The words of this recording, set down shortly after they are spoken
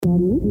Hi,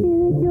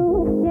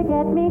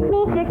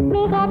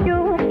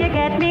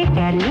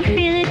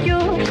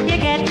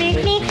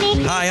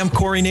 I'm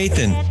Corey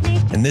Nathan,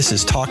 and this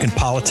is Talking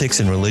Politics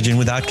and Religion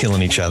Without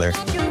Killing Each Other.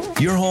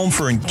 Your home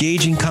for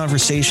engaging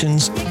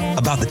conversations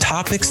about the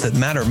topics that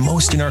matter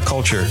most in our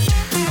culture.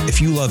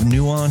 If you love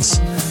nuance,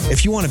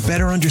 if you want to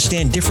better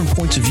understand different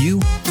points of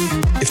view,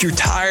 if you're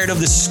tired of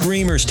the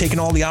screamers taking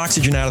all the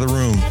oxygen out of the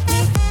room,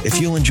 if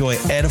you'll enjoy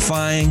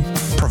edifying,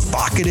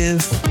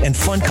 provocative, and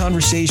fun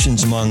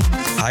conversations among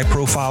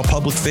high-profile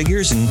public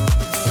figures and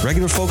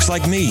regular folks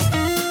like me,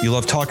 you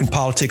love talking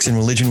politics and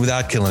religion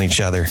without killing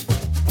each other.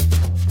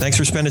 Thanks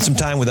for spending some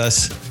time with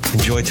us.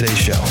 Enjoy today's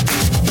show.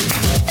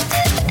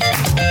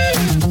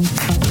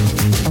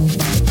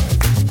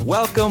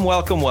 Welcome,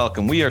 welcome,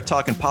 welcome. We are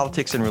talking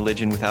politics and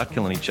religion without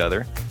killing each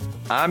other.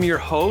 I'm your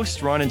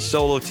host, running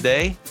solo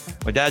today.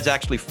 My dad's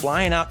actually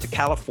flying out to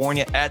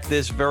California at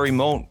this very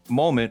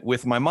moment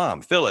with my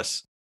mom,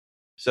 Phyllis.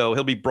 So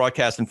he'll be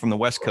broadcasting from the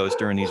West Coast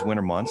during these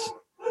winter months.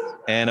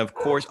 And of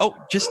course,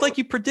 just like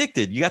you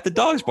predicted, you got the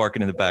dogs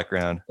barking in the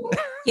background.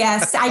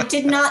 Yes, I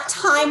did not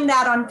time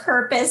that on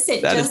purpose.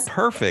 That is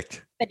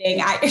perfect.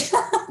 I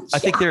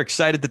think they're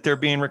excited that they're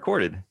being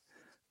recorded.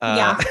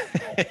 Yeah.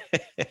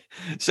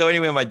 So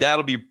anyway, my dad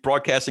will be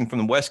broadcasting from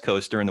the West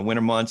Coast during the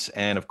winter months.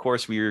 And of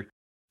course, we're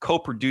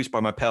co-produced by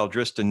my pal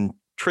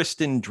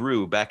Tristan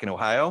Drew back in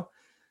Ohio.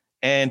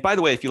 And by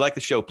the way, if you like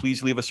the show,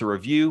 please leave us a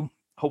review,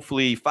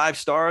 hopefully 5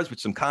 stars with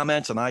some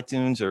comments on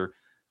iTunes or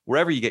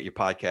wherever you get your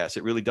podcasts.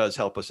 It really does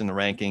help us in the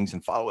rankings,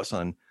 and follow us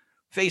on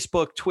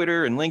Facebook,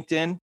 Twitter, and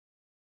LinkedIn.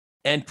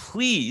 And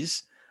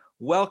please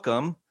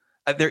welcome,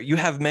 you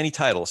have many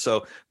titles.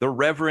 So the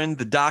Reverend,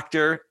 the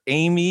Dr.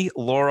 Amy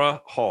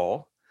Laura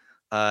Hall.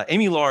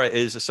 Amy Laura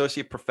is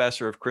Associate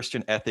Professor of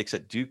Christian Ethics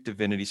at Duke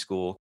Divinity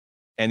School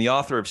and the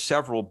author of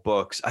several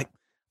books.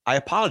 I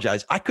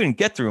apologize. I couldn't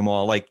get through them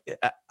all. Like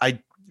I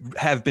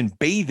have been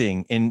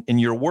bathing in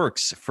your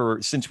works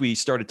since we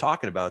started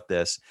talking about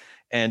this.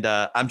 And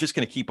I'm just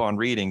going to keep on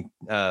reading,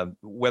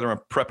 whether I'm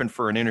prepping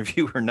for an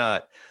interview or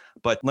not.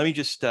 But let me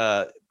just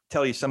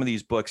tell you some of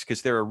these books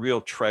because they're a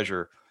real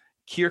treasure.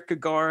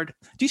 Kierkegaard.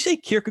 Do you say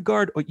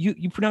Kierkegaard? Or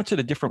you pronounce it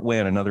a different way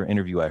in another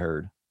interview I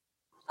heard.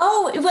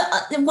 Oh,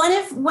 well,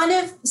 one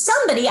of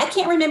somebody, I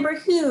can't remember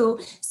who,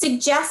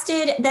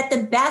 suggested that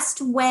the best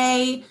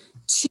way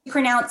to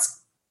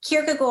pronounce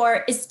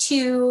Kierkegaard is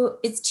to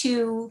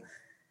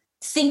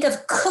think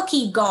of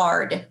cookie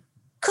guard.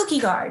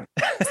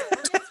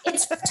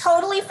 It's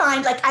totally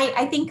fine. Like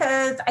I think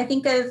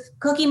of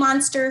Cookie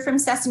Monster from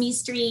Sesame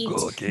Street.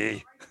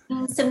 Okay.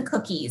 Some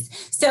cookies.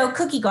 So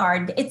Cookie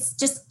Guard. It's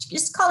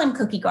just call him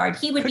Cookie Guard.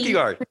 He would Cookie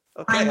Guard.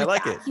 Okay, I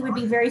like it. He would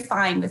be very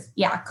fine with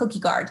Cookie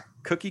Guard.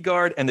 Cookie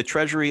Guard and the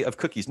Treasury of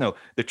Cookies. No,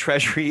 the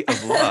Treasury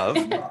of Love.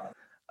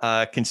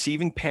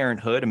 Conceiving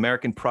Parenthood,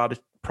 American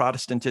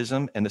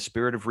Protestantism and the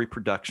Spirit of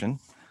Reproduction.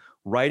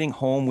 Writing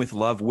Home with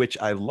Love, which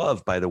I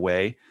love, by the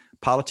way.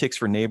 Politics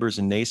for Neighbors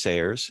and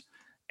Naysayers.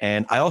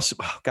 And I also,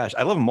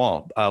 I love them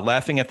all.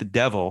 Laughing at the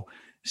Devil,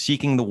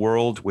 Seeking the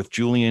World with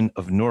Julian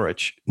of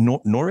Norwich.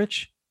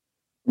 Norwich,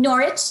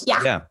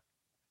 yeah.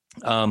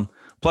 Yeah.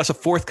 Plus a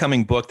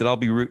forthcoming book that I'll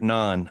be rooting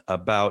on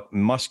about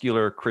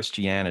muscular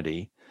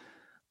Christianity.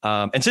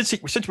 And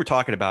since we're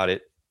talking about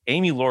it,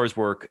 Amy Laura's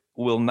work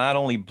will not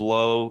only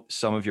blow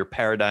some of your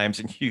paradigms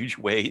in huge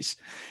ways,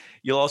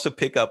 you'll also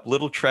pick up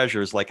little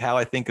treasures like how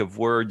I think of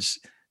words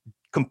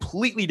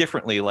completely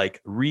differently, like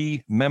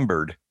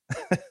remembered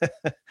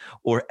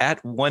or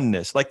at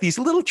oneness. Like these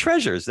little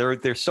treasures,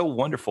 they're so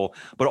wonderful,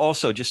 but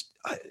also just,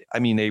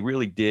 they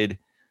really did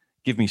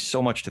give me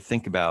so much to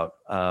think about.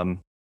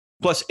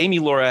 Plus, Amy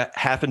Laura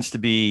happens to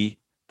be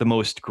the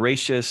most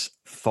gracious,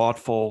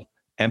 thoughtful,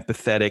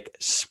 empathetic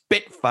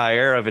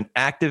spitfire of an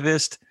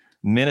activist,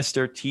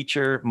 minister,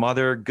 teacher,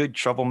 mother, good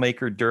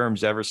troublemaker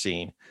Durham's ever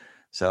seen.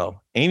 So,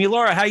 Amy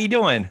Laura, how you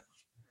doing?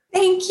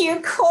 Thank you,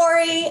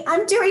 Corey.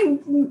 I'm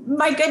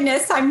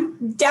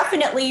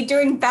definitely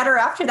doing better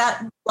after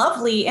that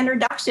lovely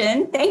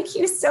introduction. Thank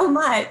you so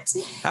much.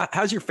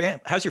 How's your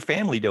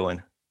family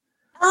doing?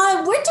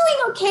 We're doing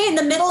okay. In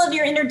the middle of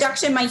your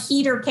introduction, my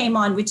heater came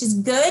on, which is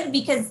good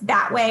because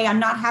that way I'm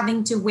not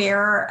having to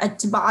wear a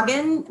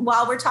toboggan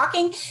while we're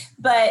talking,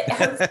 but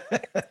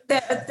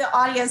the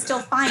audio is still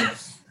fine.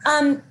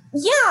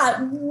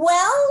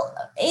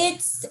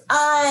 It's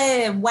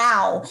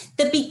wow.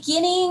 The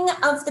beginning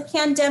of the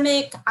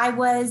pandemic, I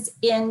was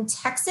in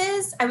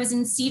Texas. I was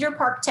in Cedar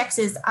Park,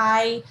 Texas.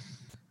 I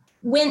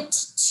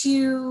went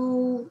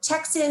to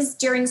Texas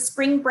during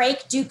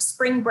Duke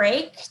spring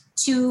break,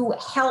 to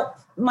help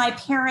my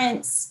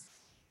parents.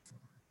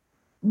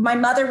 My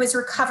mother was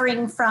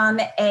recovering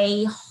from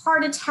a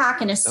heart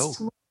attack and a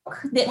stroke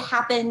that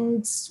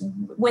happened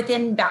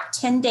within about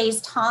 10 days'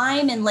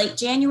 time in late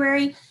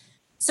January.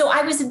 So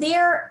I was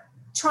there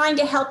trying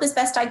to help as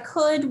best I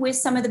could with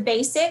some of the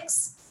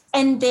basics.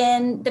 And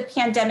then the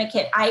pandemic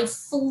hit. I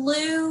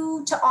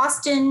flew to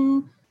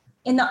Austin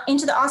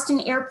into the Austin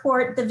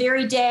airport the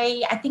very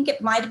day, I think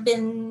it might have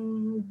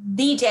been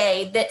the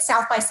day that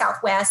South by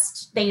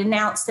Southwest, they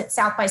announced that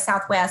South by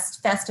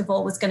Southwest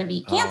Festival was going to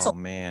be canceled. Oh,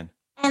 man.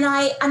 And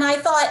I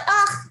thought,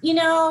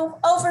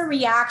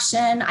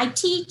 overreaction. I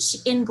teach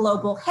in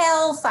global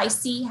health. I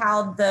see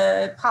how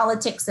the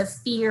politics of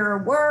fear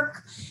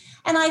work.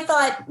 And I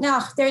thought,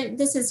 no,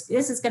 this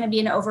is going to be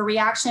an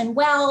overreaction.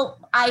 Well,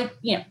 I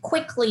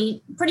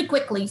pretty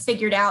quickly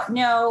figured out,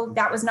 no,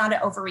 that was not an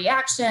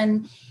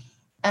overreaction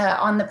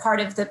on the part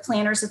of the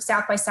planners of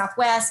South by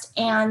Southwest.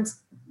 And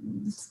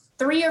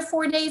 3 or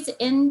 4 days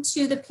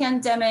into the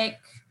pandemic,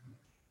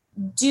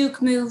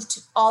 Duke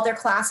moved all their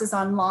classes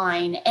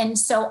online. And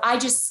so I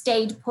just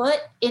stayed put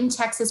in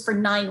Texas for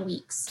 9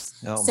 weeks.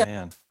 Oh, so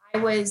man. I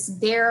was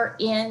there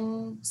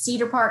in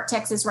Cedar Park,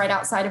 Texas, right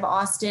outside of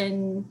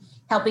Austin,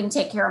 helping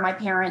take care of my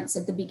parents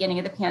at the beginning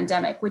of the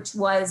pandemic, which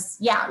was,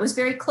 it was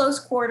very close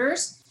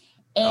quarters.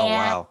 And oh,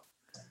 wow.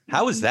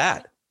 How was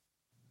that?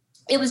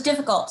 It was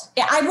difficult.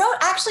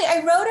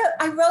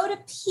 I wrote a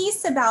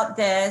piece about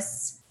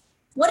this.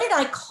 What did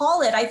I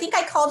call it? I think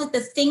I called it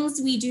The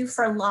Things We Do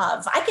for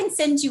Love. I can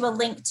send you a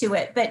link to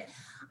it, but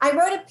I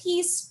wrote a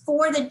piece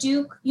for the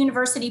Duke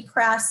University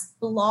Press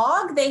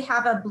blog. They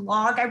have a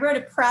blog. I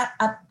wrote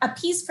a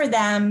piece for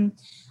them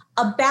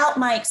about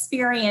my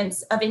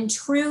experience of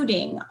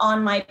intruding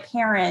on my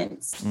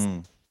parents.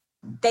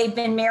 They've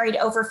been married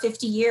over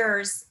 50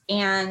 years,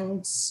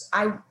 and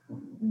I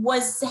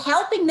was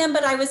helping them,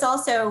 but I was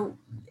also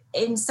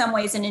in some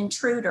ways an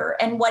intruder,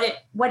 and what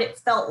it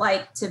felt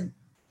like to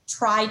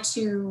try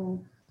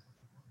to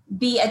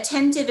be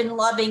attentive and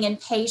loving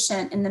and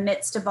patient in the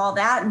midst of all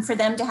that, and for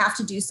them to have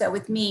to do so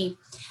with me.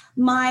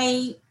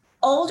 My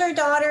older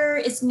daughter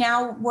is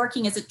now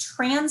working as a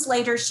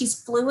translator.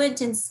 She's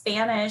fluent in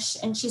Spanish,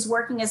 and she's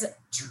working as a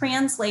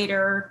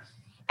translator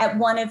at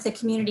one of the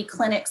community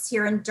clinics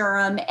here in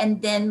Durham.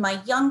 And then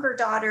my younger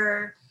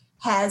daughter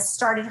has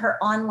started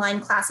her online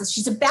classes.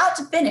 She's about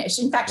to finish.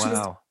 In fact, She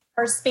was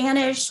her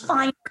Spanish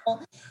final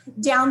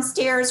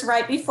downstairs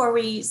right before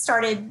we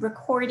started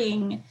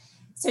recording.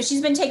 So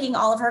she's been taking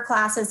all of her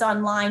classes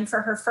online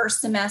for her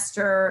first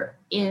semester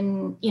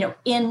in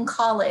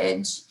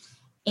college.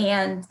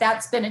 And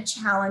that's been a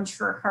challenge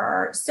for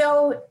her.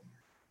 So,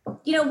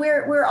 we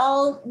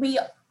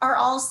are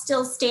all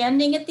still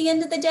standing at the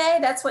end of the day.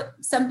 That's what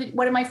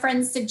one of my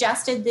friends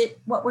suggested, that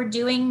what we're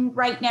doing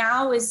right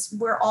now is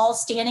we're all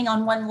standing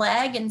on one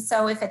leg. And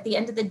so if at the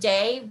end of the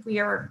day we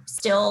are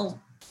still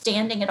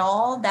standing at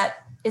all,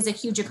 that is a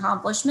huge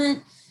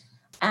accomplishment.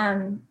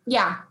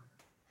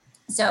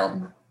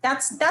 So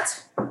that's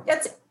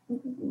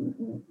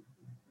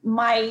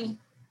my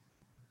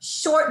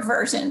short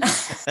version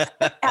of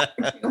what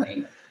we're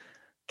doing.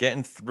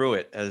 Getting through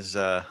it as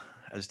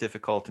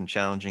difficult and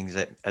challenging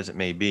as it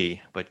may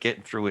be, but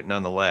getting through it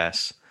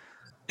nonetheless.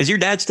 Is your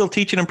dad still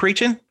teaching and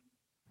preaching?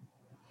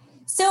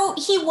 So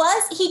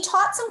he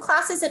taught some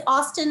classes at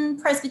Austin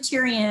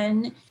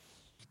Presbyterian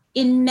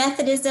in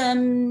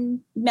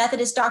Methodism,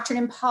 Methodist doctrine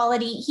and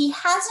polity. He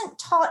hasn't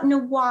taught in a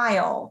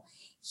while.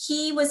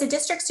 He was a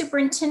district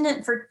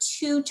superintendent for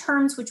 2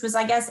 terms, which was,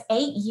 I guess,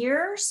 8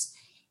 years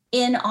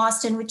in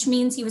Austin, which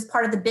means he was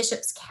part of the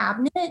bishop's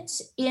cabinet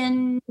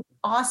in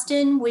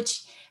Austin,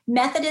 which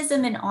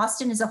Methodism in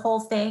Austin is a whole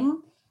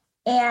thing.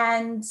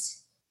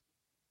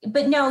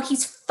 But no,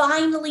 he's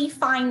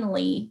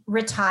finally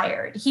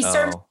retired. He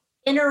served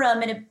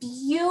interim in a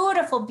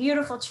beautiful,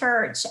 beautiful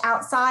church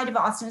outside of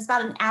Austin. It's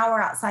about an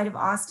hour outside of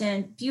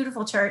Austin,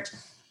 beautiful church.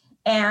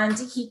 And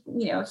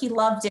he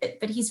loved it,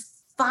 but he's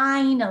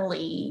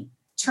finally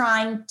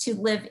trying to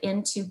live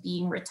into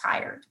being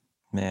retired.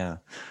 Yeah.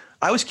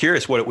 I was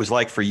curious what it was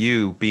like for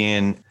you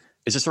being,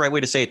 is this the right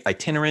way to say it,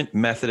 itinerant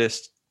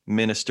Methodist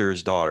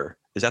minister's daughter?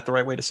 Is that the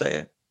right way to say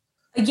it?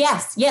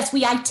 Yes,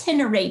 we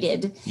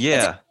itinerated.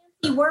 Yeah.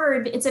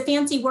 It's a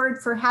fancy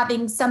word for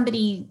having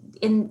somebody,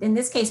 in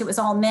this case, it was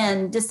all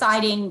men,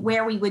 deciding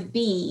where we would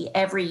be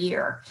every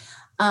year,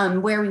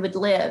 where we would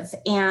live.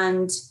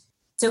 And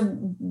so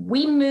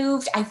we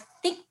moved, I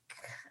think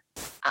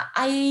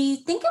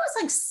it was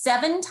like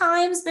 7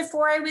 times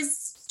before I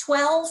was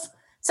 12.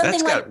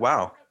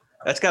 Wow.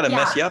 That's got to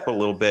mess you up a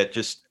little bit.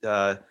 Just,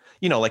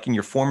 like in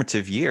your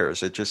formative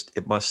years,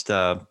 it must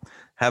have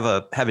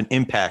an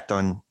impact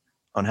on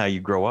how you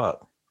grow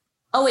up.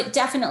 Oh, it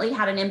definitely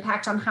had an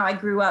impact on how I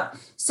grew up.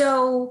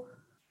 So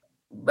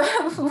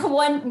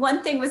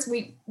one thing was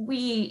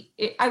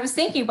I was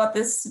thinking about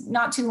this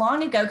not too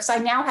long ago, because I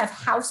now have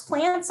house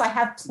plants. I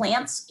have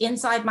plants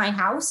inside my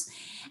house.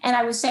 And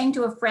I was saying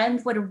to a friend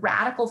what a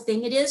radical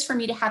thing it is for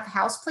me to have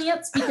house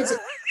plants, because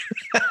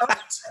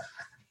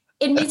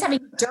it means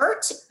having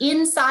dirt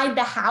inside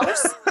the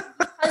house.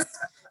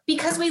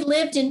 Because we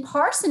lived in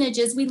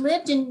parsonages, we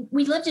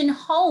lived in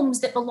homes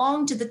that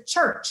belonged to the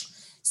church.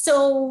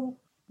 So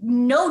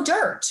no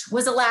dirt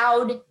was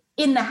allowed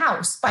in the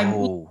house.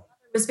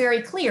 It was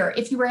very clear.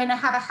 If you were going to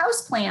have a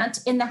house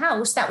plant in the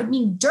house, that would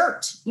mean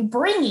dirt. You're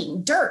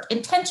bringing dirt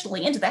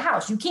intentionally into the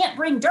house. You can't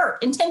bring dirt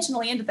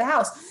intentionally into the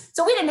house.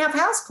 So we didn't have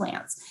house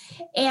plants.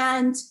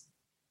 And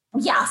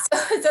Yeah, so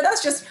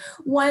that's just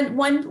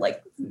one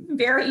like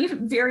very,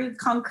 very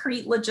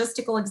concrete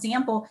logistical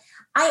example.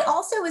 I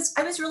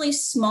was really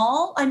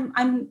small.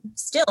 I'm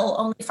still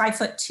only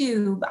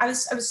 5'2", but I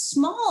was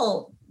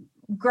small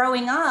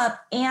growing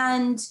up,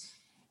 and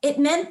it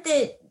meant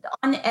that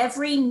on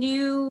every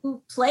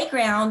new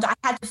playground I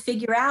had to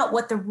figure out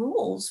what the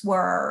rules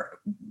were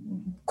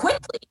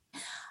quickly.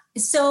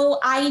 So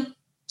I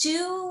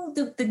do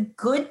the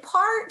good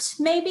part,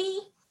 maybe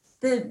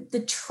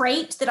the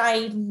trait that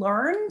I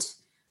learned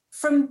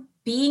from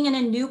being in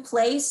a new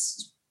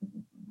place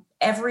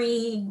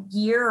every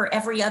year or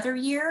every other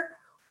year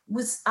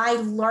was I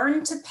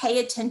learned to pay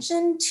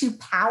attention to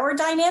power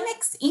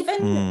dynamics,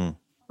 even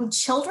from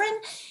children,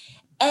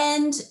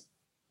 and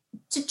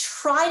to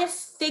try to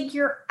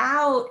figure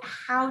out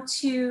how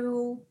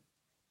to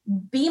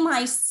be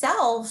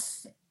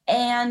myself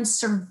and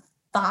survive.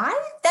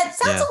 That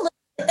sounds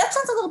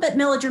a little bit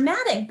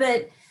melodramatic,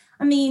 but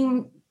I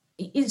mean,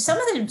 some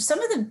of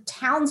the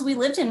towns we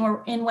lived in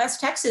were in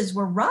West Texas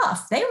were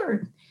rough.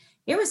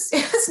 It was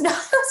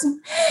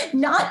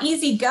not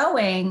easy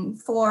going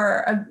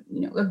for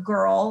a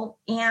girl.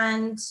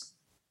 And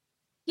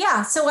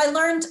yeah, so I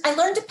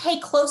learned to pay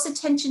close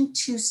attention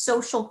to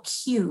social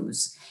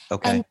cues,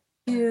 and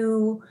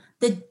to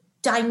the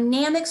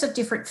dynamics of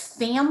different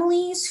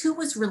families, who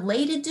was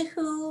related to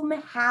whom,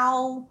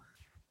 how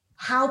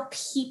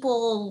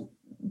people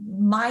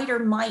might or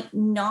might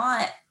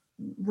not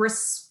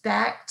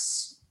respect.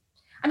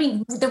 I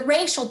mean, the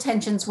racial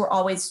tensions were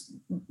always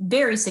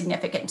very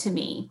significant to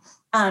me.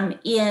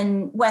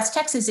 In West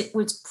Texas, it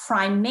was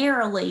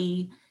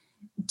primarily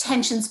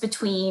tensions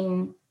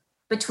between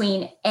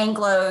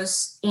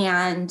Anglos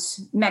and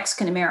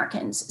Mexican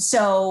Americans.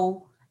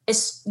 So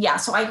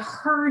I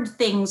heard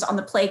things on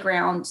the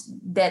playground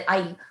that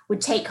I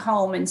would take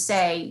home and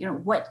say,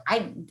 what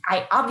I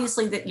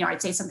obviously that,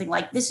 I'd say something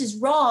like, this is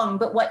wrong,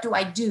 but what do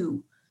I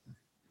do?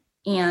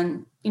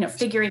 And,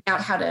 figuring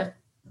out how to,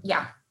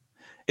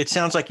 It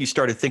sounds like you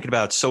started thinking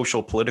about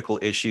social political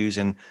issues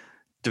and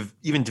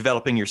even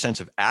developing your sense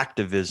of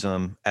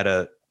activism at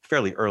a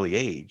fairly early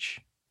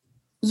age.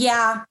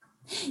 Yeah,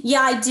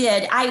 I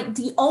did.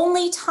 The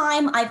only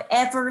time I've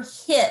ever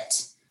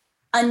hit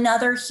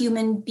another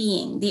human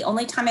being, the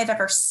only time I've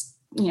ever,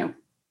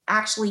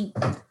 actually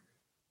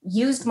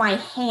used my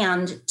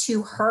hand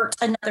to hurt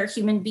another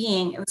human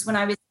being, it was when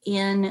I was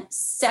in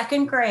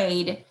second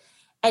grade,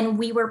 and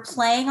we were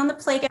playing on the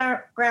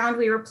playground.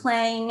 We were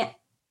playing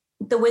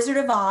The Wizard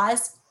of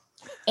Oz,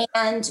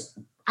 and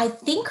I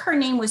think her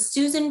name was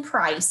Susan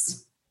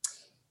Price.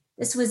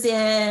 This was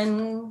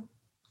in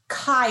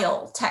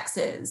Kyle,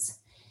 Texas.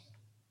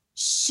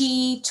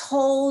 She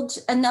told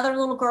another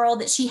little girl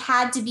that she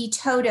had to be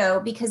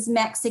Toto because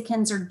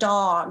Mexicans are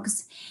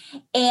dogs.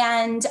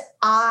 And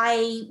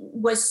I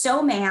was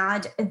so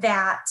mad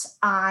that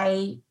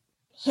I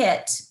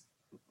hit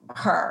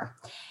her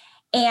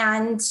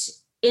and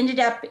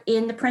ended up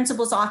in the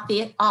principal's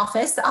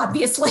office,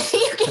 obviously.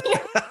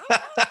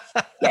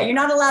 Yeah, you're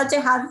not allowed to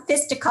have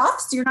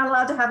fisticuffs. You're not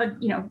allowed to have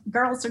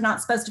girls are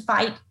not supposed to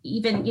fight.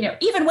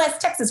 Even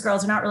West Texas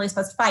girls are not really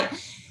supposed to fight.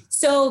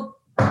 So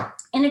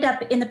ended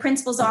up in the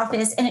principal's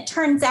office, and it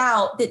turns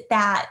out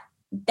that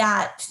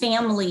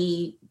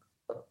family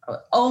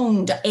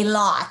owned a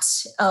lot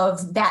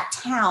of that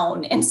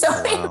town. And so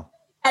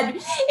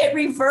it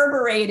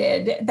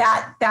reverberated,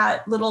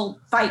 that little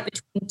fight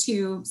between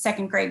two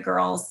second grade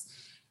girls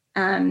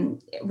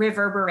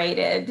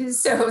reverberated.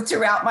 So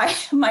throughout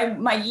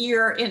my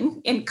year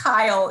in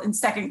Kyle in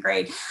second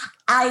grade,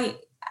 my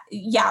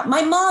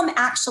mom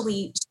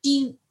actually,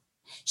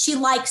 she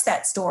likes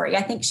that story.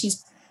 I think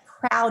she's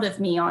proud of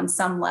me on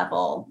some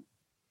level.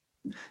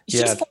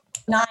 She's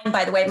 4'9",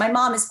 by the way. My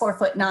mom is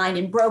 4'9",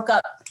 and broke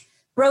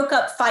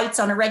up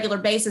fights on a regular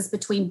basis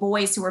between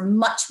boys who were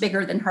much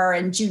bigger than her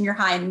in junior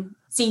high and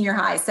senior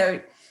high. So,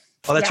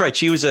 that's right.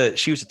 She was a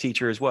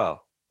teacher as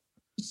well.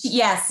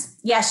 Yes.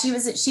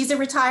 She's a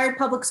retired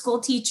public school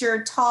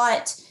teacher,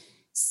 taught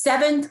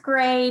 7th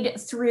grade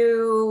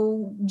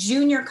through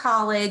junior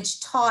college,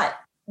 taught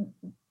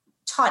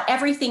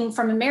everything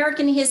from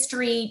American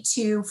history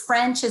to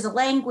French as a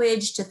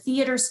language to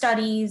theater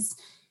studies.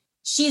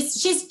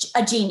 She's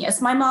a genius.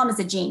 My mom is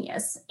a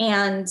genius,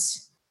 and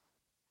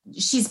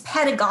she's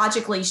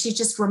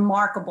just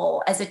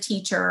remarkable as a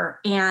teacher.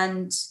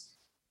 And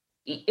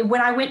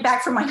when I went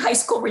back from my high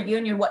school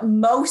reunion, what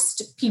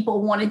most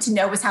people wanted to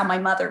know was how my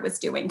mother was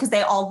doing, because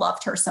they all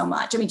loved her so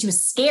much. I mean, she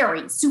was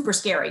scary, super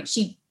scary.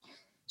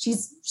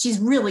 She's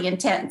really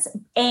intense,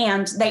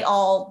 and they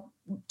all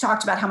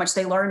talked about how much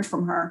they learned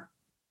from her.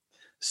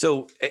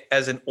 So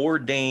as an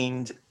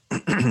ordained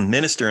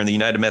minister in the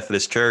United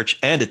Methodist Church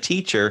and a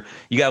teacher,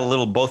 you got a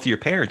little both of your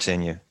parents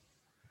in you.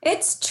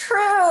 It's true.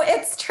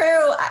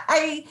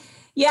 I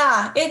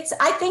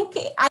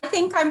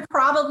think I'm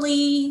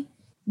probably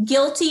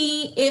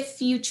guilty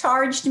if you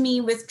charged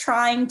me with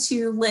trying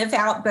to live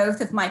out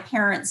both of my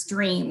parents'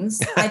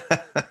 dreams.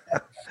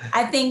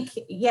 I think,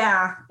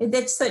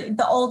 that's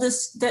the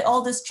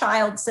oldest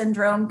child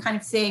syndrome kind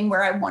of thing,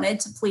 where I wanted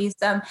to please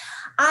them.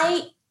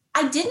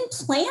 I didn't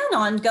plan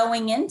on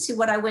going into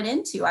what I went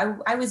into.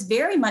 I was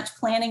very much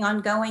planning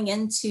on going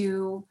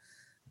into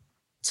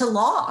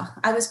law.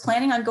 I was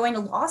planning on going to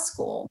law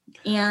school.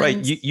 And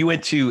right. You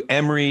went to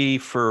Emory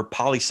for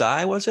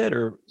poli-sci, was it?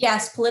 Or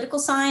yes, political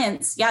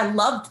science. Yeah, I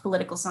loved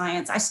political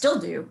science. I still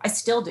do.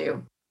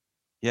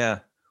 Yeah.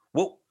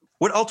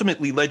 What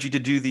ultimately led you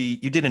to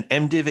you did an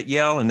MDiv at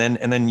Yale and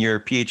then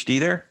your PhD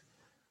there?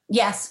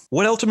 Yes.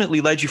 What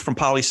ultimately led you from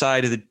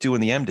poli-sci to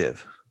doing the MDiv?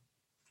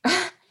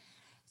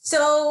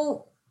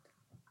 So,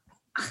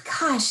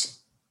 gosh,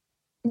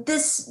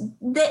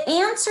 the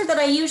answer that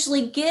I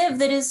usually give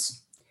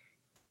this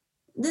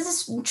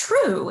is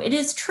true. It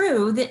is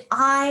true that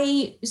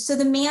so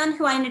the man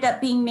who I ended up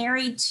being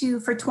married to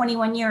for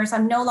 21 years,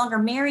 I'm no longer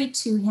married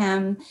to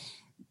him,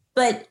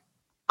 but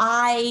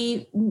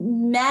I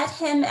met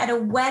him at a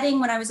wedding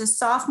when I was a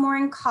sophomore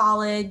in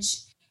college,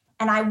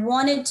 and I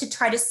wanted to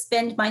try to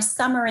spend my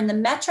summer in the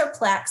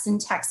Metroplex in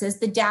Texas,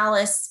 the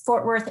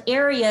Dallas-Fort Worth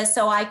area,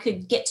 so I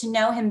could get to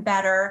know him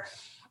better.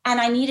 And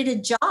I needed a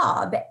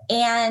job.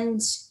 And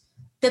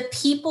the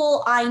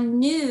people I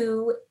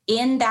knew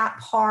in that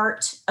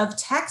part of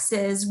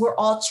Texas were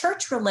all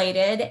church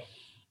related.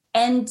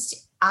 And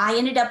I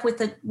ended up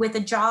with a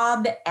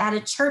job at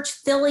a church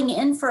filling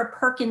in for a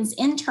Perkins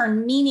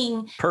intern,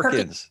 meaning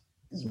Perkins.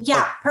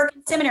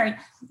 Perkins Seminary.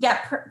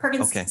 Yeah,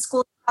 Perkins School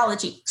of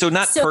Theology. So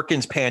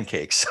Perkins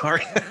pancakes,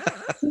 sorry. No,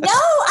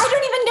 I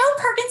don't even know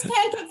Perkins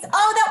pancakes.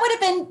 Oh, that would have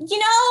been, you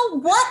know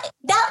what?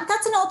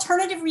 That's an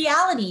alternative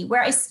reality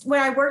where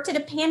I worked at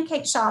a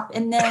pancake shop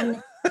and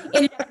then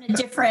ended up in a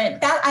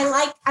different. That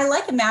I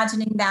like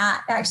imagining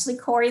that. Actually,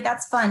 Corey,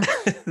 that's fun.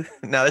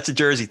 No, that's a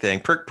Jersey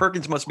thing.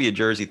 Perkins must be a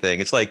Jersey thing.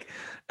 It's like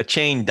a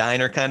chain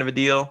diner kind of a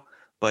deal.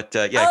 But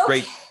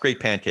great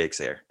pancakes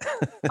there.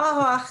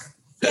 Oh.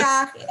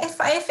 Yeah,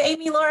 if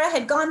Amy Laura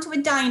had gone to a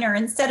diner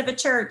instead of a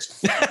church.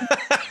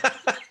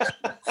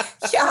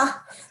 Yeah,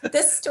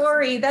 this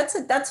story,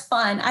 that's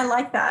fun. I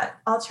like that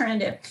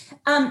alternative.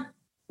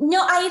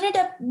 No, I ended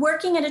up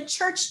working at a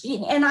church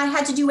and I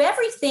had to do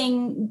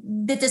everything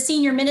that the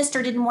senior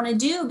minister didn't want to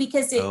do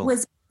because it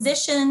was a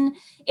position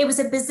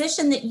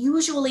that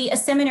usually a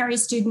seminary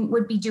student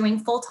would be doing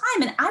full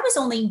time. And I was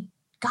only,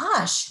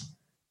 I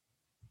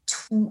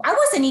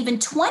wasn't even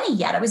 20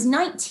 yet. I was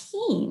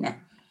 19.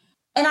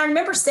 And I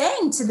remember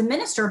saying to the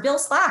minister, Bill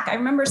Slack, I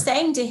remember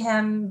saying to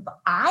him,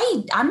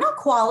 I'm not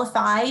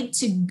qualified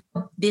to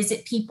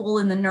visit people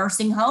in the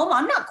nursing home.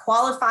 I'm not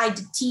qualified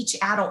to teach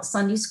adult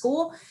Sunday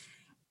school.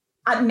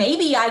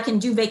 Maybe I can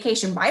do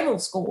vacation Bible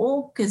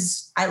school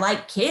because I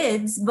like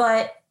kids.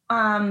 But,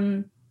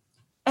 and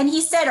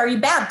he said, are you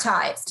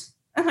baptized?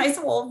 And I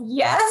said, well,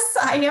 yes,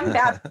 I am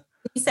baptized.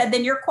 He said,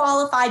 then you're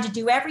qualified to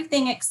do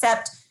everything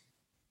except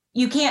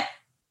you can't.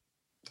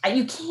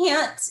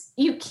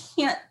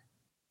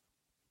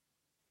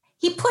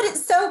 He put it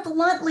so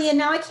bluntly, and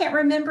now I can't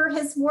remember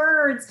his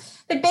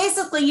words. But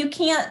basically, you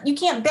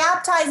can't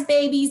baptize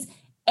babies,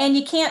 and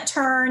you can't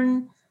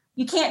turn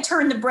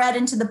the bread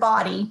into the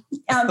body.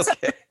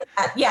 Okay.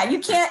 Yeah, you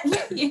can't.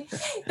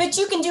 But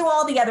you can do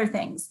all the other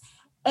things.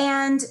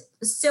 And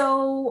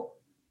so,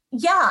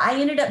 yeah, I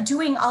ended up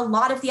doing a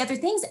lot of the other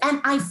things,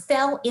 and I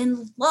fell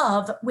in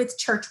love with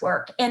church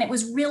work, and it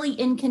was really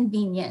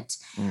inconvenient.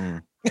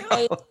 Mm.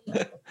 Kind of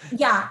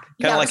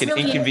like an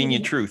really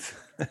inconvenient truth.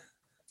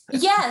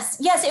 Yes,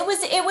 it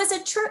was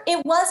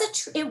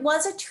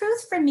a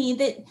truth for me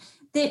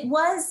that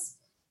was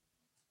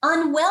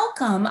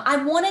unwelcome. I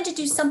wanted to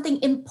do something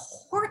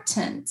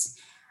important.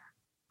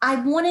 I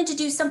wanted to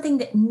do something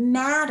that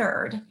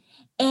mattered,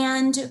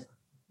 and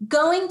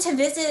going to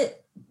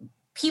visit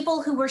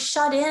people who were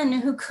shut in,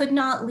 who could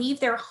not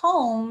leave their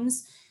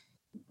homes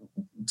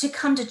to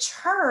come to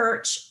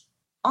church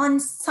on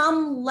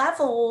some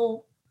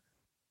level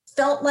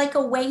felt like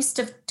a waste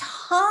of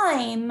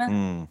time.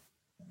 Mm.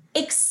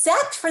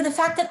 Except for the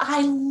fact that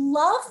I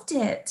loved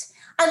it.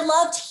 I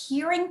loved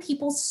hearing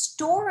people's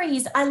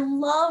stories. I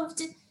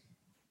loved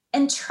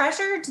and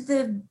treasured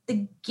the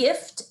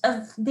gift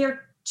of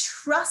their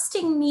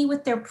trusting me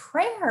with their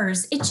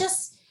prayers.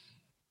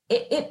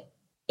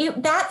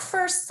 That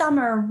first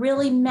summer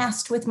really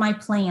messed with my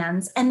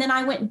plans. And then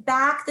I went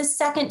back the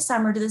second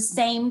summer to the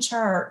same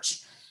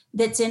church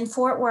that's in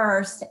Fort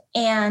Worth.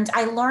 And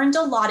I learned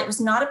a lot. It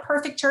was not a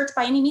perfect church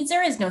by any means.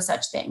 There is no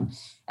such thing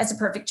as a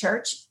perfect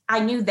church. I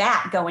knew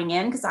that going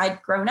in because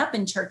I'd grown up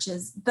in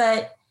churches,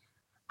 but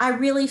I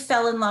really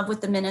fell in love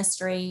with the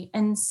ministry.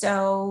 And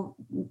so,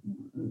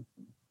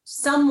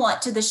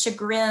 somewhat to the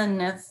chagrin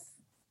of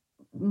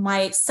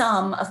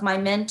some of my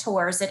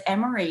mentors at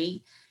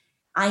Emory,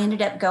 I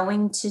ended up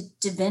going to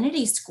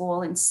divinity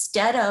school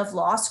instead of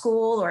law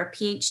school or a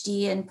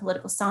PhD in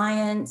political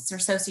science or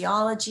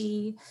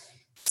sociology.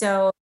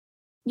 So,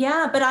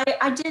 yeah, but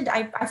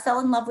I fell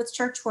in love with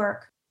church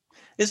work.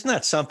 Isn't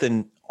that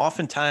something?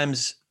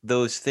 Oftentimes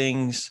those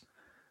things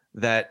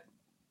that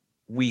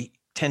we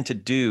tend to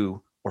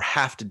do or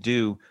have to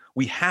do,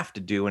 we have to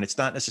do, and it's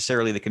not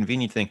necessarily the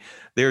convenient thing.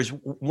 There's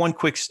one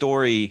quick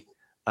story.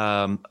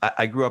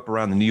 I grew up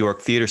around the New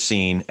York theater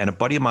scene, and a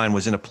buddy of mine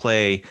was in a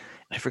play,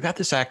 I forgot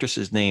this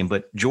actress's name,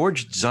 but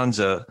George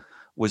Dzundza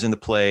was in the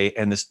play,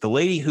 and the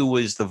lady who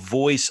was the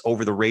voice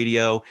over the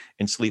radio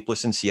in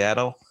Sleepless in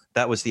Seattle,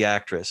 that was the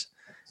actress.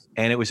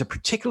 And it was a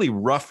particularly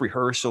rough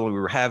rehearsal. We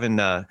were having,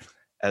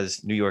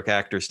 as New York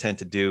actors tend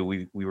to do,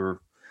 we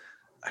were,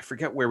 I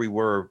forget where we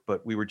were,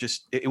 but we were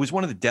just, it was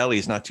one of the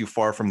delis not too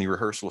far from the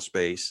rehearsal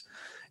space.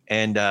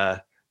 And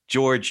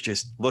George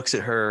just looks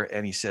at her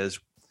and he says,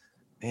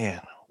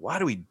 man, why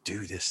do we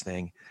do this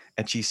thing?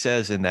 And she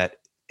says in that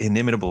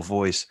inimitable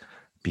voice,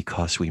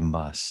 because we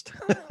must.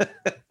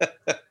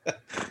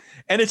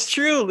 And it's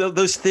true.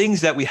 Those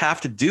things that we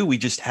have to do, we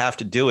just have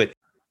to do it.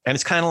 And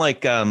it's kind of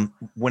like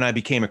when I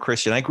became a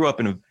Christian, I grew up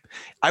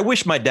I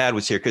wish my dad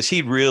was here because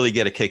he'd really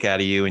get a kick out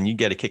of you and you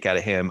get a kick out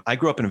of him. I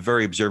grew up in a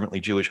very observantly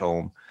Jewish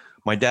home.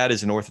 My dad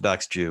is an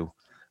Orthodox Jew.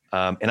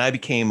 And I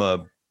became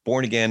a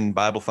born again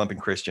Bible thumping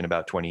Christian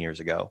about 20 years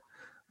ago,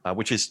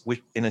 which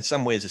in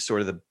some ways is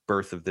sort of the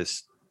birth of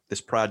this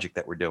project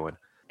that we're doing.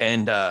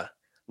 And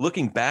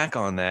looking back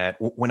on that,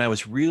 when I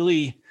was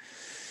really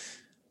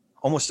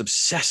almost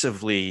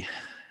obsessively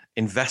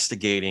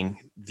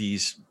investigating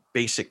these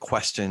basic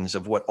questions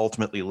of what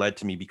ultimately led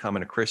to me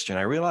becoming a Christian,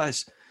 I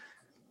realized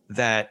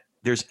that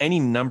there's any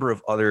number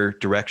of other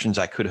directions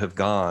I could have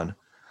gone,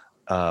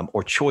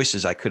 or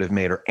choices I could have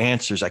made, or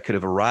answers I could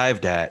have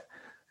arrived at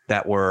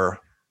that were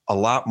a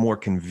lot more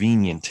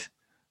convenient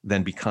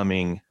than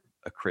becoming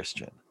a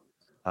Christian,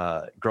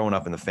 growing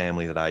up in the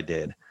family that I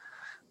did.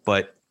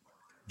 But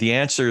the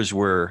answers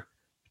were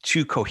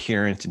too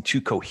coherent and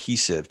too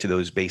cohesive to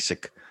those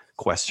basic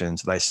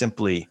questions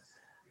that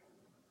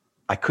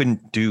I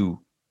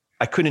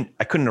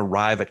couldn't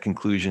arrive at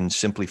conclusions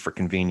simply for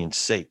convenience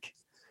sake.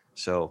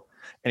 So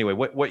anyway,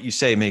 what you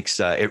say makes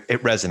it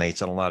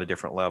resonates on a lot of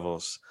different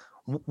levels.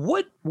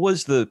 What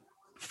was the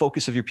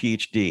focus of your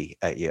PhD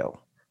at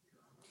Yale?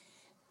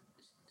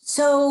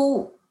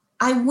 So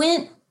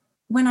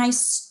when I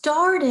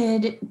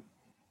started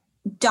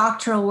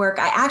doctoral work,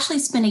 I actually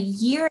spent a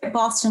year at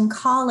Boston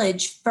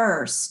College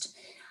first.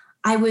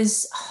 I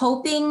was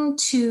hoping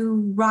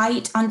to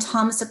write on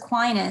Thomas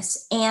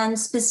Aquinas, and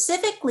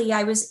specifically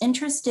I was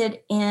interested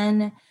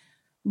in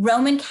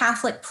Roman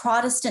Catholic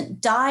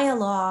Protestant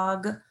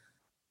dialogue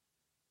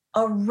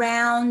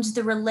around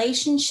the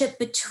relationship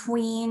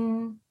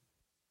between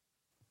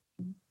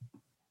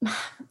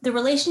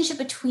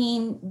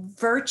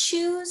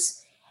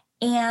virtues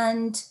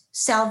and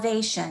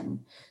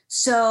salvation.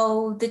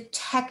 So the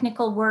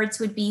technical words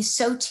would be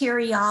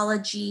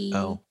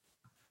soteriology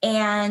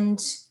and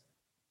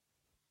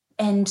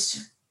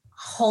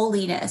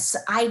holiness.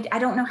 I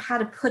don't know how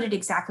to put it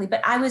exactly,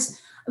 but I was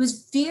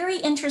very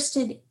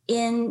interested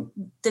in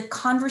the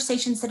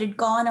conversations that had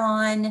gone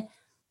on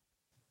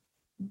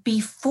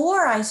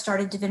before I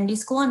started divinity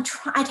school.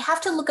 I'd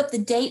have to look up the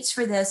dates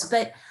for this,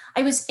 but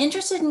I was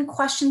interested in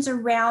questions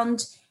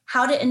around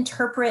how to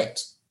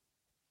interpret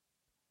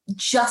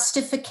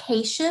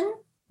justification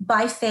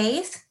by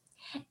faith.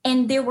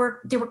 And there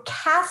were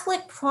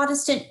Catholic,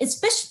 Protestant,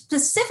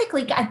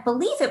 specifically, I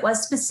believe it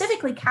was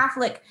specifically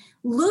Catholic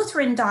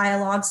Lutheran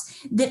dialogues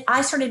that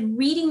I started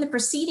reading the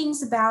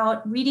proceedings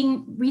about,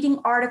 reading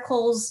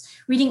articles,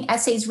 reading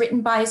essays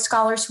written by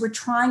scholars who were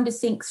trying to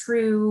think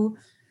through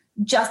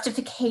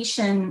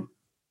justification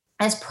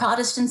as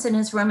Protestants and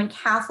as Roman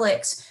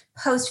Catholics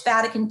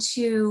post-Vatican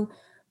II.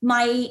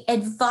 My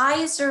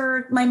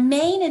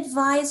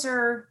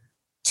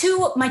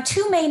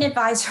two main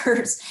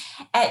advisors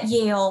at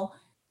Yale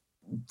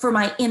for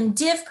my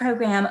MDiv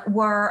program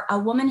were a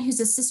woman who's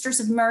a Sisters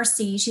of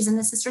Mercy. She's in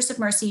the Sisters of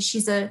Mercy.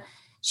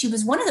 She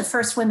was one of the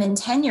first women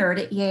tenured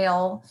at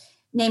Yale,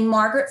 named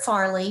Margaret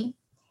Farley,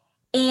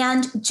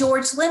 and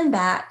George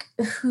Lindback,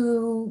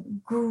 who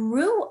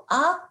grew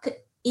up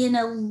in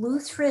a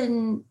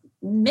Lutheran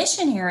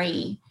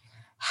missionary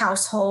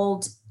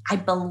household, I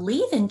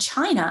believe in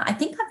China. I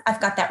think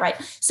I've got that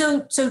right.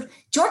 So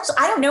George,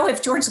 I don't know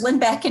if George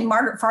Lindback and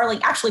Margaret Farley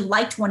actually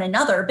liked one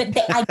another, but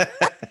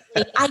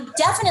I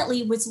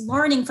definitely was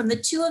learning from the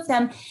two of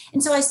them.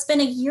 And so I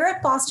spent a year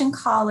at Boston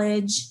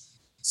College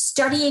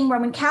studying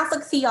Roman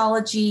Catholic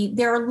theology.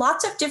 There are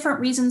lots of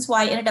different reasons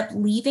why I ended up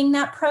leaving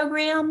that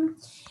program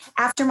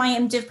after my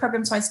MDiv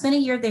program. So I spent a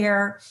year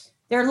there.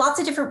 There are lots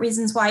of different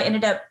reasons why I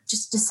ended up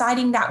just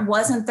deciding that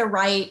wasn't the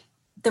right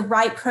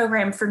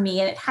program for me.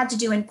 And it had to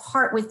do in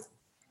part with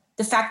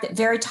the fact that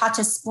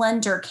Veritatis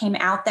Splendor came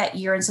out that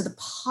year. And so the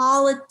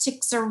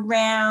politics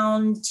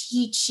around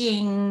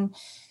teaching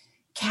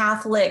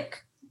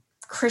Catholic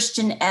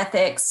Christian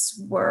ethics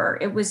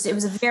it was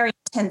a very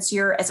intense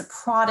year as a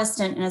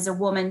Protestant and as a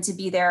woman to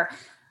be there.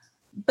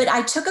 But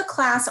I took a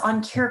class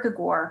on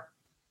Kierkegaard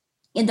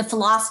in the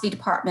philosophy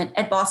department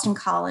at Boston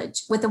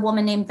College with a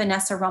woman named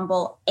Vanessa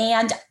Rumble.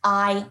 And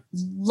I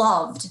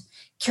loved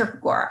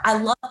Kierkegaard. I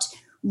loved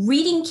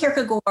reading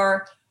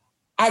Kierkegaard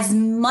as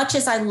much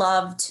as I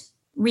loved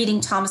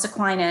reading Thomas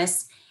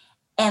Aquinas.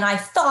 And I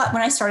thought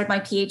when I started my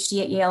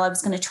PhD at Yale, I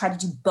was going to try to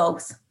do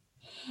both.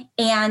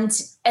 And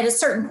at a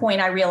certain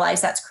point, I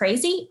realized that's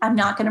crazy. I'm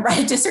not going to write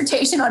a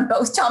dissertation on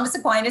both Thomas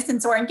Aquinas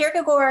and Soren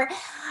Kierkegaard.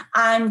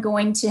 I'm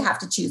going to have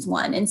to choose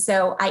one. And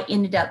so I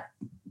ended up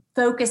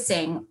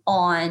focusing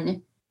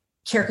on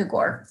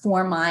Kierkegaard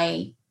for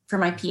my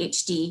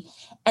PhD.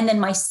 And then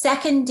my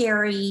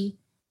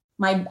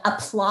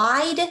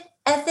applied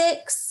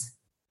ethics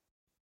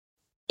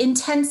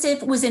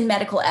intensive was in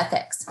medical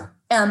ethics,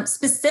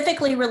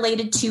 specifically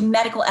related to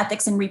medical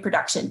ethics and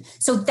reproduction.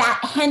 So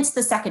hence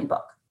the second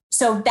book.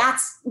 So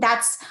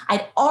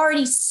I'd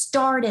already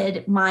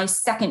started my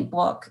second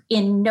book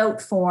in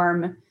note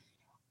form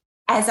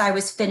as I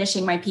was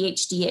finishing my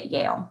PhD at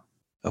Yale.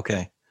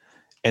 Okay.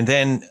 And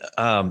then,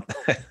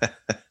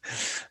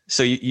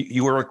 so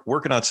you were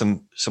working on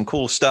some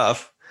cool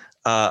stuff.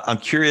 I'm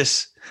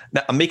curious.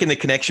 Now I'm making the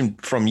connection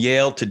from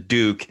Yale to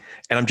Duke,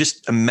 and I'm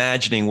just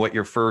imagining what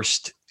your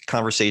first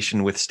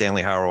conversation with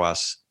Stanley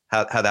Hauerwas,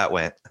 how that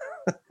went.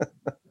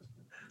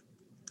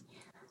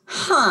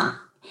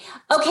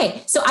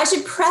 Okay. So I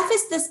should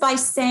preface this by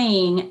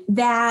saying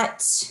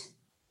that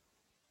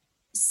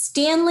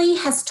Stanley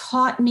has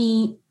taught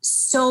me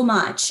so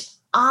much.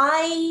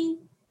 I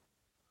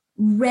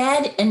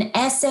read an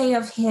essay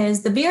of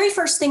his. The very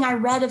first thing I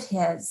read of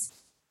his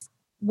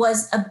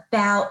was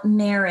about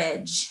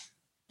marriage.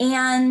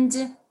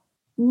 And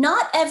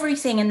not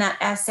everything in that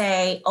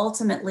essay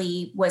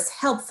ultimately was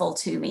helpful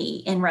to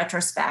me in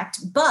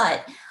retrospect,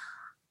 but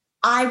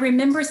I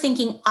remember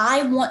thinking,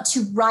 I want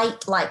to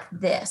write like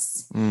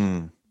this.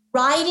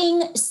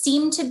 Writing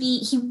seemed to be,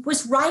 he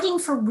was writing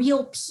for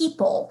real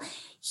people.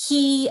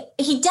 He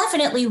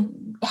definitely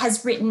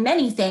has written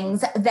many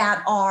things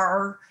that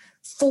are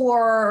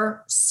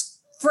for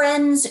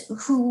friends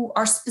who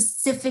are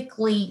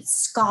specifically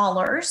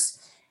scholars.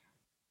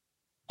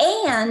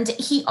 And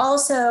he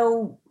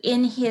also,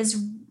 in his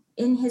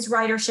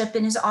writership,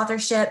 in his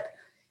authorship,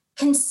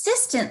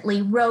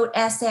 consistently wrote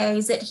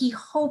essays that he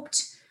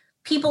hoped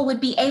people would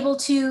be able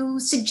to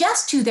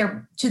suggest to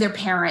their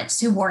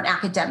parents who weren't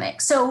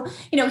academics. So,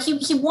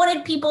 he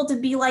wanted people to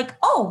be like,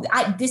 oh,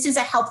 this is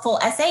a helpful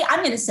essay.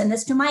 I'm going to send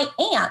this to my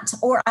aunt,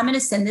 or I'm going to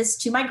send this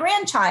to my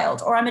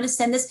grandchild, or I'm going to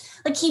send this.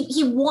 Like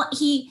he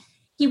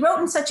wrote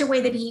in such a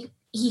way that he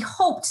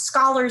hoped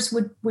scholars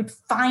would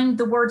find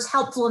the words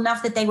helpful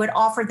enough that they would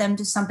offer them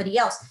to somebody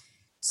else.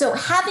 So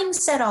having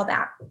said all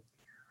that,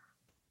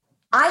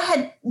 I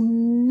had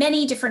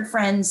many different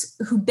friends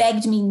who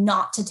begged me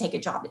not to take a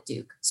job at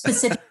Duke,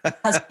 specifically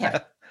because of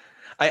him.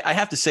 I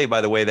have to say, by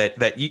the way,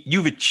 that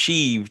you've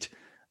achieved,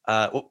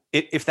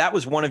 if that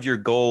was one of your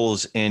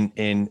goals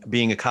in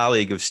being a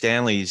colleague of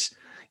Stanley's,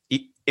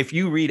 if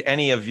you read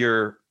any of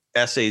your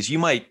essays, you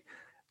might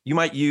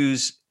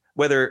use,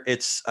 whether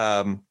it's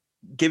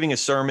giving a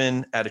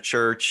sermon at a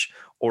church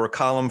or a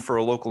column for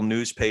a local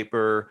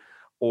newspaper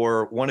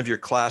or one of your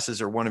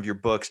classes or one of your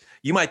books,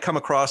 you might come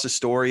across a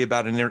story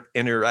about an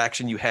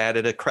interaction you had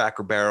at a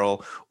Cracker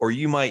Barrel, or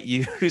you might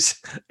use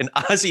an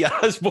Ozzy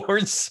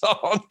Osbourne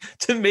song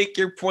to make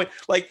your point.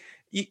 Like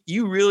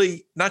you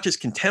really not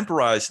just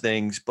contemporize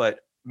things, but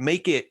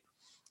make it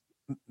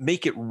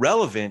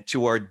relevant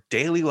to our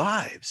daily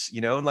lives,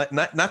 like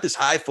not this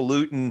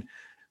highfalutin,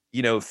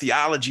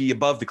 theology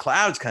above the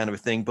clouds kind of a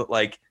thing, but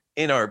like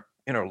in our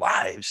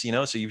lives,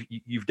 so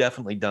you've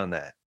definitely done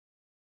that.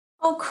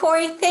 Oh,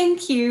 Corey,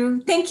 thank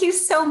you. Thank you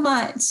so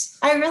much.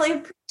 I really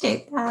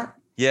appreciate that.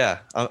 Yeah,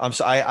 I'm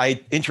sorry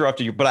I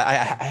interrupted you, but I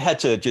had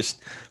to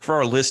just, for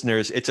our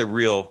listeners, it's a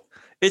real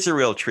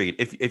treat.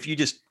 If you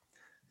just,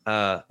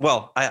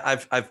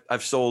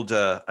 I've sold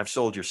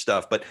your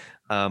stuff, but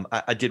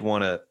I did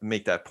want to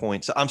make that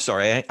point. So I'm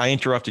sorry, I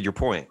interrupted your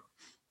point.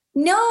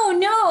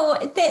 No.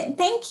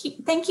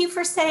 Thank you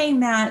for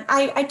saying that.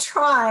 I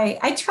try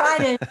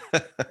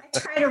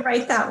to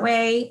write that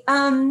way.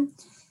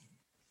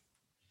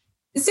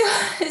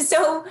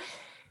 So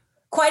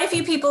quite a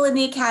few people in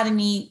the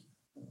academy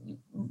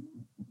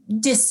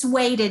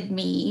dissuaded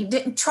me,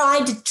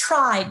 tried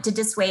to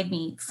dissuade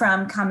me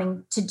from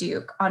coming to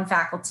Duke on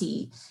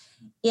faculty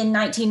in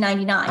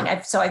 1999.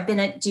 I've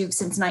been at Duke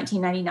since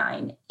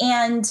 1999.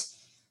 And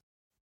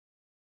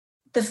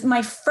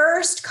my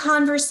first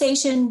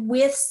conversation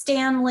with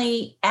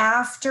Stanley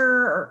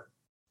after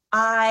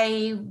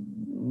I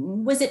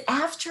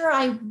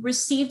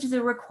received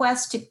the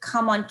request to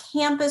come on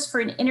campus for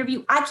an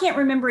interview. I can't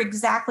remember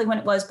exactly when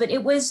it was, but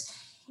it was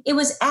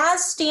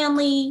as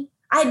Stanley.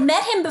 I had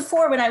met him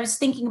before when I was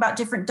thinking about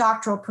different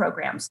doctoral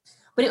programs,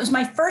 but it was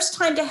my first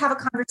time to have a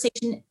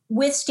conversation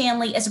with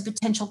Stanley as a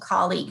potential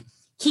colleague.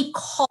 He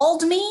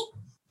called me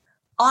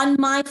on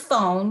my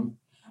phone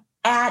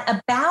at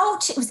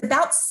about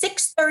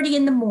 6:30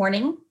 in the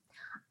morning.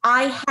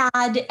 I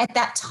had at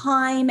that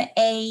time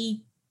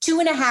a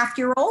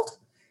 2.5-year-old.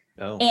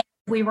 Oh. And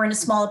we were in a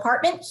small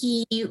apartment.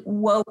 He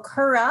woke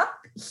her up.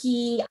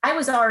 I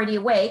was already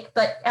awake,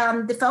 but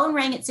the phone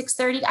rang at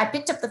 6:30. I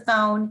picked up the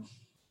phone.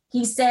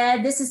 He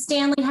said, "This is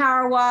Stanley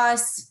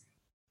Hauerwas."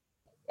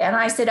 And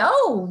I said,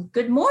 "Oh,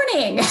 good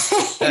morning."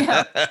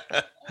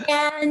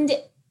 And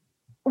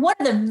one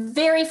of the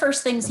very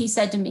first things he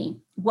said to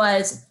me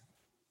was,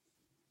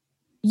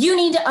 you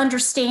need to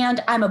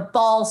understand I'm a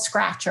ball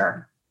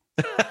scratcher.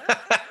 And,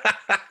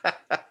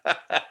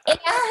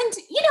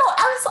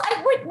 I was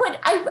like,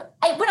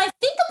 when I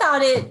think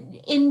about it,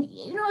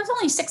 it was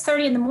only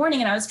 6:30 in the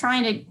morning, and I was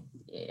trying to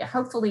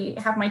hopefully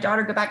have my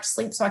daughter go back to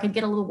sleep so I could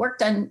get a little work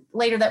done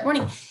later that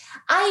morning.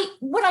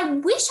 What I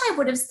wish I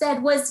would have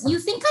said was, you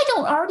think I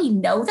don't already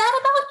know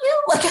that about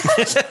you? Like,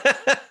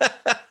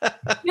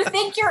 you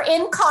think you're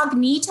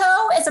incognito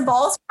as a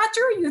ball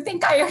scratcher? You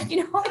think I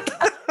know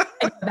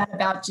that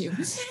about you.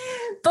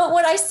 But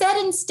what I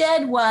said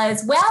instead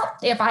was, well,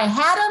 if I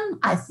had them,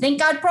 I think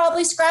I'd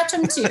probably scratch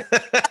them too.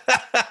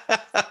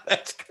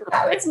 That's correct.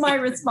 That was my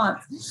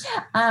response.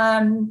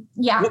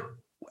 Yeah. Well,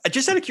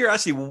 just out of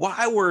curiosity,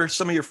 why were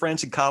some of your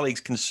friends and colleagues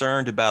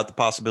concerned about the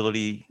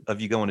possibility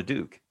of you going to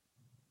Duke?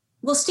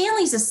 Well,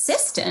 Stanley's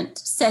assistant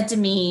said to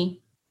me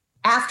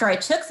after I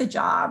took the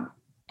job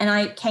and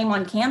I came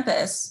on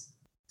campus,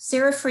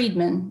 Sarah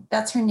Friedman,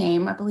 that's her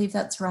name. I believe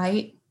that's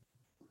right.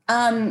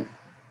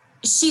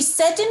 She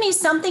said to me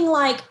something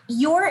like,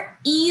 you're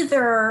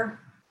either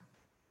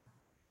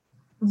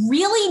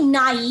really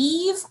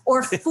naive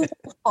or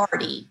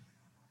foolhardy.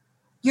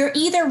 You're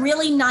either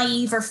really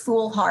naive or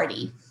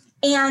foolhardy.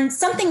 And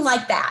something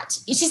like that.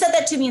 She said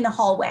that to me in the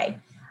hallway.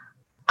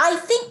 I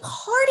think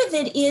part of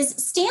it is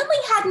Stanley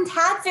hadn't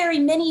had very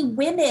many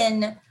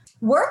women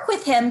work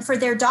with him for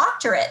their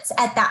doctorates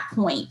at that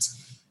point.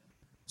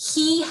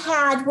 He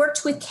had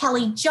worked with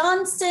Kelly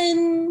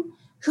Johnson,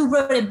 who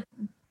wrote a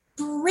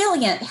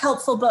brilliant,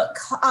 helpful book.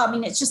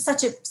 It's just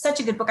such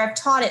a good book. I've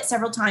taught it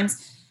several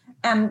times,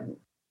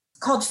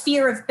 called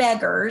Fear of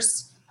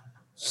Beggars.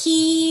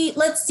 He'd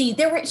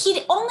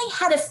only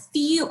had a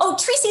few. Oh,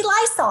 Tracy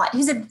Lysott,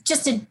 who's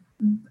just an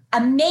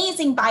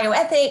amazing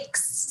bioethics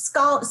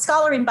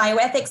scholar in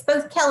bioethics.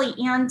 Both Kelly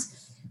and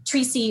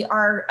Tracy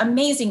are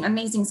amazing,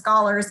 amazing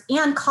scholars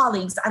and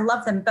colleagues. I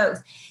love them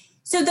both.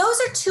 So those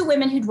are two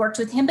women who'd worked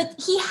with him,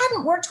 but he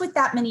hadn't worked with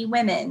that many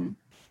women.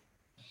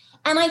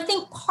 And I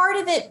think part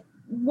of it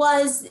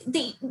was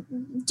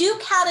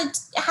Duke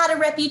had a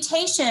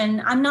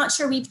reputation. I'm not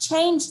sure we've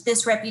changed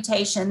this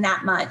reputation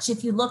that much.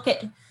 If you look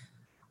at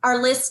our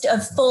list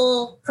of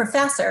full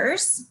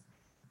professors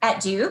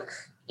at Duke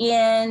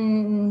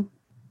in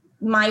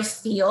my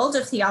field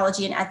of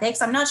theology and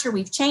ethics, I'm not sure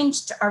we've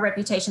changed our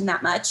reputation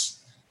that much.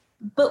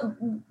 But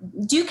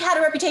Duke had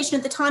a reputation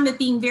at the time of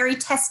being very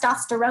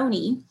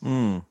testosterone-y.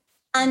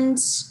 And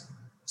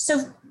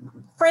so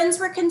friends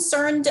were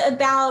concerned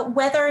about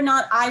whether or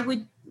not I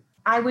would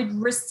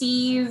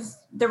receive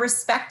the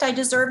respect I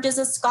deserved as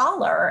a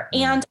scholar.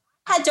 And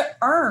I had to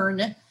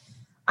earn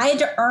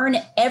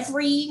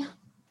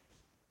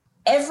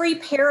every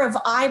pair of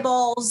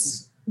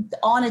eyeballs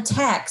on a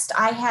text.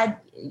 I had,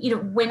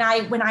 when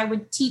I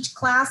would teach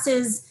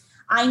classes,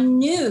 I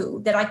knew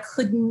that I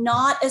could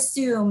not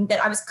assume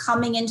that I was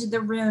coming into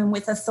the room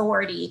with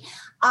authority.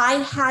 I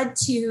had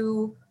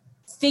to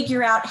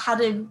figure out how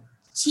to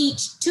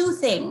teach two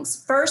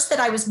things. First, that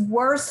I was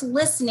worth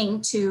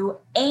listening to,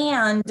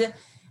 and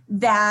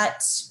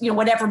that,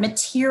 whatever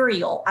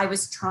material I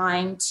was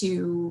trying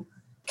to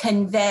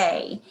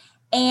convey.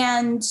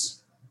 And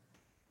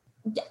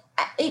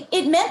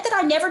it meant that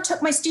I never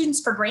took my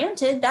students for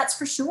granted. That's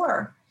for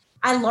sure.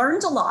 I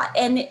learned a lot,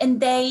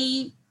 and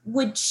they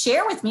would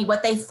share with me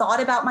what they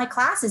thought about my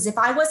classes. If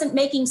I wasn't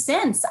making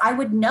sense, I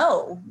would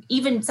know,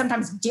 even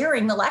sometimes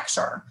during the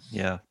lecture.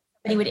 Yeah.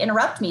 But he would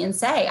interrupt me and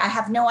say, I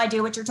have no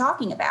idea what you're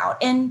talking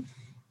about. And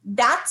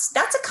that's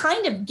a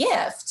kind of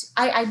gift.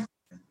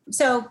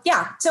 So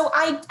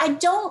I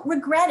don't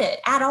regret it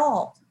at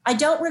all. I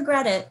don't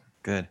regret it.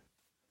 Good.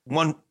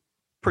 One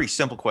pretty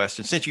simple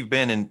question. Since you've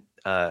been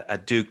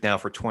at Duke now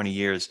for 20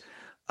 years,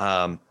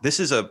 this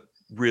is a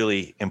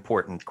really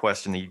important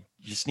question. You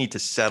just need to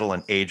settle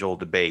an age-old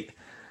debate.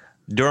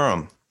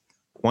 Durham,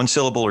 one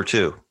syllable or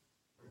two?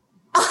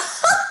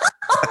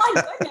 Oh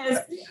my goodness.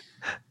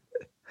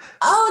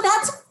 Oh,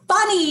 that's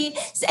funny.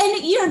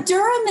 And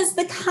Durham is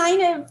the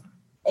kind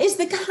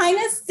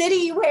of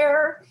city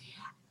where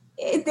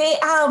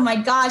oh my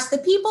gosh, the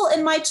people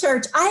in my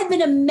church, I've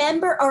been a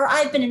member, or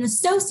I've been an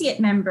associate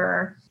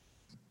member.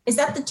 Is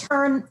that the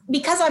term?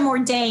 Because I'm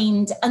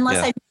ordained,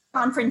 unless I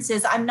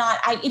conferences, I'm not.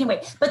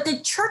 Anyway, but the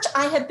church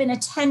I have been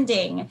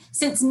attending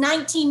since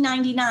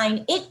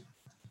 1999, it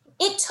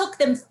took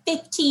them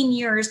 15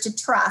 years to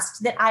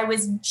trust that I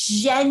was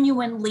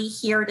genuinely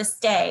here to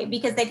stay,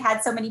 because they've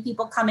had so many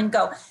people come and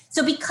go.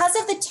 So because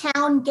of the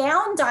town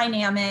gown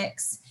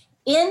dynamics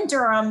in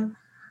Durham,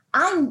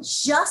 I'm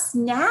just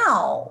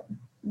now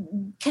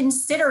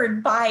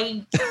considered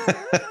by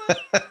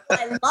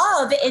I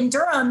love in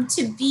Durham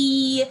to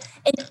be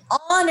an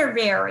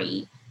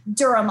honorary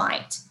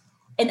Durhamite.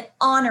 An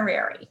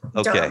honorary.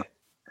 Okay. Durham.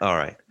 All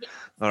right.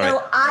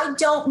 So I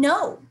don't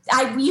know.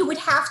 You'd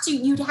have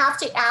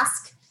to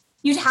ask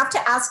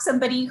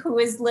somebody who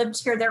has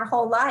lived here their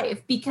whole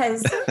life,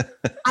 because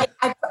I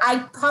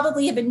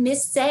probably have been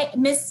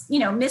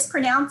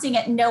mispronouncing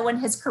it. And no one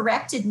has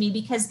corrected me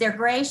because they're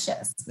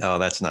gracious. Oh,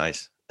 that's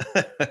nice.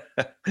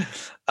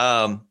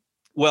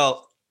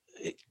 Well,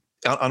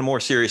 on a more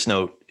serious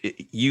note,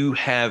 you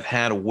have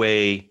had a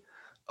way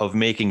of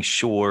making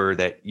sure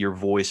that your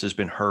voice has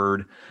been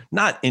heard,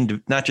 not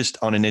just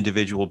on an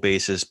individual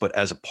basis, but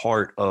as a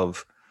part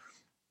of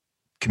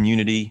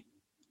community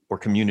or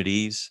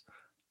communities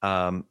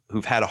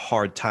who've had a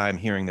hard time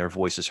hearing their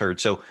voices heard.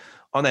 So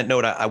on that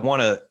note, I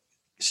want to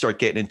start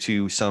getting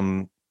into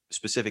some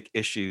specific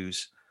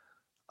issues.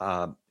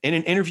 In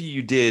an interview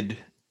you did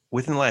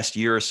within the last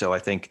year or so, I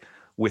think,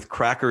 with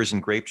Crackers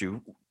and Grape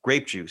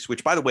Juice,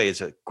 which, by the way,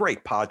 is a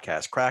great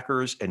podcast,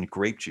 Crackers and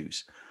Grape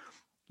Juice.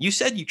 You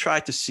said you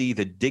tried to see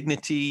the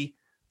dignity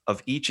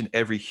of each and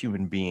every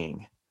human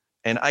being.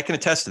 And I can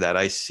attest to that.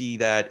 I see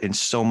that in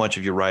so much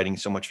of your writing,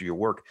 so much of your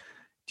work.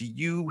 Do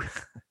you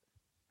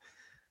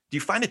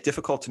find it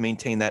difficult to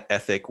maintain that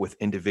ethic with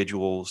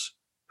individuals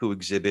who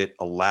exhibit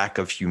a lack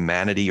of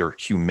humanity or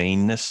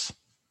humaneness?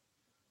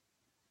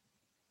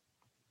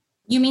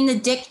 You mean the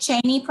Dick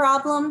Cheney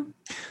problem?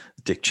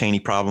 Dick Cheney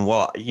problem.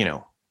 Well, you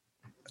know,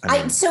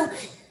 I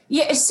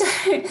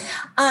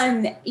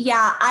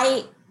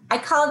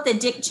call it the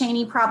Dick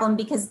Cheney problem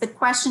because the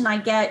question I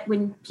get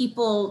when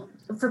people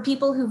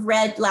who've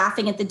read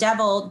Laughing at the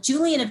Devil,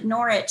 Julian of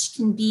Norwich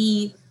can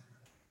be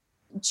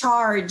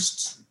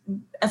charged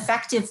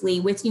effectively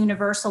with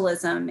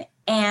universalism.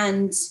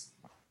 And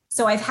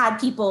so I've had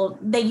people,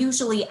 they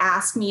usually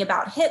ask me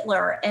about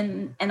Hitler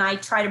and I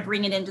try to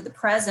bring it into the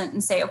present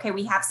and say, okay,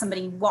 we have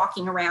somebody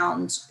walking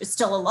around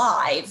still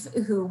alive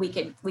who we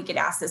could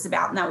ask this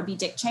about, and that would be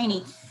Dick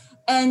Cheney.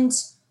 And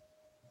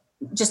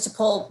just to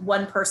pull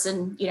one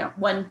person,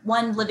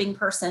 one living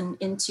person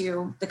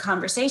into the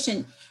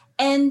conversation.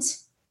 And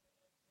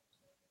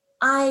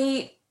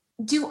I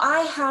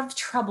have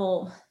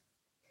trouble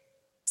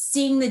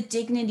seeing the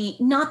dignity,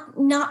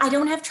 I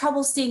don't have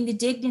trouble seeing the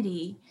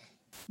dignity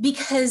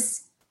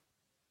because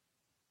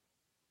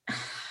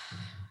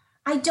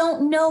I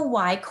don't know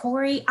why,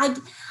 Corey. I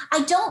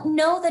don't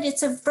know that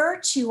it's a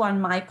virtue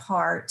on my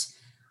part.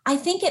 I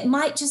think it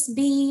might just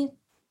be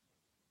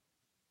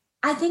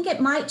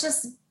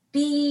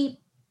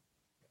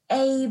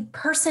a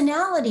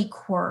personality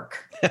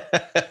quirk.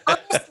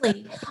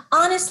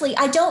 Honestly,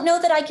 I don't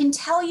know that I can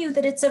tell you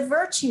that it's a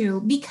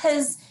virtue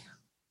because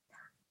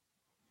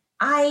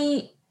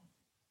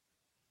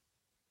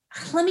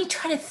let me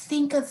try to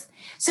think of,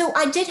 so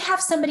I did have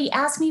somebody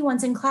ask me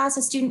once in class,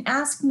 a student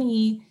asked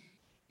me,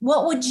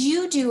 what would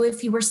you do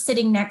if you were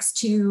sitting next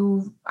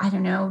to, I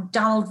don't know,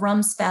 Donald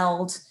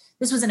Rumsfeld?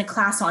 This was in a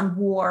class on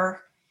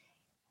war.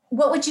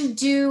 What would you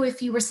do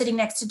if you were sitting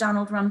next to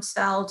Donald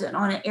Rumsfeld and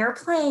on an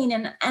airplane?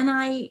 And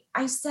I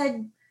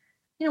said,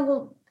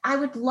 well, I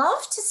would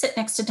love to sit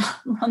next to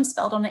Donald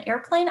Rumsfeld on an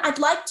airplane. I'd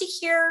like to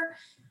hear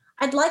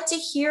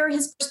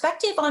his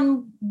perspective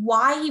on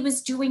why he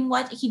was doing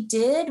what he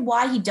did,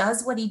 why he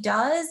does what he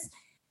does.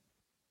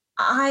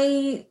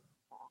 I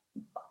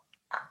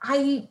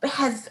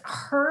have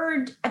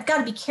heard, I've got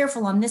to be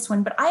careful on this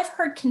one, but I've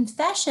heard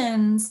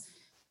confessions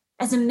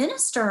as a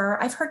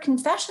minister. I've heard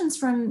confessions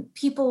from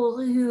people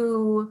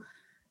who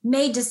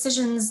made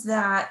decisions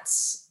that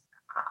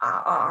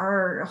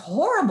are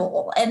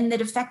horrible and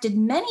that affected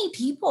many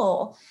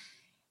people.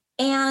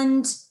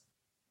 And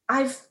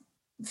I've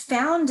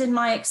found in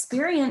my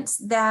experience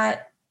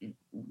that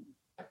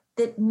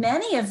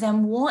many of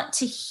them want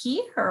to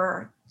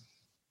hear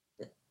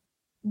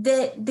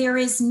that there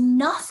is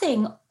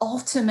nothing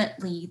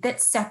ultimately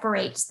that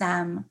separates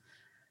them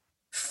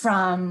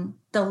from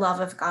the love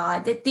of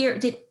God, that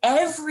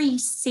every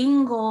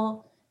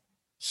single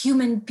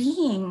human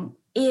being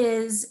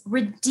is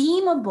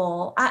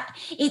redeemable.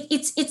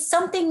 It's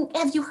something.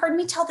 Have you heard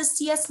me tell the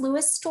C.S.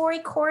 Lewis story,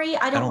 Corey?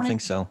 I don't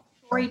think so.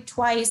 Story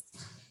twice.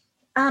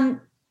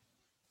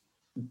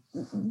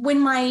 When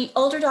my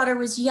older daughter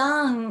was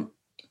young,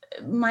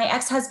 my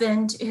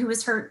ex-husband, who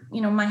was her,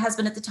 my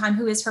husband at the time,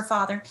 who is her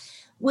father,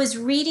 was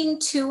reading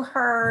to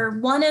her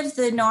one of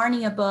the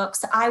Narnia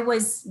books. I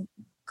was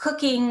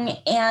cooking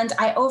and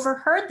I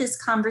overheard this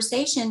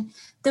conversation.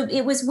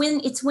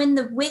 It's when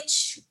the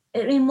witch,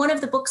 in one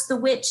of the books, the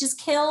witch is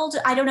killed.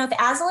 I don't know if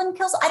Aslan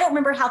kills. I don't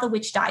remember how the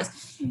witch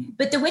dies,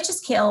 but the witch is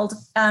killed.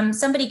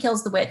 Somebody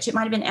kills the witch. It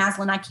might have been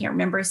Aslan. I can't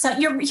remember. So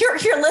your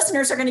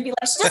listeners are going to be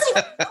like, she doesn't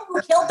even know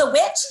who killed the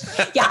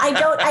witch. Yeah, I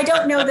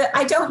don't know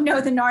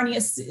the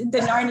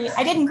Narnia.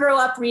 I didn't grow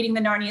up reading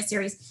the Narnia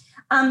series.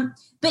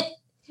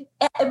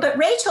 But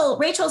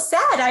Rachel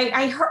said,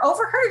 I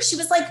overheard. She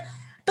was like,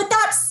 but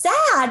that's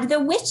sad. The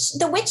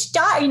witch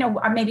died,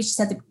 or maybe she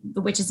said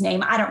the witch's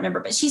name. I don't remember,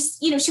 but she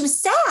was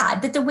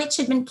sad that the witch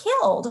had been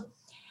killed.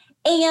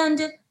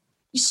 And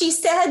she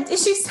said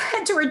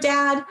to her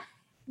dad,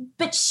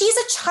 but she's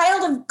a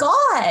child of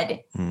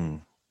God.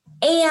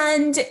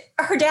 And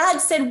her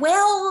dad said,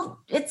 well,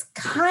 it's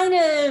kind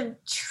of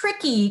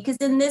tricky because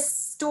in this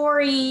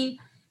story,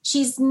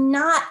 she's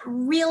not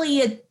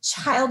really a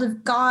child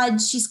of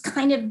God. She's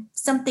kind of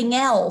something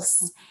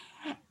else.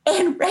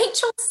 And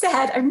Rachel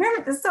said, I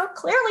remember this so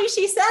clearly,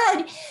 she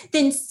said,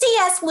 then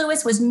C.S.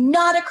 Lewis was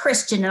not a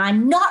Christian and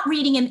I'm not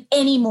reading him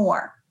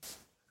anymore.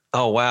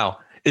 Oh, wow.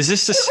 Is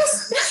this It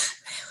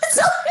was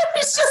So it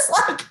was just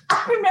like,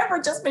 I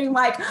remember just being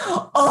like,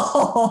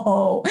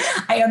 oh,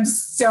 I am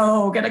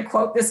so going to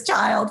quote this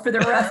child for the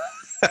rest.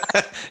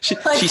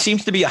 She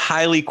seems to be a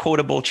highly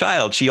quotable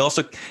child. She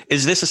also,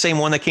 is this the same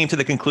one that came to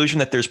the conclusion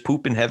that there's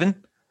poop in heaven?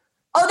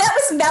 Oh, that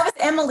was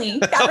Emily.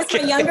 That was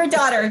my younger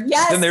daughter.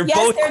 Yes. Then they're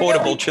both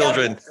quotable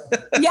children.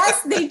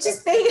 Yes, they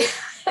just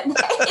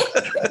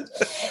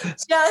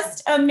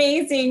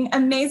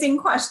amazing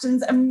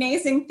questions,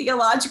 amazing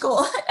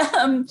theological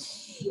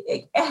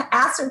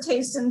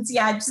assertions.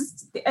 Yeah,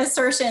 just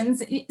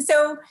assertions.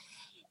 So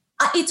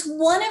it's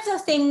one of the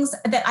things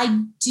that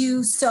I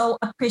do so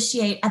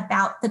appreciate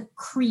about the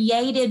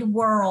created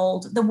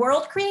world, the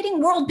world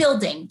creating, world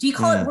building. Do you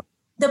call it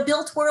the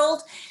built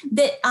world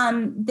that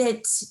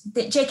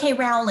J.K.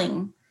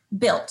 Rowling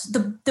built?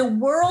 The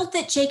world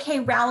that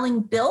J.K.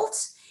 Rowling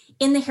built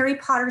in the Harry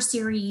Potter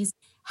series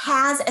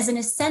has as an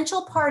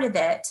essential part of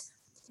it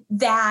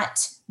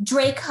that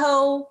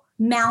Draco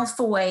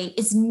Malfoy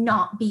is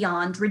not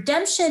beyond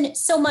redemption,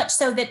 so much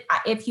so that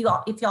if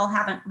y'all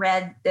haven't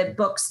read the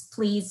books,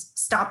 please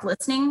stop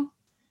listening.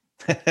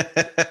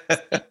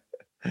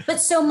 But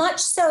so much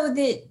so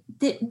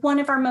that one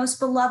of our most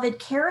beloved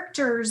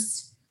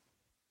characters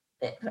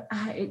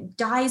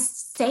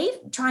dies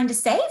trying to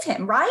save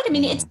him, right? I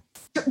mean, it's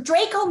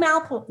Draco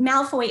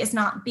Malfoy is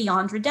not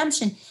beyond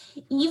redemption.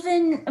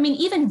 Even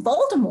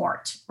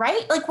Voldemort,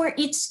 right? Like where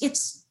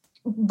it's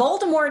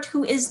Voldemort,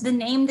 who is the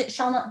name that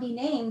shall not be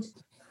named.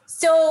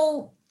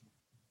 So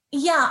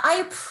yeah, I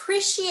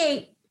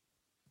appreciate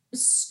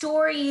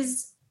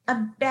stories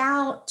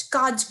about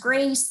God's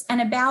grace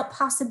and about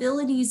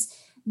possibilities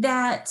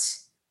that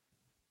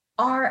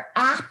are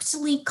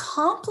aptly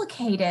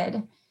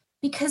complicated,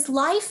 because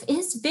life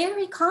is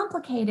very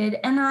complicated.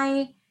 And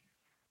I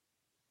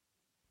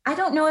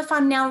don't know if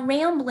I'm now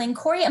rambling.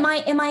 Corey, am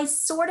I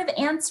sort of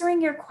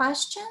answering your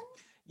question?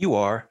 You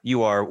are.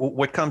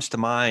 What comes to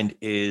mind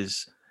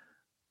is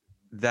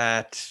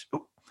that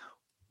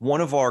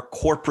one of our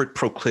corporate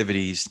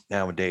proclivities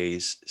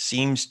nowadays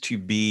seems to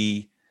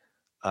be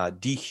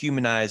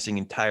dehumanizing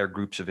entire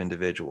groups of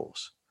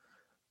individuals,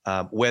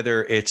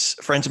 whether it's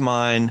friends of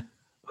mine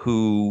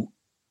who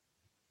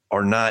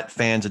are not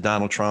fans of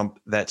Donald Trump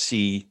that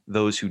see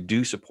those who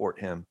do support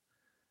him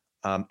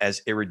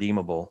as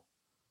irredeemable,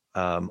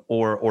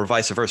 or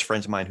vice versa,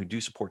 friends of mine who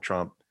do support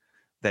Trump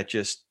that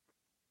just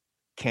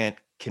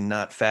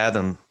cannot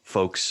fathom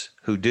folks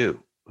who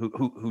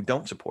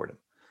don't support him.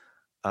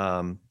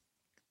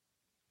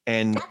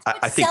 And that's what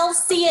I think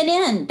sells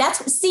CNN. That's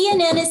what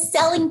CNN is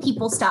selling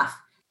people stuff.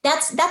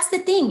 That's the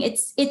thing. It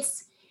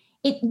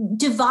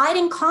divide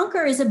and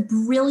conquer is a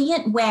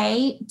brilliant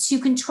way to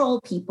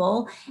control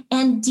people,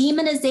 and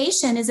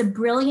demonization is a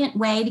brilliant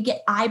way to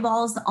get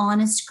eyeballs on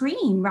a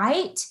screen,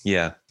 right?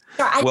 Yeah.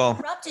 Sorry, I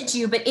interrupted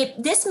you, but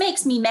this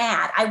makes me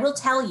mad. I will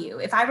tell you,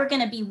 if I were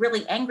going to be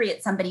really angry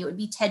at somebody, it would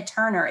be Ted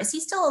Turner. Is he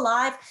still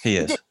alive? He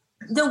is.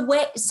 The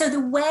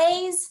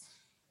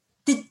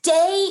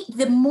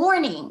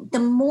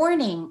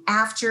morning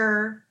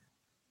after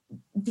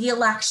the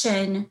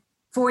election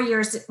 4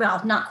 years,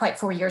 well, not quite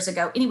 4 years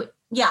ago. Anyway,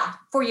 yeah,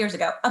 4 years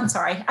ago. I'm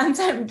sorry.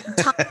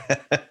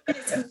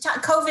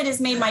 COVID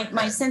has made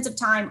my sense of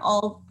time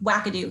all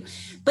wackadoo.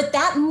 But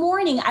that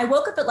morning I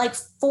woke up at like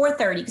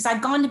 4:30 because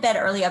I'd gone to bed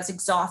early. I was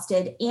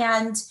exhausted.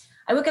 And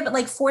I woke up at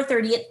like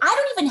 4:30 and I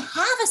don't even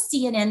have a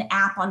CNN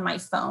app on my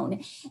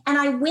phone. And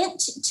I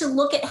went to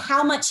look at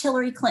how much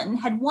Hillary Clinton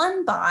had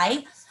won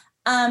by.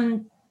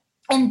 But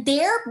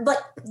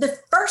the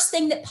first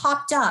thing that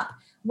popped up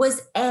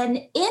was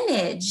an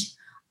image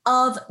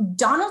of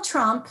Donald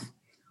Trump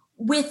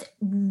with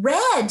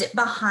red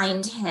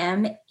behind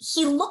him.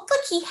 He looked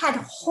like he had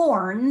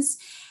horns,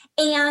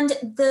 and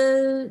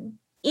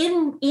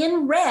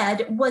in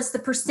red was the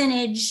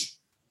percentage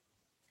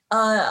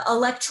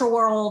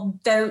electoral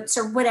votes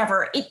or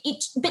whatever.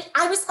 But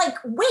I was like,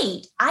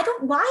 wait,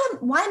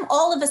 why am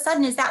all of a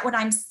sudden is that what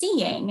I'm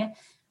seeing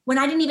when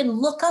I didn't even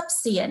look up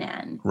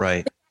CNN?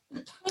 Right.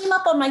 It came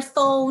up on my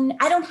phone.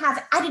 I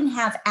didn't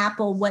have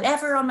Apple,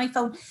 whatever on my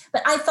phone,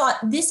 but I thought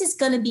this is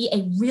going to be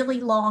a really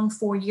long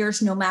 4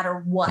 years, no matter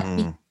what.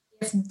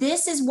 If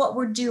this is what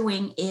we're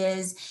doing,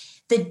 is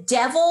the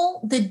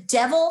devil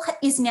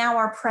is now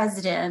our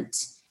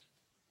president.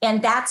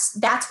 And that's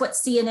what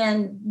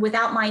CNN,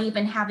 without my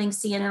even having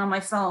CNN on my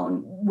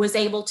phone, was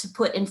able to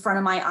put in front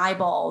of my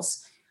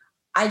eyeballs.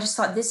 I just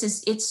thought this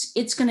is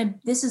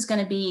going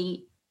to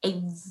be a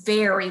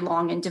very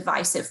long and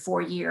divisive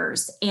 4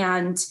 years.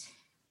 And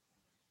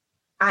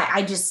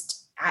I've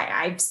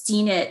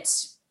seen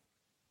it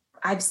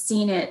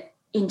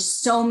in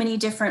so many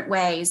different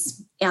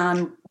ways,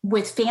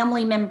 with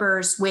family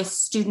members, with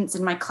students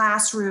in my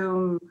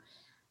classroom.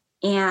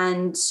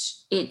 And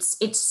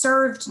it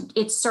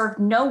served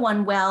no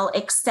one well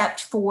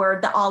except for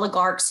the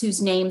oligarchs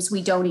whose names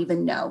we don't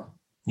even know.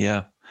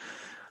 Yeah.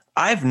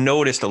 I've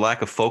noticed a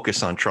lack of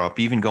focus on Trump,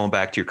 even going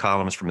back to your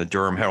columns from the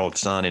Durham Herald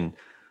Sun in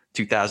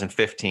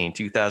 2015,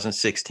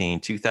 2016,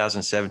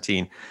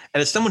 2017.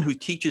 And as someone who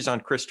teaches on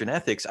Christian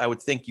ethics, I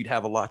would think you'd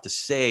have a lot to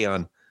say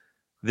on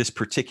this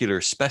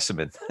particular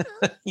specimen.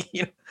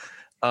 You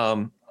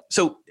know?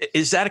 So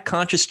is that a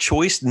conscious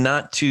choice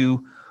not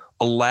to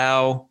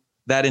allow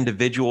that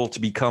individual to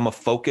become a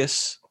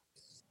focus?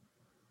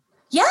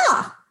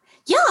 Yeah.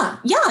 No,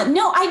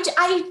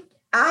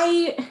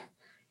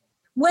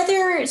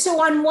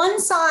 so on one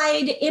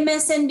side,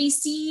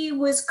 MSNBC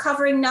was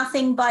covering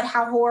nothing but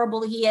how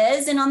horrible he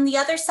is. And on the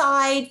other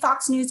side,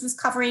 Fox News was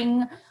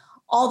covering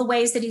all the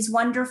ways that he's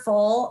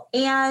wonderful.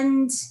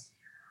 And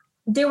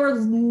there were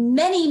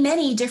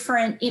many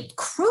different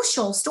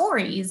crucial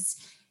stories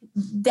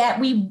that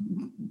we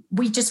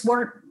just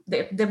weren't,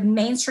 the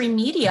mainstream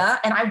media.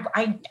 And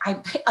I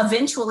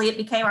eventually it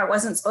became, I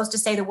wasn't supposed to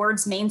say the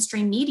words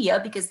mainstream media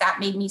because that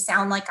made me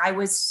sound like I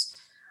was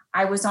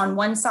on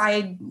one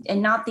side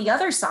and not the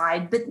other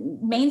side. But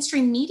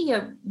mainstream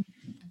media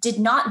did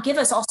not give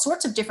us all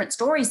sorts of different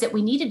stories that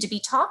we needed to be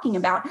talking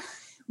about.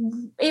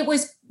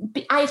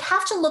 I'd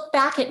have to look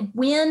back at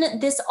when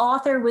this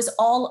author was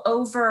all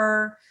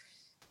over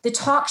the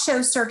talk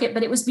show circuit,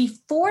 but it was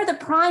before the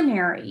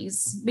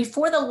primaries,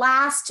 before the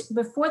last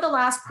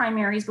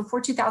primaries, before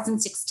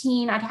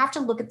 2016. I'd have to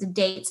look at the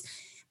dates.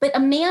 But a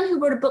man who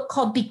wrote a book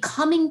called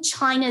Becoming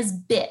China's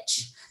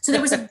Bitch. So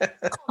there was a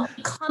book called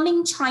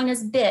Becoming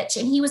China's Bitch,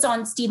 and he was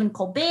on Stephen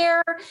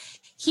Colbert.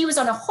 He was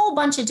on a whole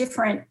bunch of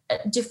different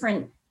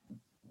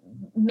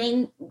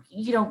main,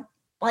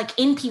 like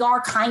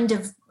NPR kind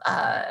of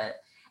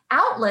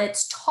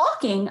outlets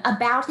talking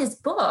about his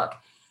book.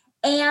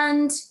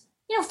 And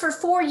for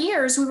 4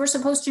 years, we were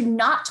supposed to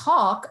not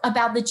talk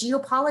about the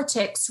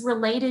geopolitics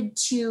related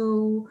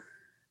to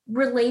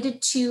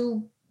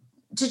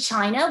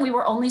China. We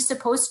were only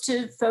supposed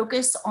to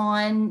focus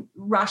on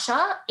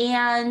Russia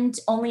and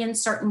only in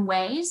certain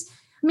ways.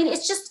 I mean,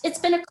 it's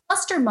been a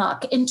cluster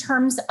muck in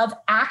terms of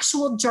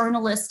actual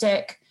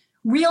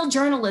real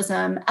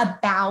journalism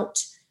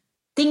about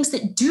things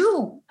that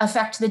do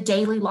affect the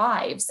daily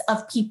lives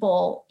of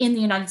people in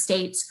the United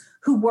States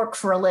who work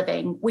for a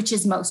living, which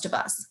is most of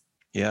us.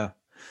 Yeah.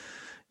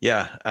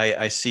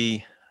 I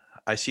see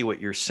what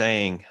you're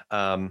saying.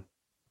 I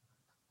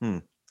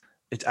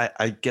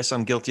guess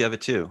I'm guilty of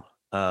it too,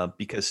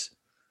 because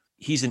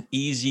he's an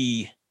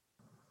easy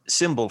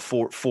symbol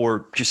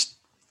for just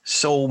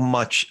so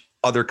much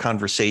other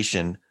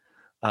conversation.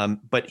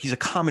 But he's a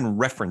common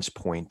reference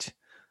point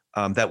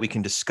that we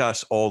can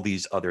discuss all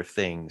these other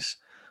things.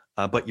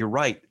 But you're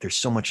right. There's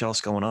so much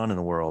else going on in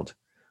the world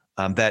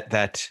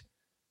that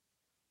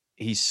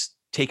he's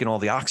taken all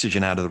the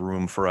oxygen out of the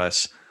room for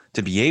us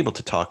to be able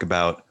to talk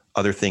about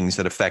other things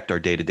that affect our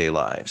day-to-day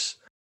lives.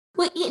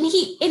 Well, and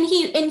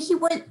he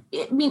would.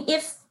 I mean,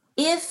 if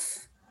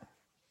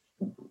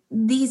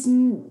these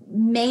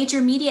major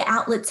media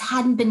outlets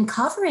hadn't been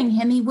covering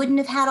him, he wouldn't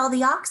have had all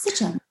the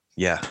oxygen.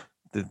 Yeah,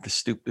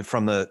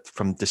 from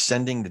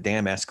descending the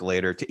damn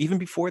escalator to even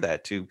before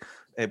that to.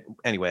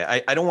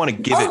 Anyway, I don't want to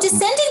give it.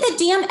 Descending the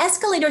damn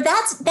escalator.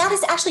 That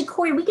is actually,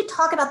 Corey, we could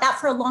talk about that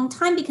for a long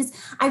time, because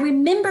I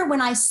remember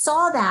when I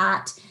saw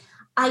that,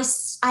 I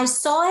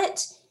saw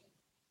it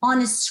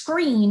on a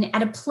screen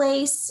at a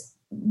place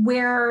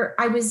where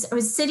I was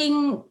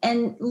sitting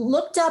and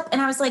looked up,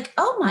 and I was like,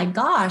 oh my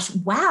gosh,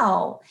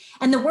 wow.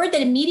 And the word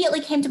that immediately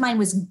came to mind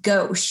was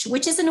gauche,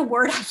 which isn't a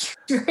word I use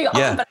very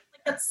often, but I'm like,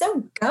 that's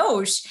so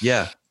gauche.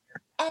 Yeah.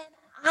 And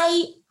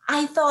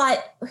I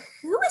thought,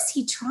 who is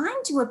he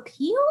trying to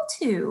appeal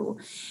to?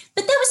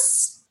 But that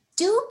was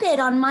stupid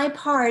on my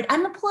part.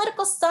 I'm a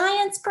political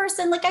science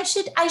person. Like I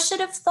should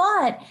have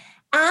thought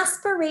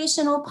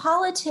aspirational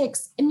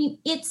politics. I mean,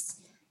 it's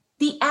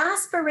the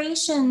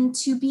aspiration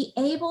to be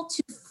able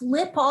to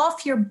flip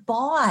off your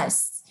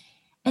boss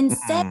and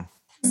say,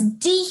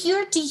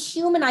 you're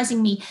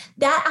dehumanizing me.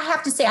 That I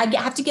have to say, I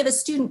have to give a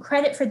student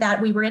credit for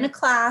that. We were in a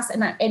class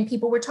and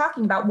people were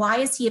talking about, why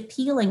is he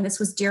appealing? This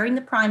was during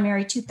the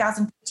primary,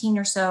 2015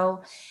 or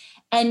so.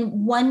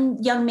 And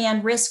one young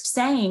man risked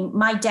saying,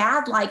 my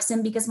dad likes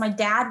him because my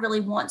dad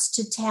really wants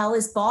to tell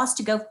his boss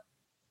to go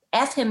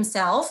F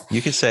himself.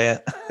 You can say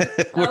it.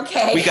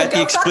 Okay. We got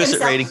the explicit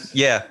rating.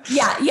 Yeah.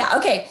 Yeah.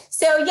 Okay.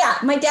 So yeah,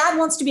 my dad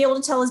wants to be able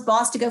to tell his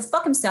boss to go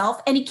fuck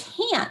himself, and he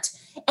can't.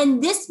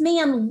 And this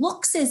man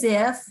looks as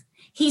if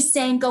he's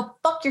saying, go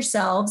fuck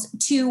yourselves,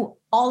 to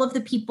all of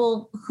the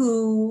people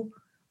who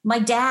my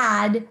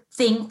dad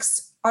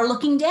thinks are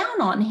looking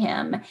down on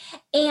him.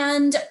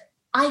 And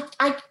I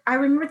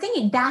remember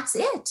thinking, that's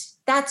it.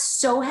 That's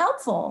so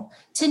helpful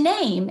to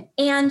name.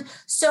 And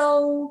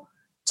so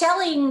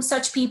telling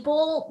such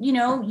people,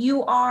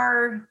 you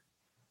are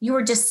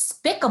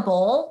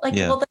despicable. Like,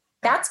 well,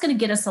 that's going to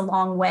get us a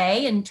long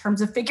way in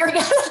terms of figuring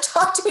out how to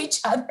talk to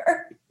each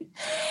other.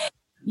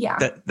 Yeah.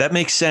 That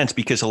makes sense,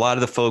 because a lot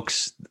of the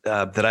folks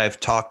that I've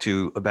talked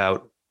to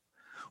about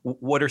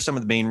what are some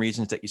of the main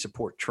reasons that you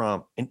support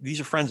Trump, and these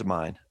are friends of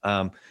mine.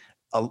 One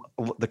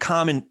of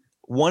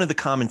the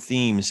common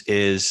themes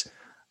is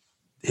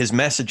his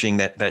messaging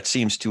that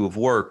seems to have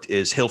worked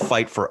is he'll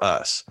fight for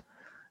us.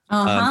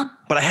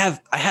 But I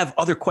have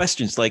other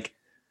questions, like,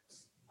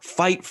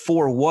 fight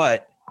for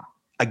what,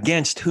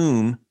 against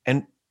whom,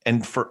 and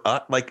for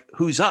like,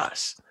 who's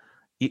us?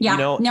 Yeah. You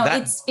know, no,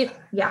 that,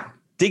 yeah.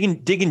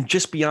 digging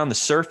just beyond the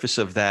surface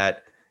of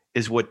that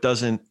is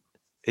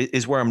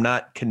is where I'm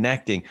not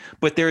connecting.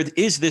 But there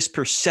is this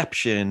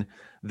perception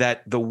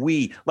that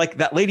like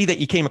that lady that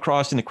you came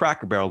across in the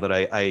Cracker Barrel that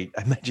I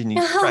mentioned,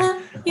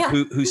 Yeah.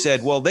 who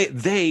said, well,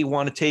 they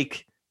want to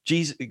take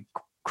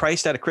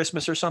Christ out of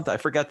Christmas or something. I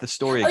forgot the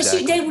story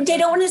exactly. They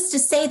don't want us to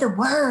say the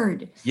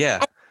word.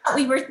 Yeah.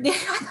 We were, yeah.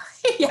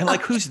 And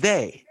like, who's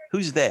they?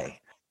 Who's they?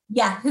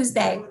 Yeah, who's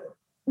they?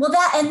 Well,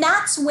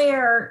 that's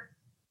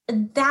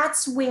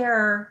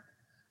where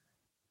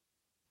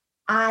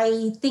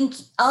I think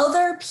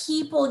other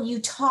people you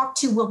talk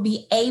to will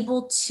be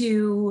able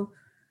to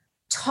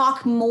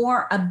talk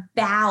more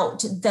about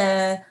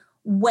the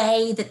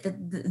way that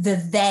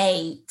the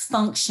they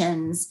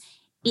functions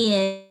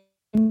in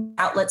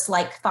outlets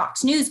like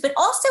Fox News, but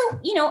also,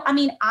 I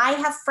mean, I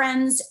have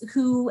friends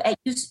who at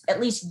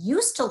least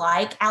used to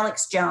like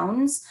Alex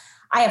Jones.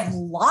 I have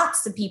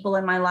lots of people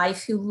in my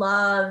life who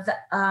love,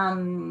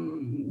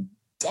 dang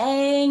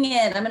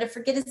it, I'm going to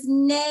forget his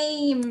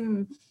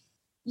name.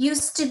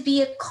 Used to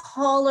be a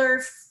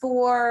caller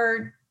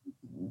for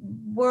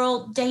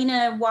World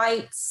Dana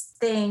White's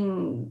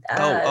thing.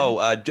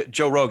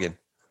 Joe Rogan.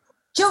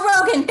 Joe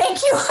Rogan,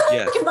 thank you.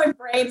 Yeah. My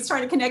brain's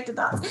trying to connect the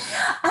dots.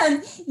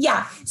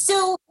 Yeah.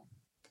 So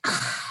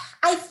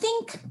I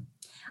think,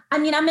 I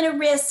mean, I'm going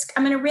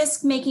to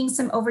risk making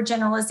some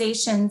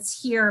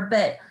overgeneralizations here,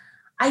 but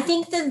I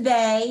think the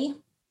they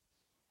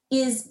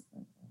is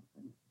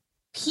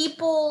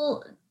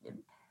people.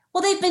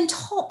 Well,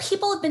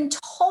 people have been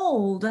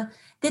told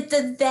that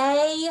the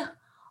they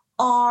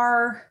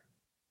are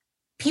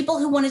people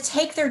who want to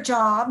take their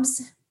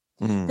jobs.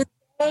 That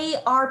they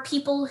are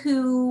people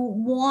who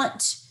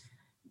want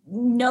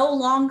no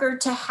longer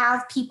to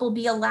have people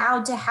be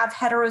allowed to have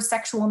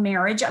heterosexual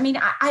marriage. I mean,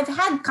 I've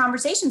had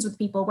conversations with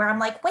people where I'm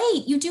like,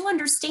 wait, you do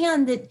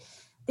understand that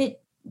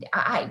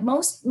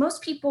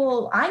most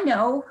people I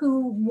know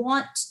who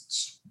want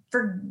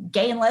for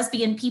gay and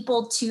lesbian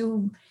people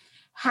to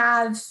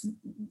have,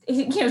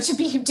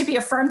 to be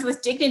affirmed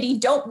with dignity,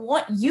 don't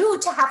want you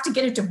to have to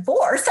get a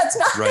divorce. That's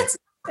not, right.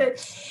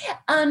 That's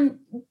not good.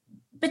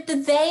 But the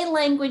they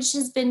language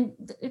has been,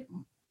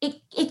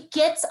 it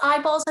gets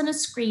eyeballs on a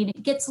screen.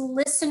 It gets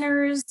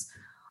listeners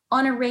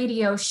on a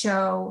radio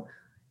show.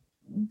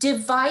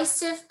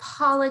 Divisive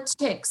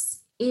politics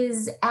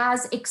is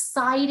as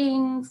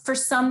exciting for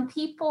some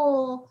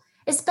people,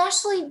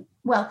 especially,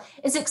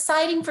 as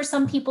exciting for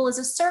some people as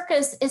a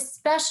circus,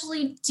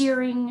 especially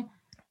during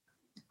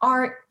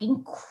our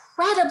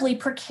incredibly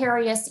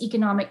precarious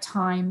economic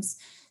times.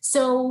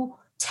 So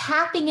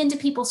tapping into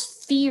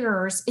people's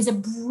fears is a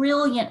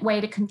brilliant way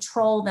to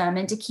control them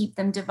and to keep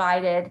them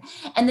divided.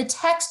 And the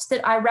text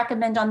that I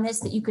recommend on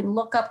this that you can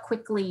look up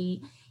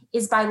quickly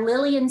is by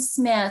Lillian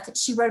Smith.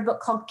 She wrote a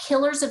book called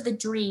Killers of the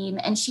Dream,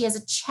 and she has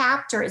a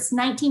chapter. It's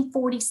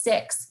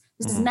 1946.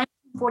 This is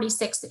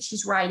 1946 that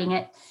she's writing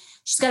it.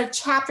 She's got a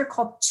chapter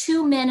called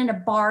Two Men and a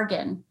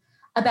Bargain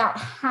about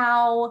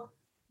how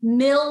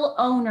mill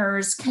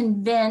owners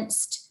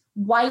convinced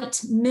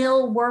white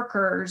mill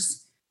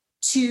workers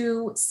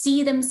to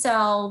see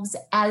themselves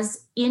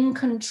as in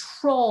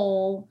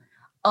control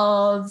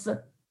of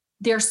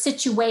their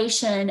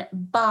situation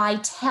by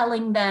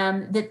telling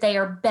them that they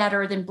are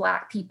better than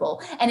Black people.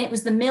 And it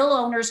was the mill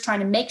owners trying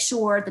to make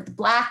sure that the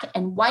Black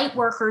and white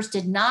workers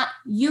did not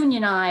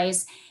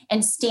unionize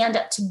and stand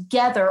up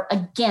together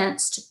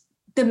against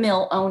the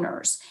mill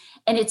owners.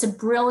 And it's a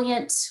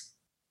brilliant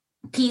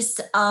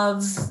piece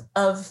of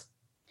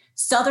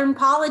Southern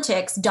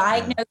politics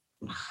diagnosing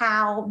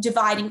how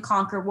divide and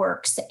conquer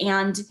works.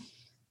 And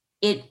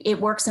it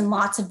works in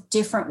lots of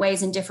different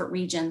ways in different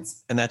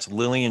regions. And that's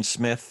Lillian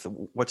Smith.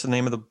 What's the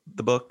name of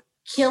the book?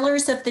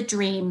 Killers of the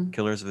Dream.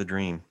 Killers of the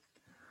Dream.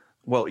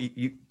 Well,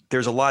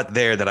 there's a lot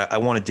there that I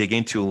want to dig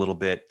into a little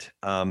bit.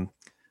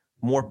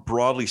 More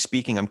broadly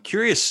speaking, I'm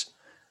curious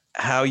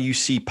how you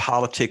see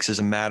politics as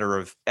a matter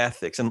of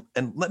ethics. And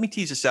let me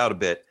tease this out a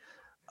bit.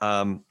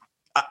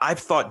 I've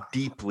thought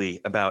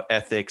deeply about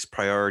ethics,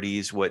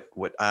 priorities, what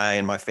I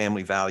and my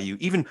family value.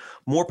 Even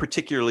more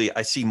particularly,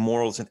 I see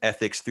morals and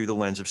ethics through the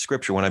lens of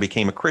Scripture. When I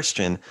became a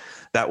Christian,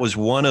 that was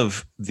one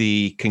of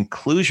the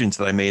conclusions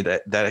that I made,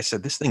 that I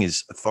said, this thing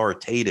is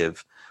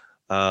authoritative.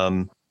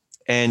 And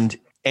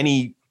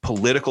any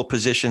political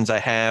positions I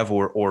have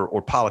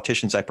or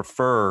politicians I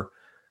prefer,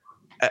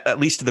 at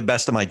least to the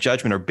best of my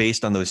judgment, are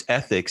based on those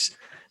ethics.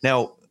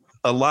 Now,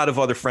 a lot of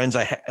other friends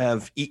I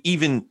have,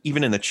 even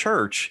in the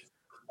church,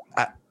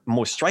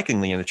 most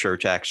strikingly in the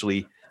church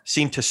actually,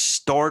 seem to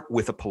start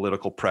with a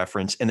political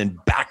preference and then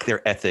back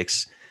their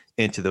ethics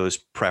into those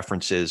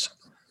preferences.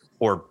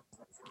 Or,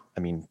 I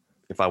mean,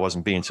 if I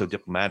wasn't being so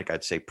diplomatic,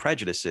 I'd say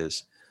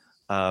prejudices.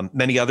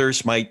 Many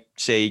others might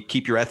say,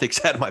 keep your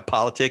ethics out of my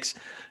politics.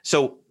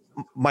 So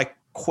my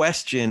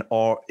question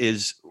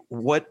is,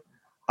 what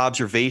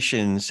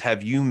observations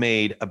have you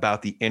made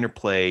about the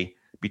interplay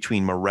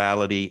between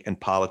morality and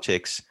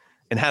politics?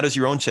 And how does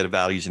your own set of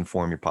values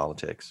inform your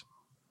politics?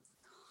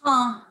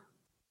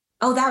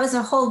 Oh, that was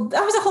a whole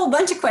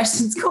bunch of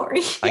questions,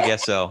 Corey. I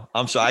guess so.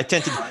 I'm sorry. I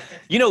tend to,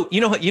 you know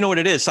what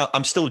it is.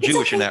 I'm still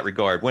Jewish in that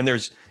regard. When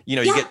there's,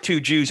 you get 2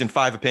 Jews and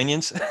 5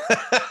 opinions.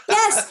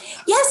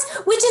 Yes.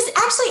 Which is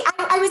actually,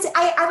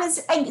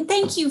 I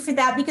thank you for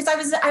that, because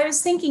I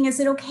was thinking, is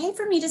it okay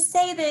for me to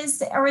say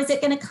this, or is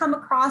it going to come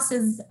across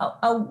as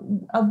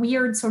a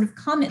weird sort of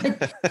comment?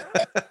 But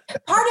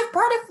part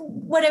of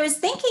what I was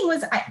thinking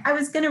was I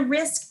was going to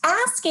risk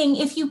asking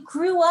if you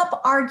grew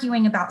up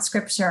arguing about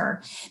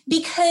scripture,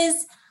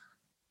 because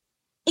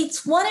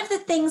it's one of the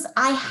things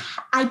I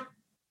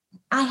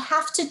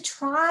have to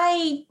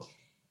try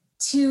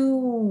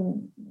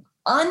to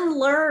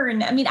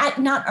unlearn. I mean,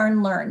 not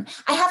unlearn.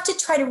 I have to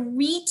try to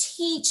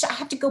reteach. I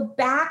have to go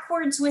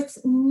backwards with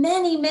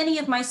many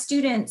of my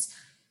students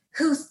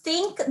who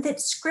think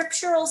that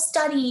scriptural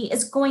study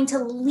is going to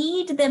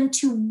lead them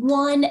to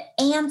one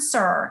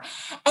answer.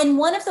 And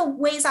one of the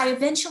ways I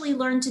eventually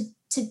learned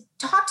to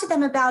talk to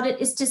them about it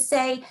is to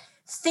say,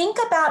 think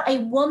about a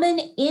woman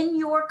in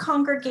your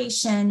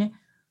congregation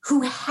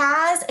who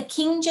has a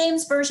King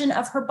James version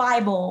of her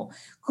Bible,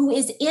 who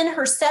is in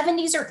her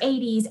 70s or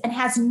 80s and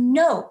has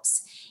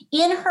notes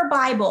in her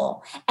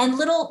Bible and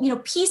little,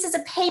 pieces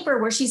of paper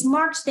where she's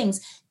marked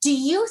things. Do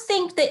you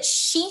think that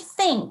she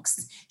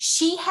thinks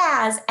she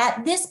has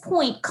at this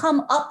point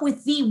come up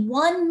with the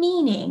one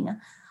meaning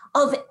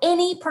of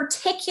any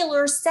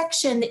particular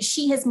section that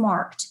she has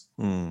marked?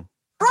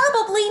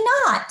 Probably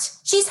not.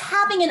 She's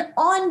having an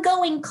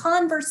ongoing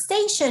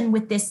conversation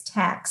with this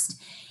text.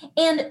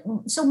 And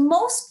so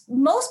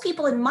most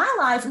people in my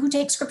life who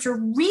take scripture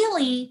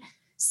really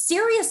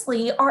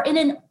seriously are in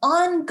an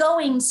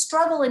ongoing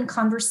struggle and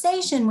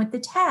conversation with the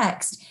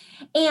text.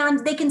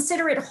 And they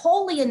consider it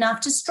holy enough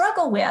to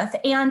struggle with.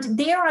 And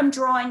there I'm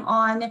drawing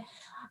on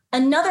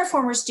another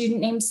former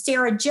student named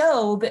Sarah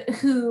Jobe,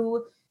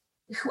 who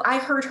I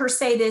heard her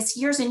say this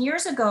years and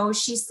years ago.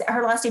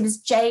 Her last name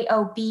is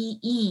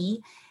Jobe,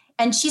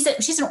 and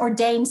she's an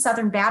ordained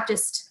Southern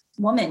Baptist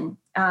woman.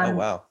 Oh,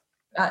 wow.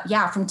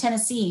 From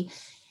Tennessee.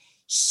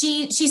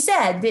 She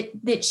said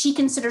that she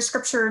considers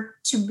scripture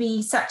to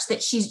be such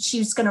that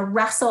she's going to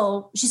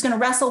wrestle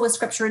with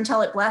scripture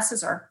until it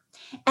blesses her.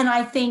 And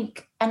I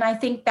think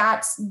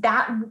that's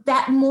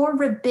that more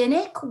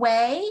rabbinic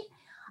way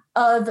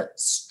of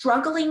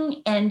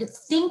struggling and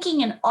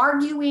thinking and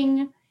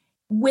arguing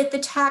with the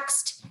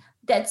text.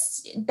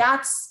 That's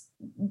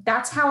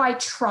how I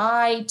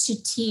try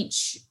to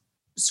teach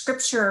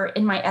scripture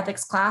in my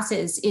ethics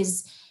classes,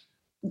 is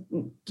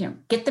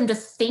get them to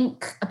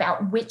think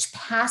about which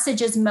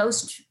passages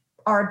most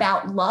are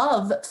about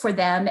love for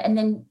them, and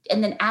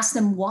then ask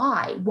them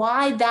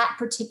why that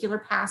particular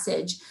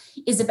passage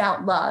is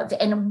about love,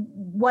 and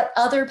what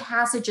other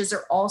passages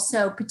are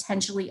also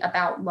potentially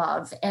about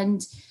love.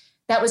 And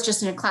that was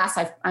just in a class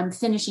I'm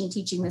finishing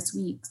teaching this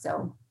week.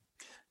 So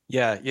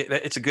yeah,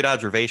 it's a good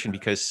observation,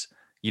 because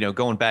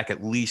going back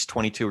at least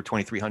 22 or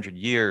 2300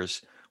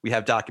 years, we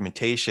have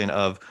documentation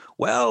of,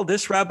 well,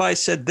 this rabbi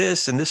said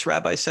this and this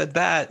rabbi said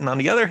that, and on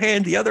the other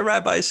hand, the other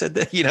rabbi said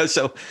that,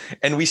 so,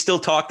 and we still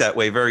talk that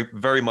way, very,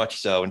 very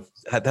much so. And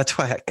that's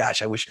why,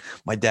 I wish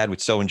my dad would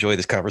so enjoy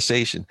this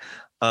conversation.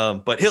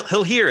 But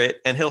he'll hear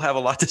it, and he'll have a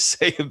lot to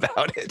say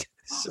about it.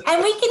 So.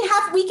 And we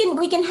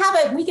can have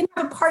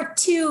a part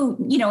 2,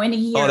 in a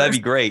year. Oh, that'd be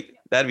great.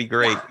 That'd be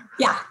great.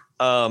 Yeah.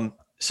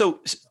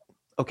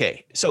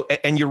 Okay. So,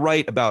 and you're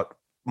right about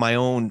my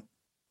own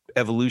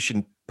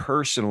evolution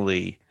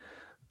personally.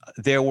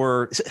 There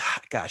were,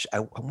 I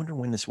wonder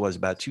when this was,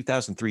 about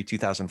 2003,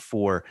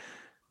 2004.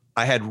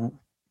 I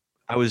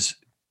was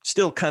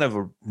still kind of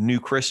a new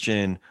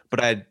Christian,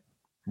 but I had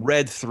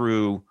read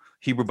through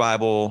Hebrew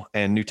Bible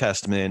and New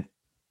Testament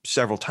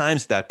several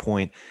times at that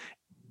point.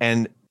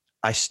 And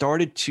I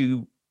started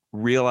to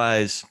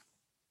realize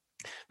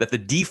that the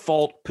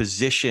default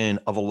position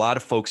of a lot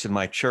of folks in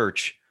my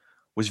church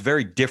was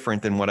very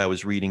different than what I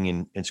was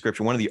reading in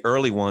scripture. One of the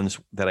early ones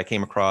that I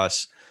came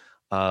across,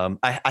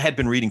 I had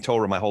been reading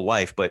Torah my whole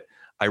life, but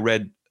I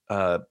read,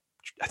 I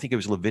think it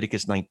was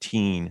Leviticus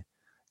 19,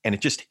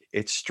 and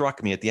it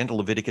struck me at the end of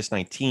Leviticus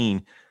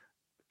 19.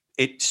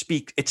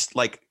 It's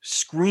like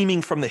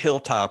screaming from the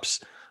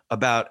hilltops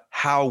about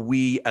how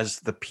we, as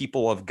the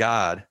people of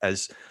God,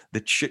 as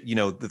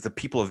the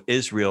people of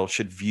Israel,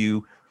 should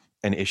view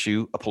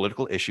a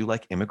political issue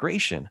like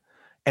immigration.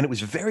 And it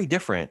was very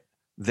different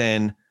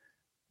than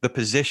the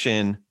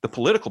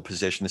political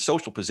position, the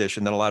social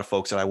position that a lot of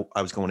folks that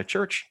I was going to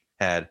church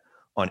had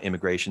on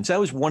immigration. So that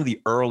was one of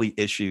the early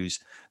issues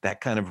that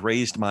kind of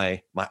raised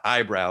my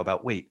eyebrow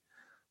about, wait,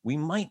 we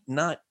might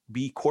not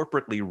be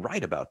corporately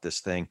right about this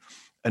thing.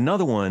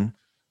 Another one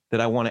that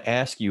I want to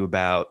ask you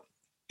about,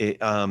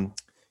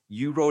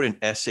 you wrote an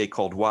essay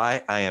called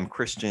 "Why I Am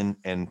Christian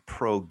and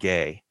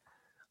Pro-Gay."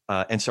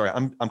 And sorry,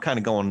 I'm kind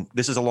of going,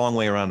 this is a long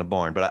way around the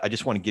barn, but I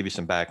just want to give you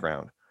some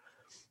background.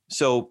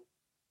 So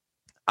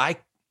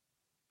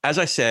as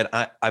I said,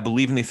 I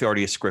believe in the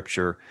authority of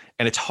scripture,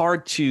 and it's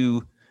hard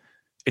to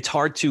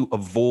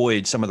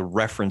avoid some of the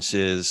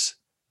references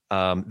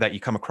that you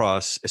come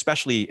across,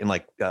 especially in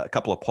like a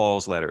couple of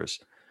Paul's letters.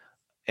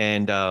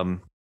 And I'll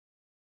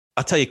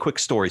tell you a quick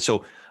story.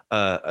 So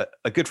a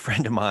good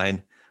friend of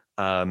mine,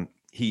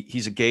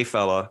 he's a gay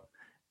fella,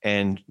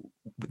 and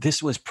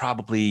this was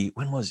probably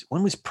when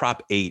was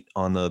Prop 8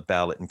 on the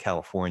ballot in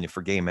California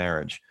for gay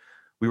marriage?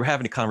 We were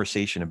having a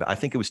conversation about, I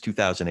think it was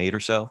 2008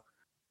 or so.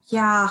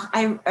 Yeah,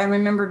 I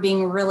remember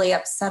being really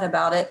upset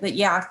about it, but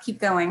yeah, keep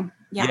going.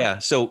 Yeah.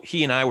 So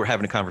he and I were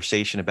having a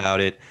conversation about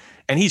it,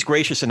 and he's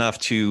gracious enough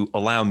to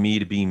allow me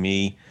to be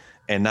me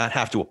and not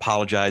have to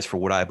apologize for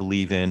what I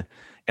believe in.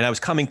 And I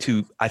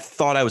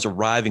thought I was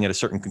arriving at a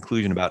certain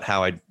conclusion about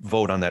how I'd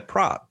vote on that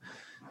prop.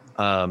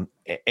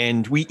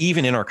 And we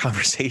even in our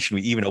conversation,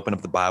 we even opened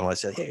up the Bible. And I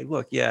said, hey,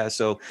 look, yeah,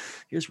 so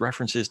here's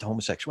references to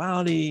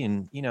homosexuality.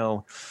 And,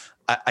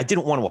 I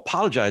didn't want to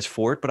apologize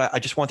for it, but I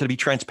just wanted to be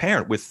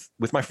transparent with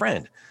my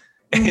friend.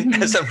 And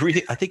as I'm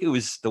reading, I think it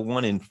was the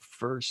one in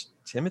First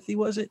Timothy,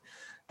 was it?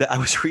 That I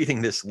was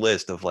reading this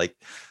list of I'll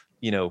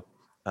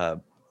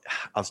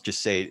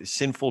just say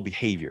sinful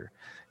behavior.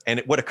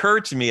 And what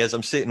occurred to me as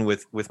I'm sitting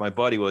with my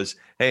buddy was,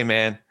 hey,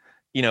 man,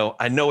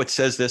 I know it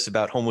says this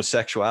about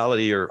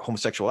homosexuality or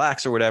homosexual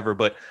acts or whatever,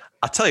 but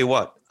I'll tell you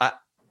what,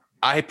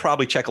 I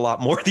probably check a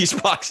lot more of these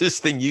boxes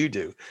than you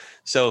do.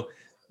 So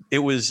it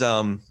was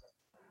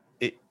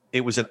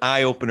it was an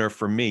eye opener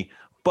for me.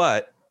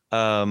 But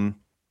sorry,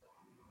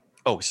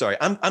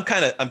 I'm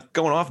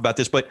going off about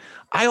this, but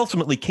I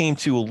ultimately came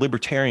to a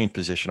libertarian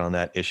position on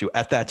that issue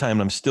at that time.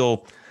 And I'm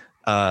still,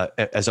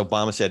 as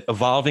Obama said,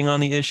 evolving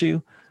on the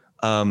issue.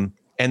 And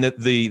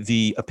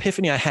the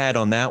epiphany I had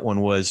on that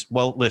one was,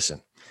 well,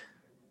 listen,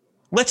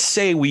 let's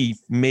say we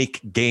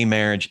make gay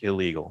marriage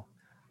illegal.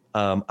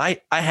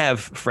 I have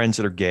friends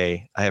that are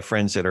gay. I have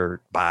friends that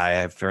are bi. I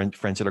have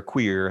friends that are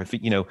queer.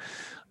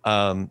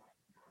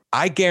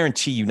 I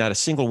guarantee you not a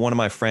single one of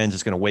my friends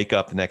is going to wake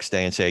up the next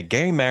day and say,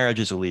 gay marriage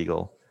is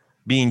illegal.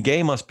 Being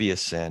gay must be a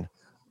sin.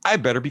 I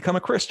better become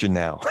a Christian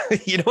now.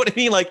 You know what I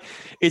mean? Like,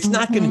 it's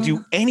not going to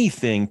do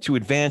anything to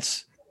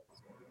advance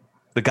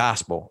the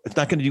gospel. It's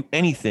not going to do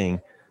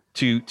anything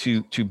to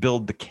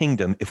build the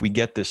kingdom if we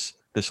get this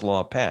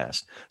law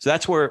passed. So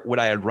that's what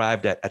I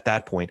arrived at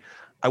that point.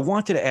 I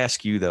wanted to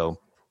ask you, though.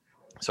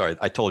 Sorry,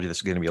 I told you this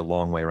is going to be a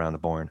long way around the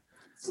barn.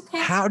 Okay.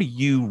 How do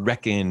you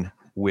reckon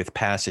with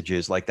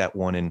passages like that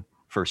one in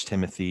First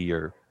Timothy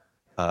or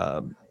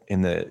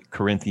in the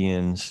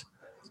Corinthians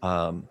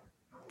or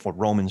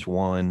Romans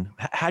 1?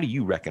 How do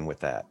you reckon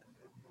with that?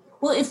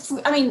 Well,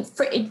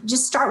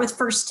 just start with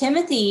First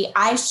Timothy.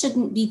 I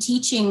shouldn't be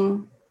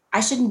teaching.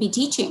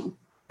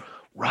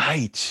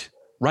 Right.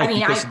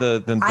 Because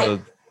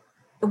the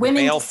women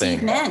male deceive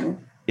thing.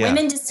 Men. Yeah.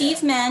 Women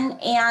deceive men,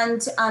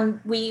 and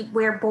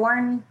we're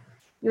born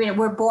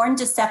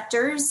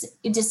deceivers,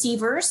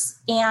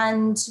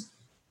 and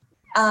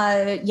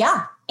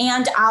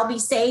and I'll be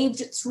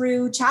saved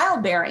through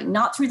childbearing,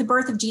 not through the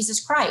birth of Jesus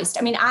Christ.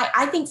 I mean,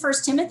 I think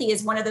First Timothy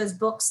is one of those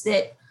books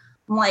that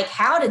I'm like,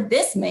 how did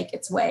this make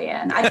its way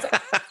in? I've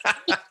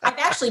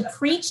actually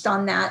preached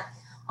on that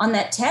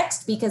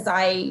text because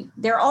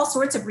there are all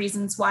sorts of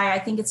reasons why I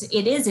think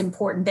it is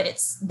important that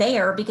it's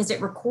there, because it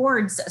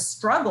records a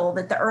struggle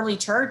that the early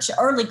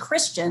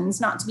Christians,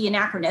 not to be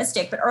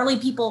anachronistic, but early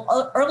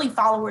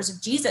followers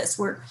of Jesus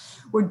were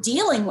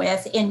dealing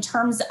with in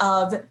terms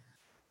of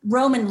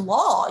Roman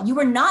law. You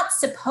were not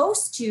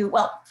supposed to,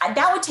 well,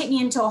 that would take me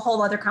into a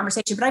whole other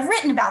conversation, but I've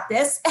written about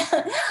this.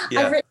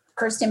 Yeah. I've written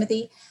First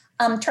Timothy.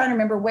 I'm trying to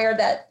remember where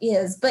that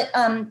is, but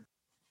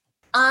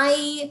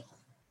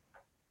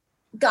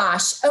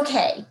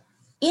okay.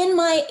 In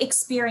my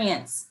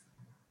experience,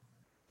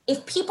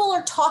 if people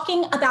are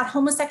talking about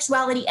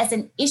homosexuality as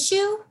an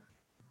issue,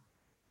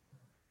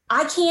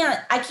 I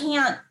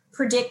can't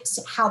predict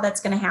how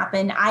that's going to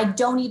happen. I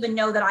don't even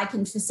know that I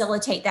can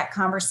facilitate that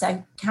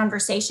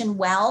conversation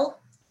well.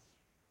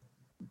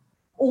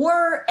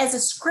 Or as a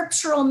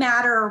scriptural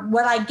matter,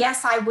 what I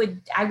guess I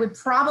would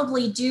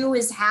probably do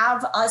is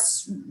have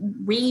us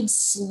read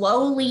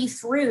slowly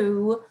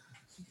through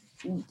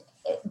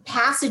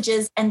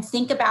passages and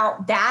think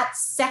about that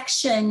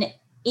section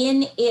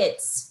in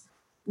its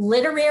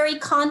literary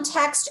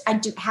context.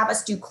 Have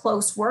us do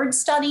close word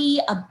study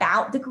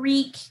about the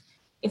Greek.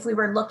 If we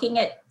were looking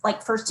at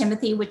like First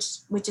Timothy, which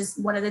is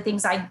one of the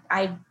things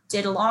I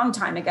did a long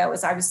time ago,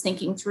 is I was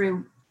thinking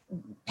through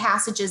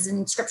passages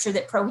in scripture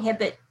that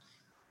prohibit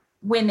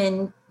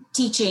women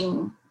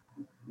teaching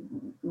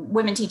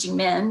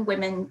men,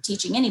 women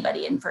teaching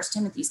anybody in First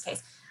Timothy's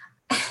case.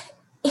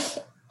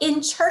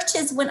 In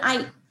churches, when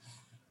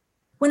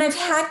I've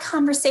had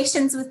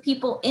conversations with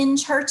people in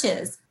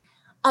churches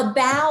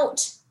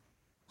about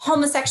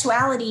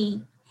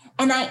homosexuality,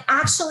 and I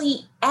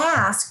actually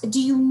ask,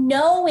 do you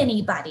know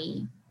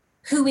anybody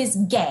who is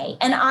gay?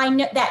 And I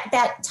know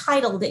that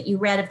title that you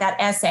read of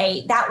that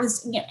essay, that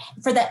was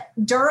for the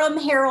Durham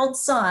Herald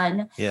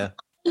Sun. Yeah.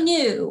 I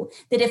knew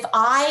that if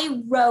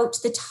I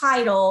wrote the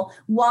title,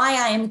 Why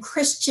I Am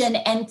Christian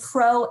and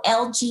Pro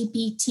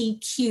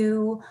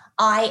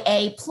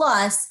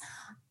LGBTQIA+,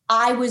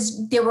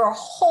 there were a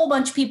whole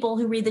bunch of people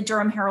who read the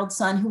Durham Herald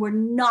Sun who were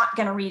not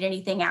going to read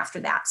anything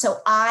after that. So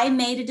I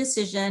made a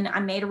decision.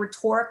 I made a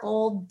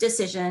rhetorical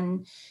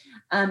decision,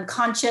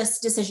 conscious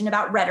decision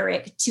about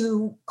rhetoric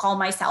to call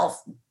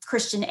myself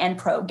Christian and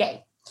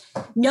pro-gay,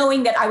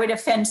 knowing that I would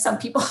offend some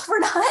people for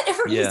not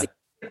ever using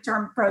the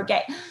term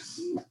pro-gay.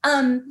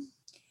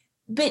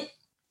 But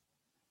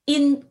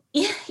in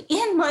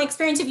my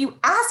experience, if you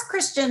ask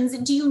Christians,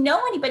 do you know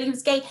anybody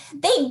who's gay?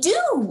 They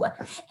do.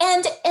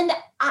 And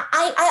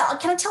I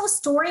can I tell a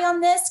story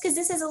on this? Because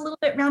this is a little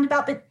bit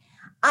roundabout, but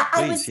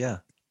I was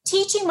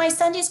teaching my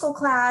Sunday school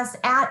class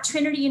at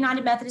Trinity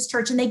United Methodist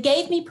Church, and they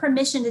gave me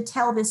permission to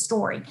tell this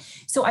story.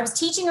 So I was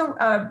teaching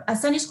a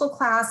Sunday school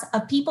class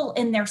of people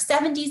in their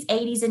 70s,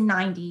 80s, and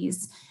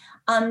 90s.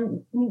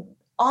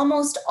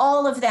 Almost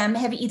all of them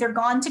have either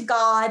gone to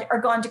God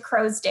or gone to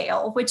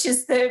Crowsdale, which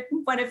is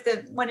one of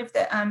the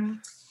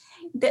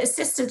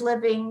assisted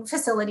living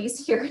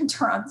facilities here in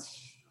Durham.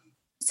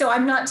 So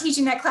I'm not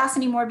teaching that class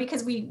anymore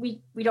because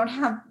we don't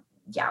have,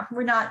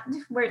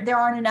 there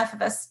aren't enough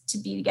of us to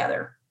be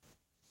together.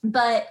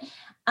 But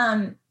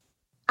I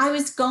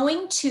was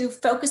going to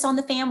Focus on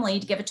the Family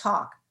to give a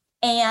talk.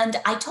 And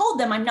I told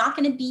them I'm not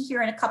going to be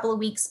here in a couple of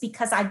weeks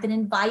because I've been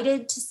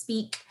invited to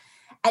speak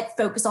at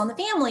Focus on the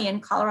Family in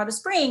Colorado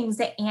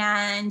Springs.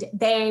 And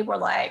they were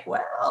like,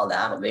 well,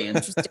 that'll be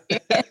interesting.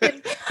 A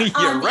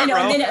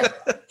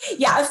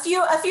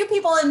few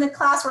people in the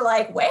class were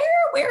like, where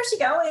is she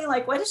going?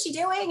 Like, what is she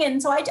doing?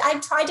 And so I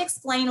tried to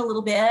explain a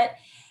little bit.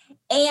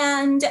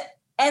 And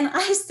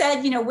I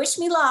said, wish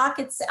me luck.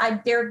 I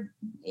think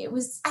it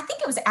was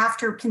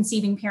after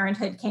Conceiving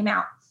Parenthood came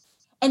out.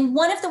 And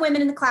one of the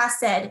women in the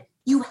class said,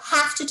 you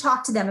have to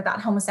talk to them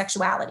about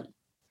homosexuality.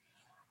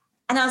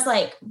 And I was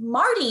like,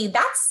 Marty,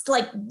 that's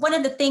like one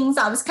of the things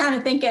I was kind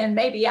of thinking,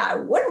 maybe I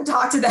wouldn't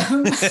talk to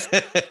them.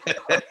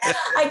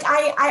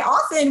 I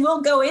often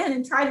will go in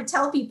and try to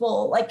tell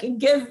people, like,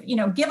 give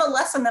a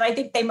lesson that I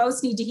think they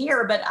most need to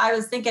hear. But I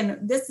was thinking,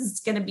 this is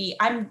going to be,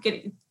 and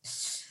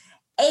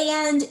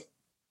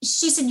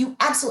she said, you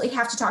absolutely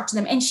have to talk to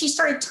them. And she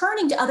started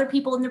turning to other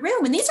people in the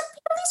room. And these are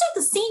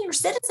the senior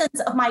citizens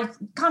of my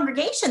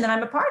congregation that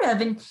I'm a part of.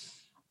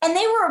 And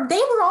they were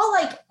all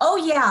like, oh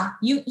yeah,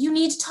 you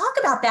need to talk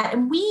about that.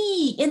 And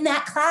we in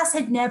that class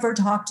had never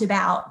talked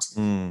about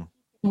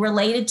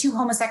related to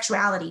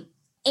homosexuality.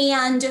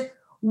 And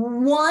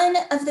one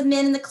of the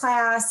men in the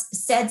class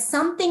said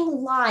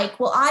something like,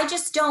 well, I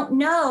just don't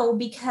know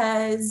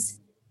because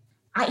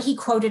he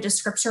quoted a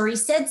scripture. He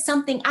said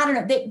something, I don't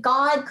know, that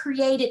God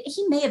created,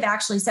 he may have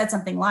actually said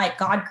something like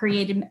God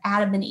created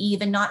Adam and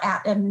Eve and not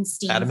Adam and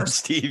Steve. Adam and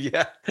Steve,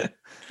 yeah.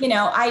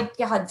 I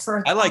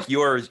like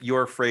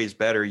your phrase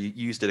better. You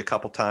used it a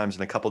couple times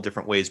in a couple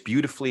different ways.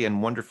 Beautifully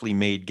and wonderfully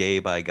made gay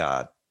by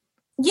God.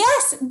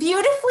 Yes,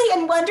 beautifully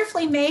and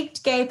wonderfully made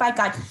gay by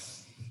God.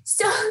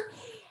 So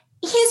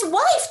his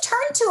wife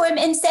turned to him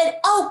and said,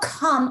 oh,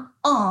 come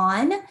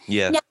on.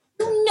 Yeah. Now,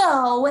 you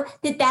know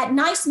that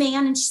nice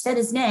man, and she said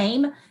his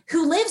name,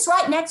 who lives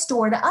right next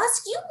door to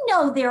us,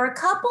 they're a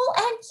couple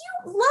and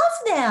you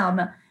love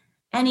them.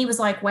 And he was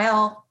like,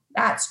 well,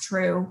 that's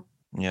true.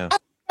 Yeah. And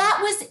that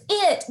was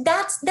it.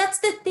 That's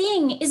the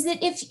thing, is that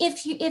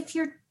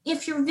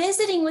if you're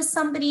visiting with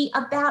somebody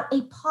about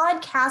a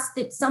podcast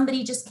that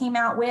somebody just came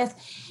out with,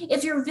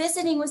 if you're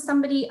visiting with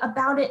somebody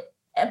about it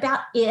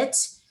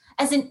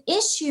as an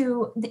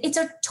issue, it's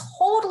a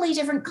totally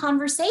different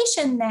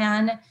conversation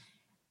than.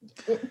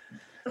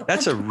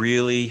 That's a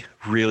really,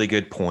 really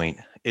good point.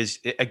 Is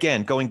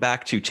again, going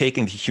back to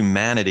taking the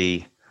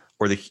humanity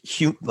or the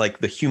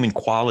human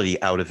quality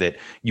out of it,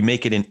 you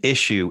make it an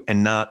issue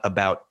and not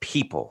about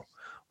people,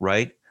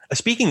 right?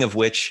 Speaking of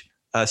which,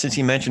 since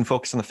you mentioned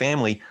Focus on the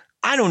Family,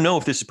 I don't know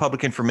if this is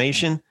public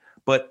information,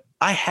 but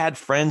I had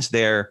friends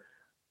there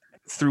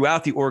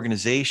throughout the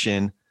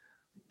organization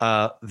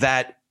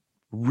that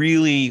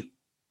really,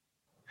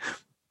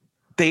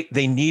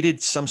 they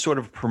needed some sort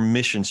of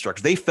permission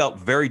structure. They felt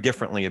very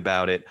differently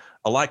about it,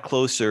 a lot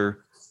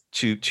closer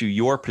to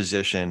your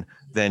position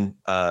than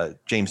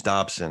James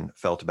Dobson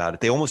felt about it.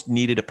 They almost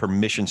needed a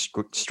permission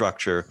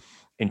structure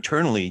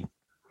internally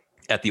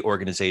at the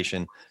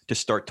organization to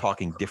start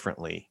talking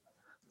differently,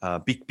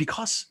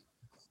 because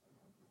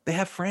they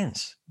have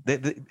friends.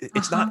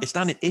 It's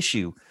not an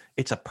issue.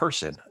 It's a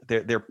person.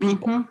 They're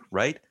people,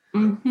 right?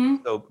 Mm-hmm.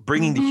 So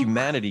bringing the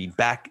humanity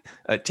back,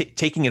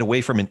 taking it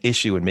away from an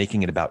issue and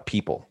making it about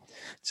people.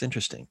 It's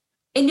interesting.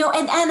 And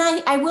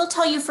I will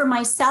tell you for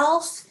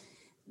myself,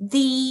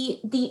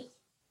 when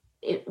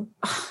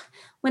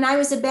I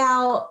was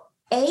about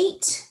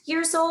 8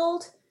 years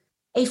old,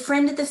 a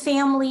friend of the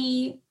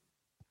family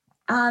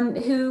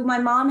who my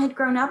mom had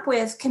grown up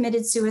with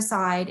committed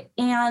suicide.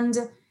 And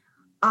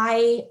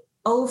I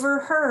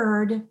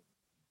overheard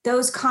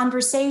those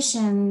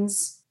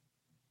conversations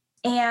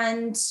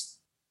and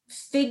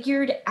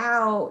figured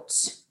out,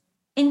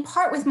 in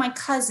part with my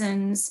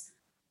cousins,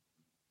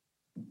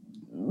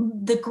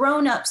 the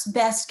grown-ups'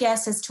 best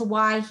guess as to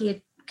why he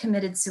had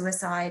committed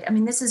suicide. I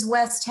mean, this is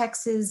West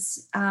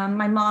Texas.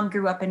 My mom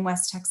grew up in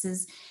West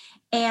Texas,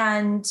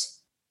 and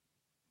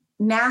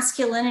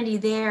masculinity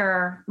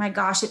there, my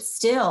gosh, it's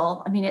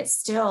still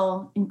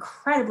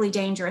incredibly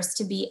dangerous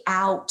to be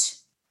out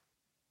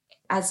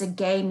as a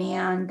gay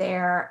man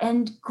there.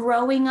 And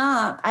growing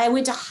up, I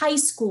went to high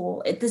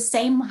school at the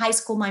same high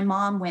school my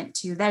mom went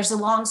to. There's a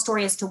long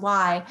story as to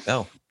why.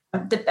 Oh.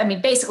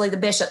 Basically the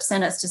bishop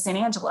sent us to San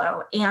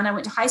Angelo, and I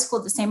went to high school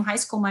at the same high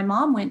school my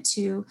mom went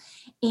to.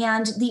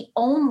 And the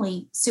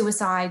only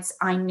suicides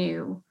I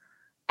knew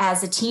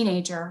as a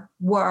teenager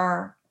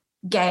were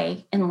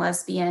gay and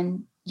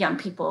lesbian young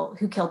people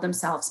who killed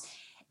themselves.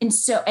 And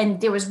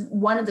there was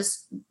one of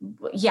this,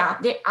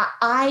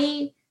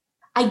 I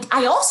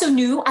also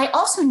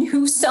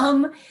knew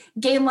some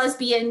gay and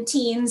lesbian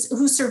teens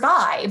who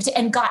survived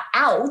and got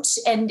out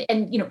and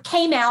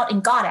came out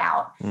and got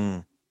out.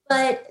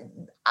 But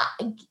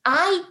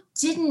I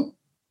didn't,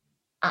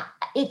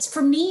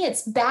 for me,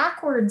 it's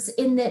backwards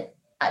in that,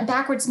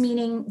 backwards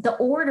meaning the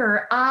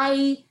order.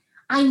 I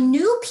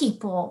knew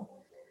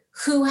people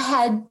who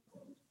had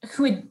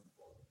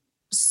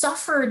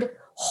suffered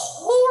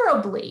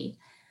horribly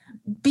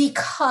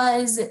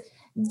because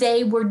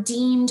they were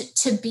deemed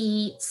to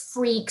be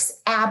freaks,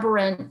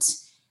 aberrant,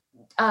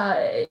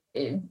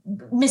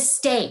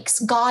 mistakes,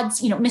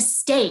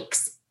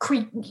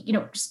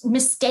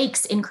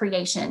 mistakes in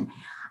creation.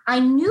 I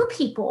knew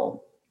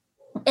people.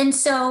 And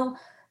so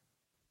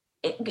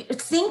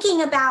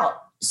thinking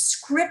about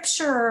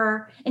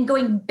scripture and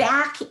going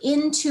back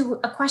into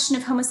a question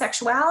of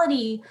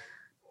homosexuality,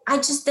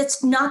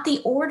 that's not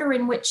the order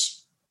in which,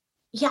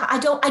 I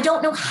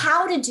don't know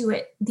how to do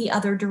it the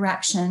other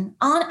direction.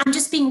 I'm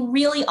just being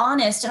really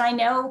honest. And I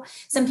know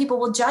some people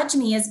will judge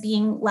me as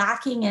being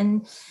lacking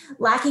in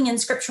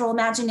scriptural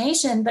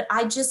imagination, but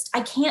I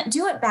can't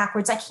do it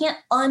backwards. I can't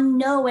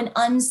unknow and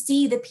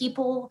unsee the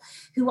people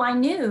who I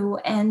knew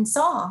and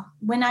saw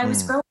when I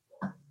was growing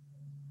up.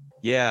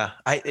 Yeah,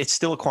 it's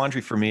still a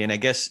quandary for me. And I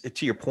guess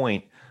to your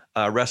point,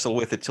 wrestle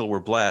with it till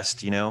we're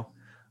blessed,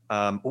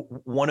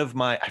 one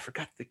of I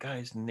forgot the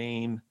guy's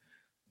name.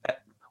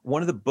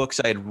 One of the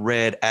books I had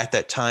read at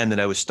that time that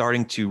I was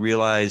starting to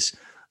realize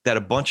that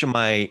a bunch of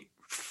my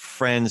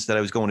friends that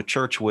I was going to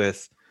church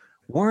with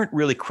weren't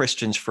really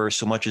Christians first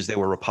so much as they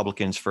were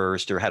Republicans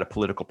first or had a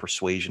political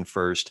persuasion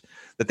first,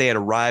 that they had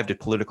arrived at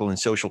political and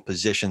social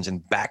positions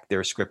and backed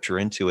their scripture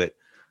into it.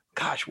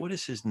 Gosh, what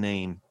is his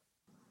name?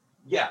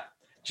 Yeah,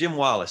 Jim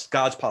Wallis,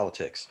 God's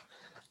Politics.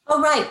 Oh,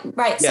 right.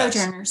 Yes.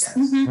 Sojourners.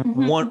 Yes.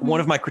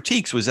 One of my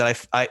critiques was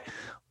that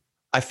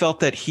I felt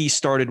that he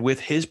started with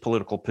his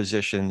political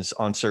positions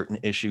on certain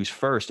issues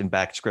first and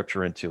backed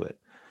scripture into it.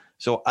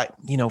 So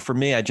for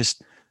me, I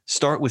just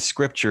start with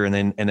scripture and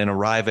then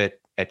arrive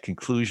at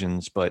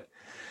conclusions, but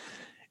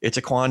it's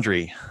a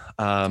quandary.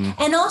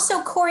 And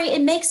also, Corey,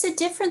 it makes a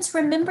difference.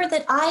 Remember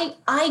that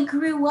I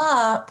grew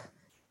up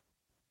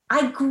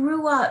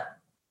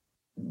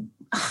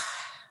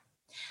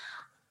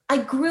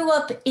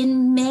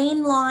in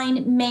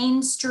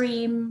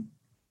mainstream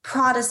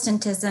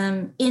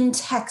Protestantism in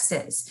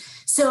Texas.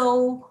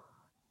 So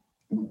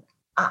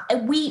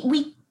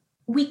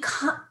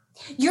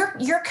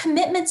your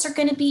commitments are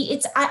going to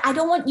be, I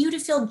don't want you to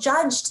feel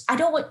judged.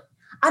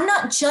 I'm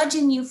not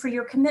judging you for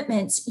your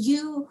commitments.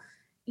 You're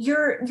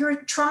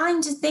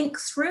trying to think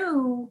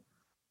through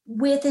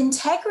with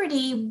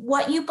integrity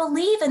what you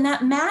believe, and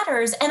that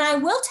matters. And I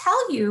will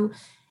tell you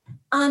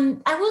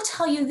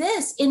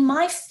this, in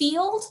my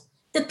field,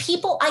 the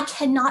people I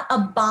cannot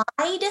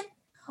abide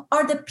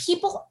are the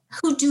people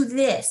who do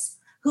this,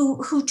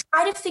 who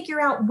try to figure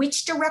out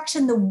which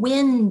direction the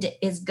wind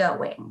is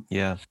going.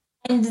 Yeah.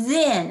 And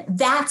then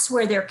that's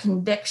where their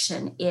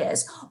conviction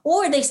is.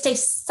 Or they stay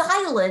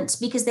silent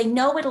because they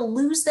know it'll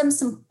lose them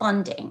some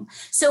funding.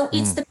 So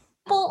it's the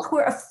people who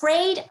are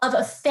afraid of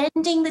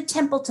offending the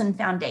Templeton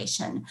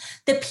Foundation,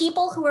 the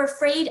people who are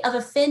afraid of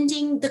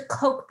offending the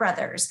Koch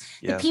brothers,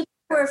 the people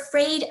who are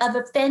afraid of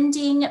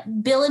offending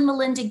Bill and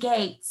Melinda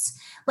Gates.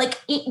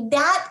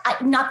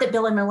 Not that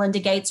Bill and Melinda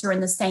Gates are in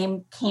the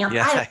same camp.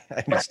 Yeah,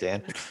 I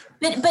understand.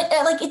 But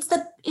it's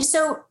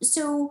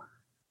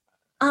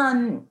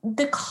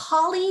the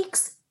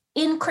colleagues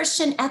in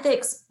Christian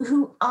ethics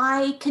who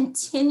I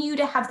continue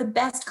to have the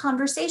best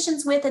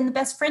conversations with and the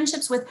best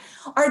friendships with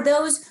are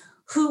those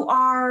who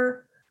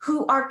are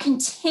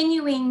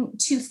continuing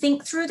to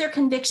think through their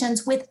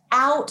convictions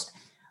without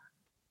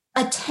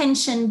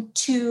attention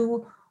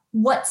to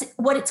what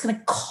it's going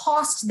to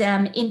cost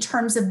them in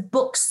terms of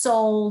books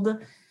sold,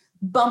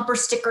 bumper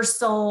stickers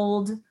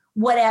sold,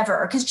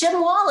 whatever. Because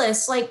Jim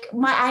Wallis,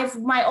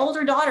 my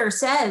older daughter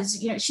says,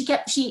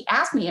 she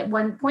asked me at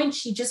one point,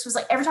 she just was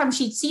like, every time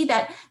she'd see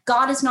that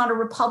God is not a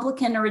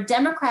Republican or a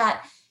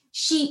Democrat,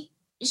 she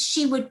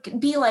would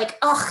be like,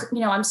 oh,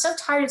 I'm so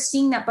tired of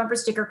seeing that bumper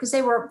sticker, because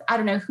they were, I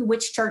don't know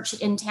which church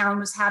in town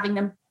was having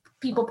them,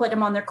 people put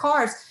them on their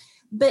cars.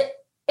 But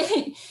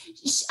I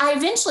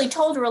eventually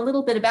told her a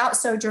little bit about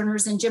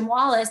Sojourners and Jim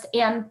Wallis,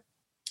 and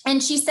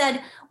she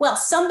said, well,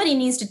 somebody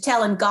needs to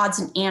tell him God's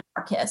an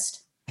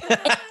anarchist.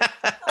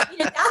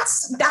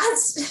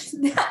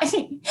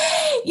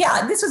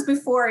 This was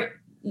before.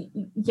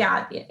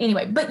 Yeah.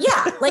 Anyway, but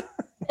yeah,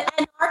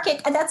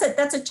 anarchic,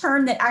 that's a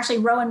term that actually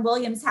Rowan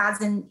Williams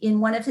has in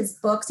one of his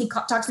books. He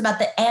talks about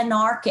the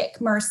anarchic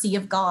mercy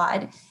of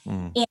God.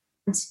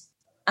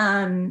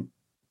 And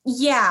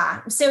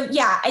yeah. So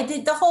yeah,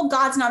 the whole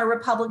God's not a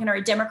Republican or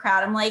a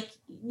Democrat. I'm like,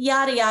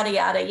 yada, yada,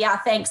 yada. Yeah,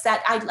 thanks.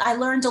 That I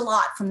learned a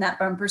lot from that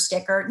bumper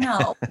sticker.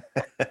 No.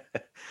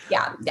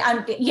 Yeah.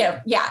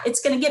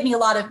 It's going to gave me a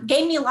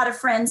lot of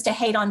friends to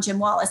hate on Jim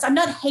Wallis. I'm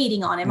not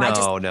hating on him.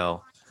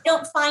 No. I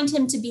don't find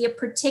him to be a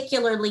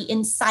particularly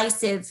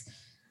incisive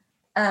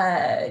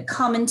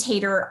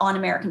commentator on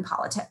American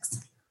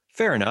politics.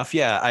 Fair enough.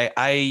 Yeah.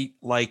 I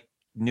like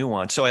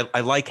nuance. So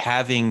I like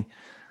having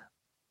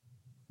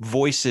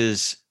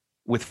voices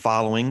with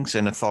followings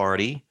and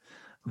authority,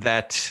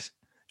 that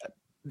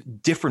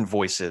different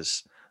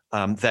voices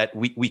that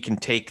we can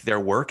take their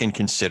work and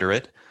consider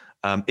it.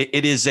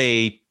 It is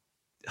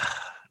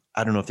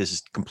I don't know if this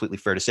is completely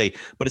fair to say,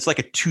 but it's like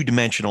a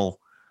two-dimensional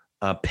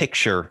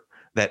picture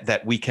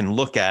that we can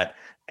look at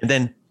and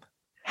then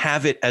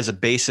have it as a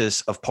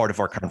basis of part of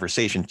our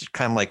conversation,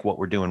 kind of like what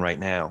we're doing right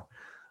now.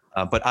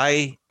 But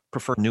I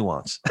prefer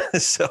nuance.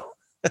 So,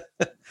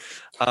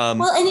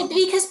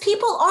 because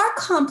people are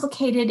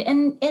complicated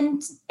and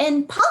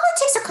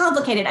politics are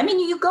complicated. I mean,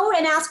 you go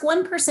and ask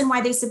one person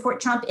why they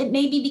support Trump. It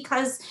may be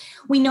because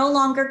we no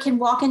longer can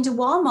walk into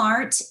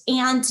Walmart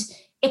and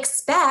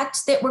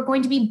expect that we're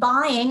going to be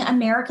buying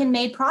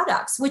American-made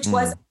products, which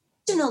was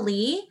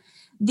originally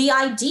the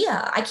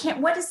idea.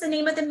 What is the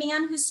name of the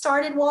man who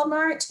started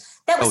Walmart?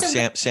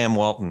 Sam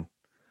Walton.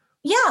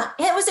 Yeah,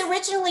 it was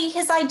originally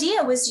his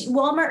idea was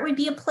Walmart would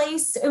be a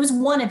place. It was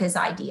one of his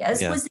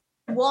ideas was to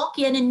walk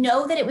in and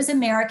know that it was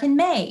American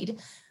made.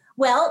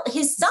 Well,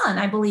 his son,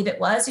 I believe it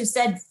was, who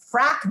said,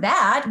 "Frack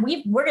that,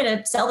 we're going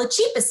to sell the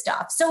cheapest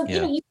stuff." So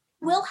you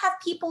will have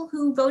people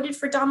who voted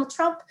for Donald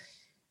Trump.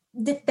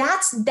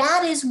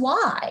 That is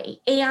why,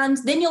 and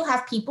then you'll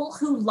have people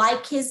who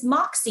like his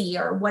moxie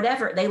or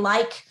whatever they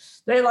like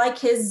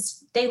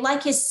his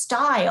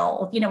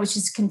style, which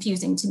is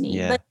confusing to me.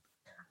 Yeah. But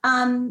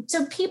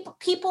so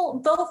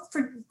people vote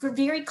for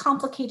very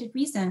complicated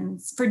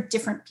reasons for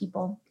different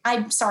people.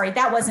 I'm sorry,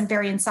 that wasn't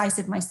very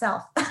incisive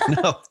myself.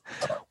 No.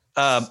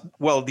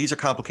 Well, these are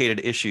complicated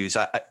issues.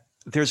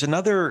 Here's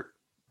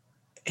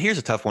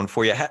a tough one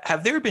for you.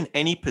 Have there been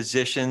any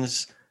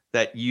positions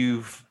that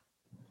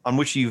on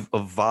which you've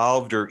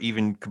evolved or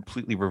even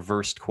completely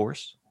reversed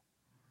course?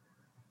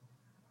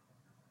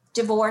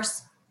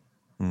 Divorce.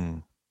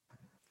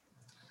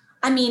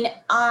 I mean,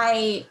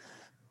 I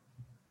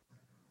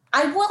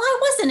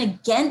wasn't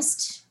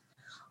against,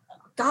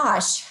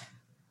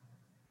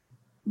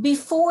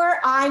 before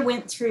I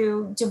went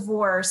through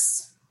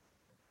divorce,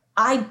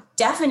 I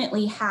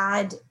definitely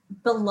had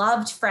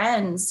beloved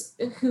friends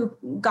who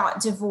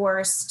got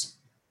divorced.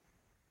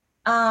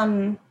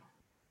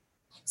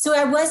 So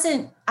I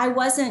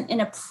wasn't in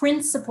a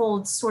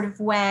principled sort of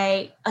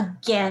way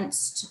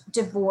against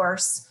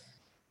divorce,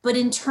 but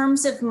in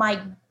terms of my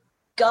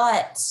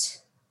gut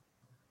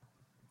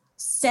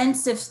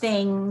sense of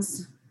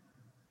things,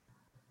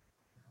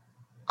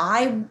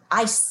 I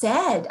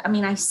said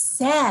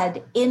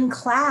in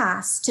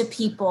class to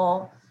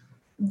people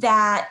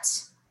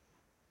that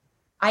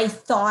I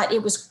thought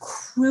it was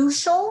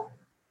crucial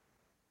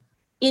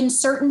in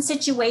certain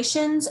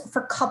situations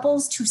for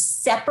couples to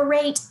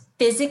separate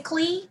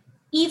physically,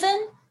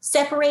 even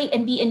separate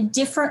and be in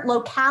different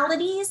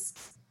localities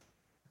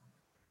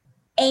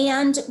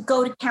and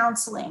go to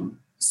counseling.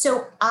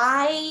 So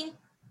I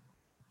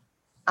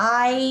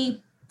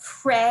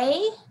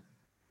pray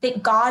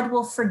that God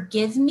will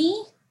forgive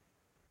me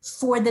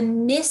for the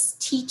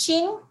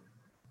misteaching,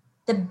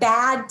 the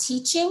bad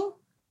teaching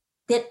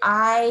that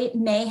I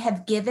may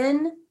have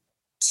given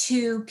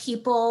to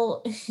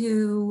people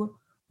who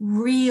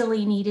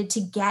really needed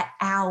to get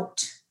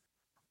out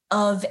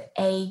of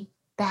a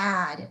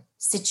bad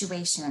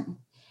situation.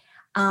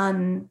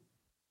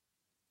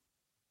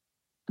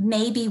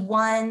 Maybe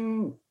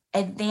one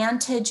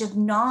advantage of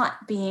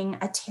not being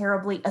a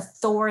terribly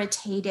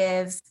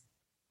authoritative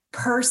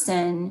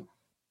person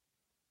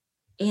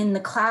in the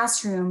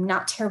classroom,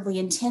 not terribly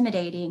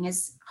intimidating,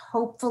 is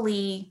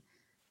hopefully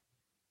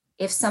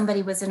if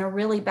somebody was in a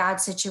really bad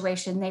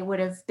situation, they would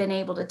have been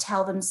able to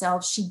tell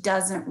themselves she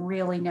doesn't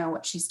really know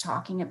what she's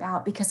talking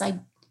about, because I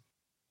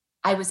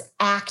was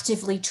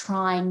actively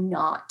trying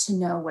not to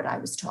know what I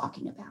was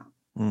talking about.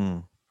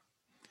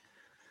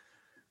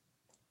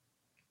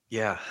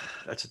 Yeah,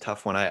 that's a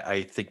tough one.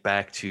 I think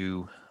back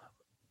to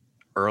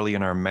early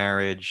in our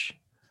marriage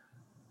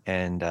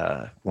and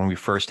when we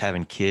first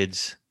having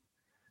kids.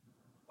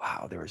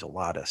 Wow, there was a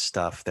lot of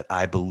stuff that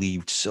I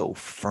believed so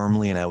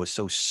firmly and I was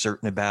so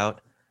certain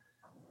about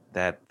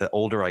that the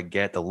older I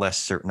get, the less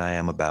certain I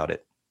am about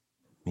it,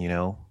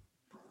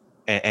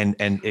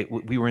 And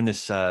we were in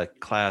this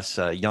class,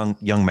 young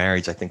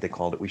marrieds, I think they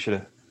called it. We should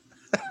have.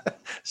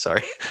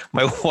 Sorry,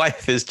 my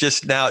wife is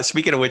just now.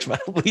 Speaking of which, my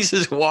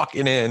Lisa's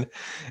walking in,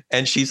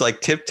 and she's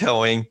like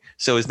tiptoeing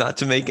so as not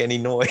to make any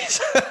noise.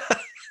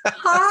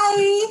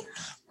 Hi.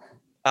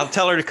 I'll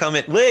tell her to come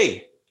in.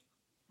 Lee,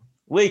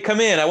 Lee,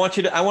 come in. I want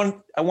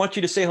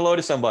you to say hello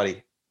to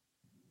somebody.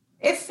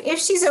 If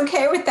she's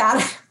okay with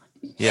that.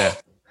 Yeah,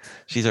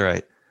 she's all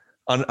right.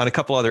 On a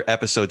couple other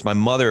episodes, my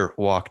mother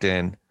walked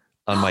in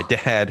on my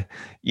dad,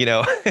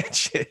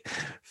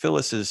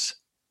 Phyllis is,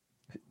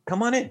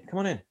 come on in.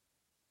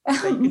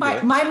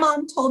 My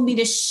mom told me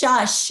to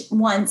shush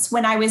once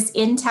when I was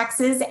in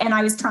Texas and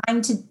I was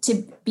trying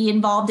to be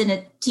involved in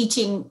a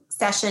teaching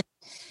session.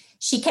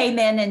 She came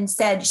in and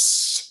said,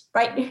 shh,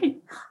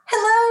 right.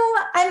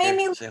 Hello, I'm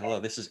Amy. Say hello.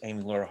 This is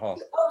Amy Laura Hall.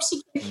 Oh,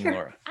 she can Amy hear.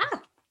 Laura.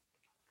 Ah.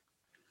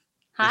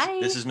 Hi.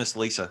 This is Miss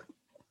Lisa.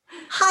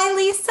 Hi,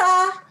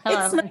 Lisa.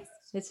 Hello.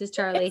 This is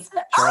Charlie.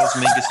 Charles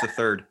Mingus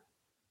III.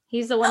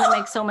 He's the one that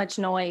makes so much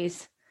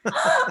noise.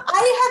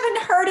 I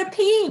haven't heard a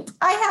peep.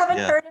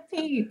 Heard a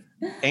peep.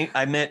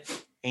 I met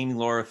Amy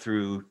Laura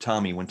through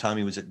Tommy when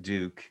Tommy was at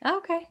Duke.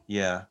 Okay.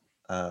 Yeah.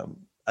 I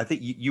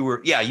think you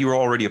were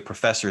already a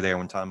professor there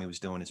when Tommy was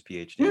doing his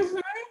PhD. Mm-hmm.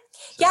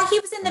 So yeah, he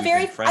was in the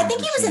I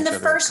think he was in the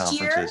first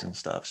year and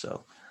stuff.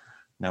 So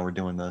now we're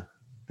doing the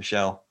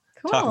show,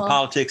 Cool. talking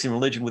politics and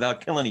religion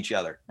without killing each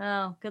other.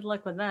 Oh, good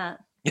luck with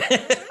that.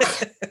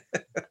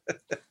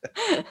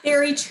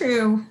 Very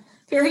true.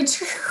 Very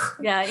true.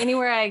 Yeah,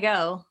 anywhere I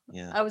go.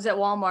 Yeah. I was at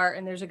Walmart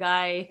and there's a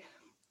guy,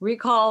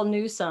 recall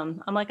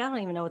Newsom. I'm like, I don't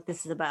even know what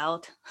this is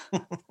about.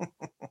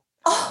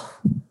 Oh.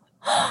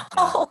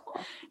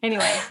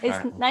 Anyway,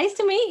 it's right. Nice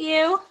to meet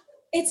you.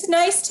 It's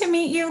nice to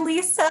meet you,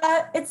 Lisa.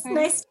 It's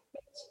nice to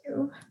meet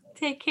you.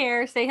 Take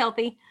care. Stay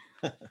healthy.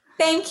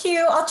 Thank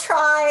you. I'll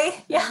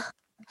try. Yeah.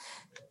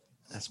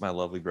 That's my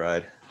lovely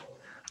bride.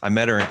 I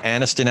met her in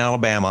Anniston,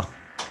 Alabama.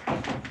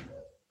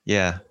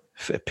 Yeah.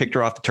 Picked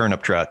her off the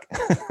turnip truck.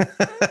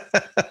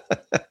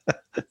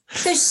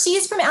 So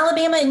she's from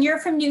Alabama and you're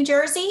from New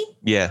Jersey?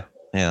 Yeah.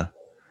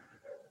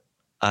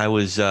 I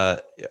was,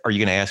 are you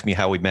going to ask me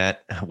how we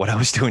met? What I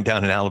was doing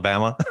down in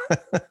Alabama?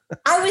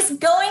 I was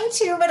going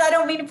to, but I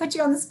don't mean to put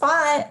you on the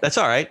spot. That's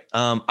all right.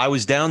 I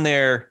was down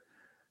there.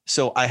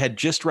 So I had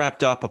just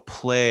wrapped up a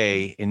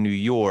play in New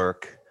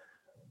York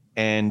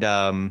and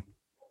I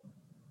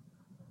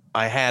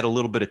had a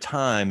little bit of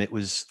time. It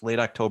was late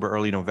October,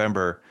 early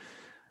November.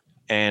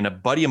 And a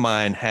buddy of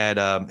mine had,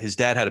 his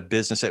dad had a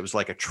business that was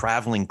like a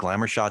traveling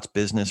glamour shots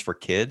business for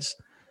kids.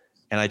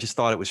 And I just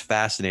thought it was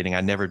fascinating.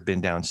 I'd never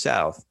been down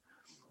south.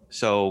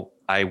 So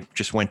I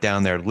just went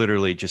down there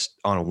literally just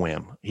on a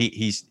whim.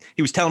 He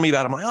was telling me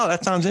about it. I'm like, oh,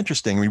 that sounds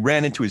interesting. We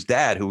ran into his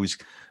dad who was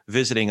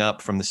visiting up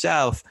from the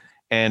south.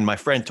 And my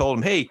friend told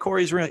him, hey,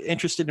 Corey's really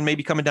interested in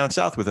maybe coming down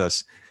south with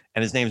us.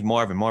 And his name's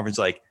Marvin. Marvin's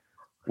like,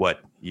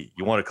 what?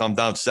 You want to come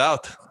down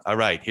south? All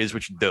right, here's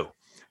what you do.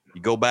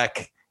 You go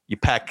back, you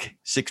pack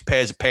 6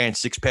 pairs of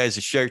pants, 6 pairs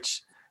of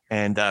shirts,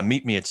 and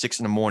meet me at 6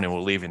 a.m. We're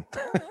leaving.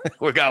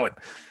 We're going.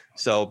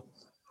 So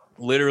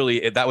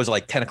literally, that was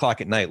like 10 o'clock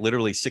at night.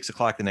 Literally 6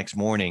 o'clock the next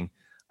morning,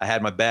 I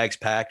had my bags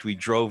packed. We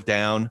drove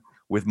down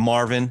with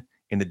Marvin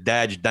in the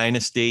Dodge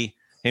Dynasty,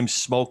 him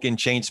smoking,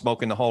 chain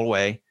smoking the whole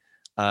way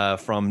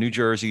from New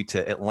Jersey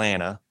to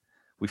Atlanta.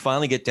 We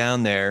finally get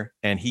down there,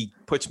 and he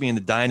puts me in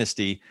the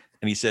Dynasty,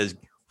 and he says,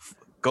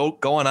 go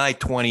on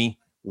I-20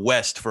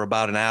 west for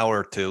about an hour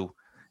or two,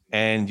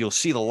 and you'll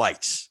see the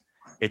lights.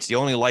 It's the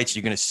only lights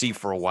you're going to see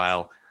for a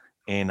while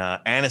in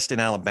Anniston,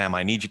 Alabama.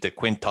 I need you to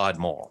Quintard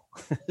Mall.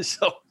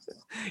 So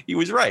he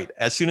was right.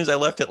 As soon as I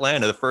left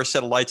Atlanta, the first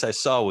set of lights I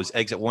saw was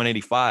exit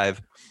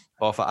 185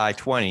 off of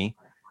I-20.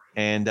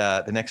 And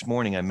the next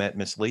morning I met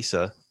Miss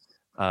Lisa.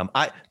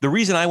 The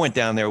reason I went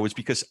down there was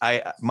because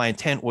my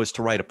intent was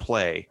to write a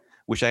play,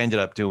 which I ended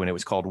up doing. It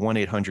was called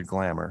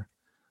 1-800-GLAMOUR,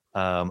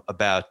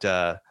 about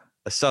a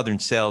Southern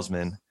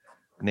salesman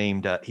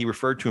named, he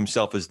referred to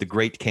himself as the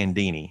Great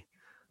Candini.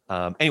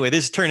 Anyway,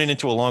 this is turning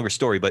into a longer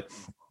story, but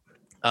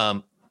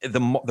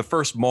the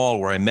first mall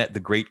where I met the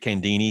Great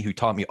Candini, who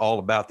taught me all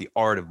about the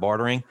art of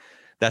bartering,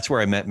 that's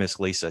where I met Miss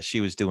Lisa. She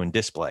was doing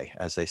display,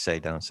 as they say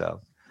down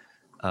south,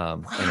 in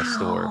a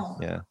store.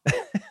 Yeah.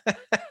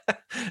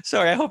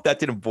 Sorry, I hope that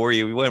didn't bore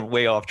you. We went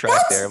way off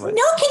track there. But.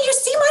 No, can you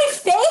see my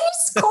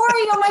face,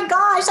 Corey? Oh my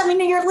gosh. I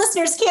mean, your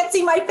listeners can't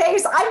see my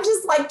face. I'm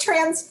just like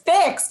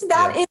transfixed.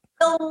 That is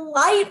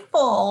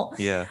delightful.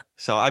 Yeah.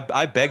 So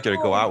I begged her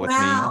to go out with me.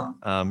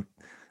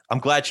 I'm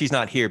glad she's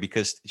not here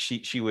because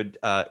she would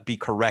be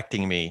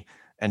correcting me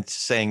and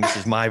saying this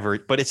is my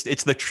version, but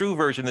it's the true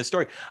version of the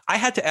story. I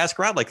had to ask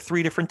her out like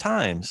 3 different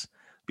times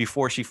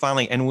before she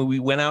finally, and when we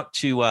went out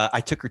to,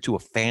 I took her to a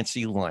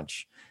fancy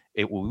lunch.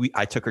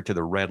 I took her to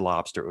the Red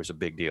Lobster. It was a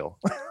big deal.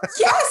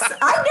 Yes,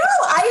 I know.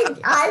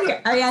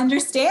 I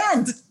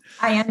understand.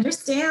 I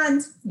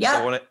understand. Yeah.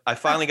 So when I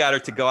finally got her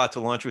to go out to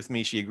lunch with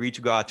me, she agreed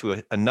to go out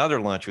to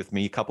another lunch with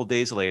me a couple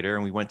days later,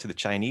 and we went to the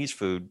Chinese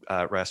food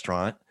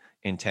restaurant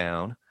in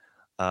town.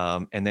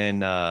 And then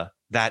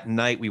that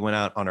night we went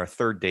out on our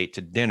third date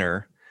to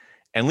dinner.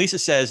 And Lisa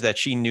says that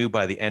she knew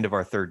by the end of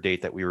our third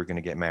date that we were going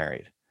to get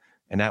married.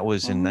 And that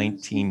was in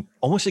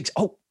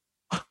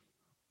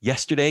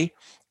yesterday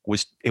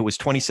was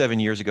 27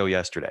 years ago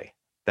yesterday.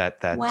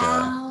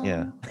 Wow.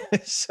 Yeah.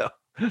 So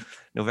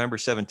November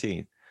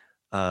 17th.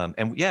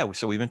 And yeah,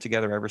 so we've been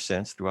together ever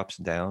since, through ups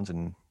and downs,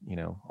 and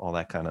all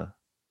that kind of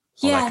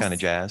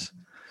jazz.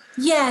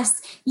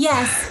 Yes,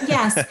 yes,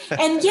 yes,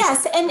 and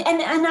yes, and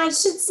I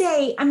should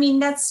say, I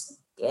mean, it's.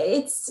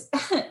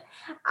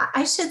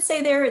 I should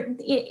say there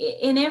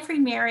in every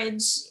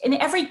marriage, in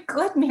every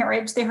good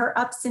marriage, there are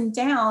ups and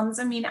downs.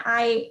 I mean,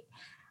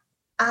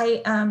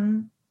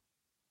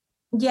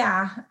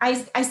 yeah, I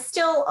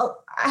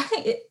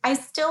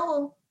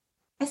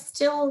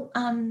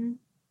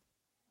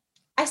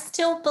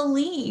still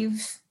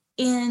believe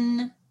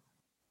in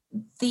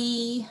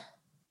the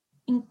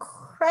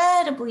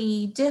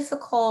incredibly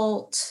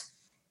difficult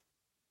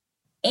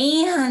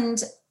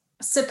and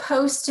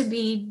supposed to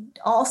be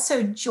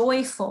also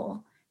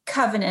joyful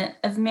covenant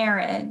of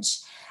marriage.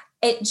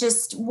 It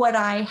just, what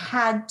I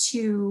had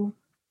to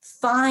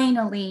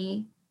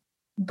finally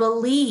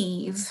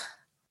believe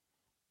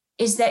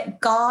is that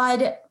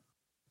God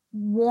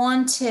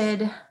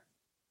wanted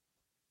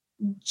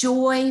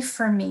joy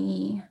for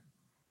me,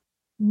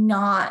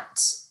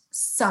 not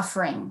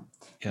suffering.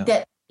 Yeah.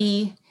 That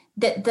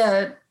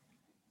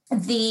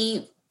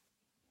the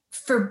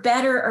for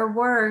better or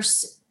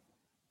worse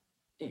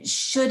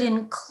should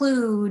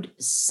include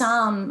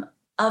some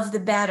of the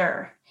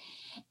better.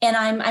 And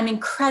I'm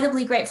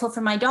incredibly grateful for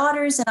my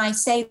daughters. And I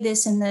say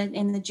this in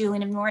the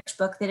Julian of Norwich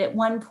book, that at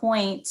one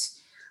point,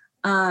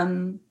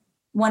 one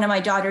of my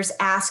daughters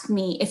asked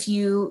me, if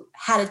you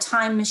had a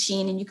time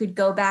machine and you could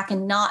go back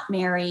and not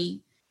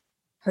marry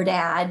her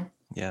dad,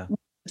 yeah,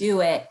 do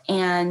it.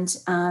 And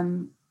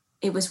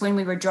it was when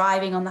we were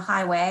driving on the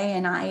highway,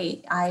 and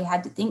I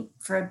had to think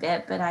for a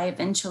bit, but I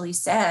eventually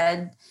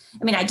said,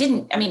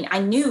 I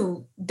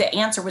knew the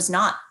answer was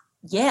not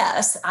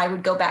yes, I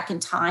would go back in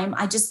time.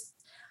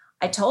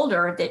 I told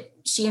her that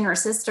she and her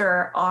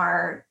sister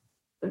are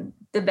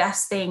the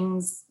best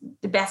things,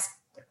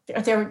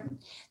 they're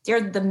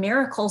the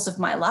miracles of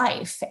my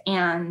life.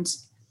 And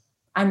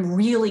I'm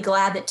really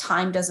glad that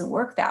time doesn't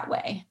work that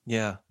way.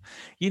 Yeah.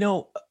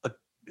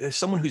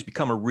 Someone who's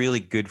become a really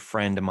good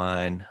friend of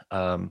mine,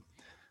 I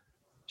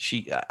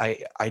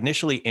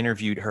initially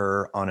interviewed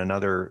her on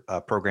another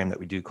program that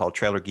we do called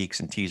Trailer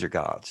Geeks and Teaser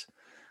Gods.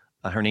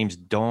 Her name's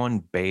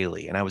Dawn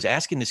Bailey. And I was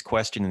asking this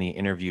question in the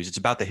interviews. It's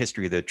about the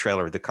history of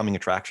the coming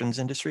attractions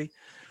industry.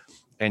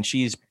 And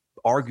she's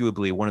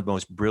arguably one of the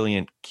most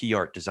brilliant key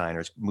art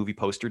designers, movie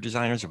poster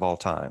designers of all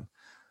time.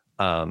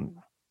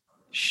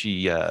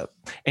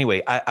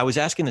 Anyway, I was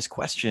asking this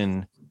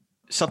question,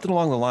 something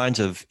along the lines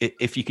of,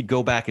 if you could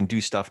go back and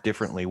do stuff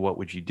differently, what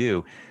would you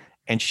do?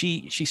 And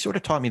she sort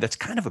of taught me that's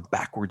kind of a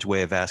backwards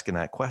way of asking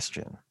that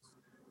question,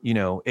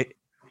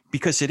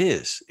 because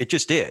it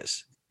just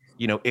is.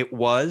 It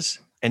was,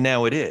 and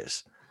now it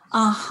is.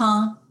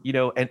 Uh-huh.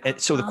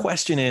 And so the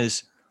question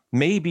is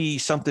maybe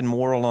something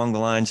more along the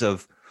lines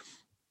of,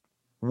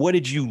 what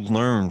did you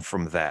learn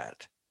from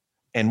that?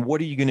 And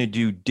what are you going to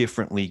do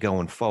differently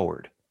going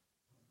forward?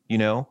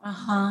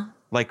 Uh-huh.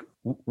 Like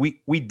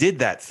we did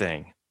that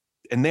thing,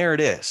 and there it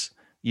is,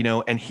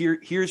 and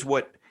here's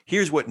what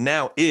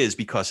now is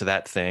because of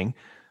that thing.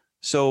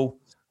 So,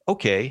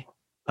 okay.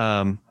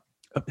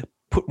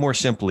 Put more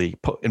simply,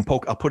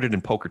 I'll put it in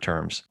poker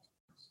terms.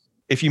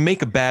 If you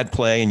make a bad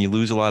play and you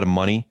lose a lot of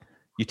money,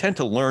 you tend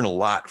to learn a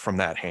lot from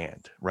that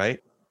hand, right?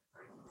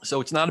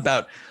 So it's not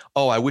about,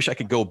 I wish I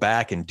could go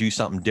back and do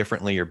something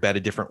differently or bet a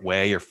different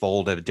way or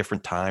fold at a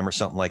different time or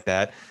something like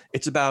that.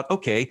 It's about,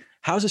 okay,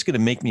 how's this going to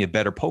make me a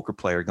better poker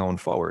player going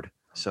forward?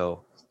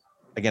 So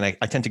again,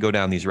 I tend to go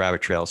down these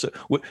rabbit trails,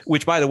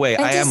 which by the way,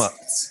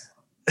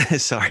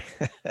 sorry.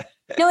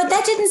 No,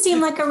 that didn't seem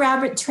like a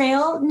rabbit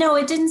trail. No,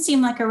 it didn't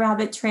seem like a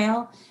rabbit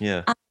trail.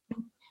 Yeah.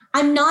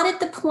 I'm not at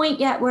the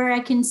point yet where I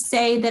can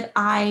say that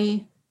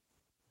I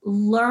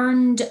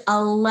learned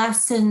a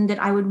lesson that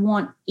I would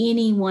want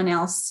anyone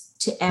else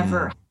to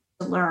ever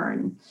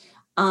learn.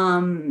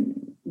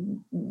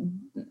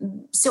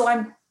 So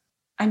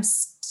I'm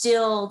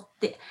still,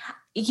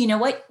 you know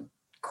what,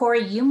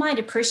 Corey, you might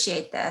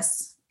appreciate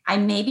this. I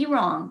may be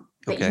wrong,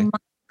 but okay. You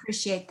might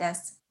appreciate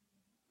this.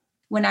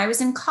 When I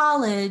was in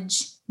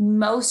college,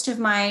 most of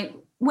my,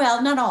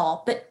 well, not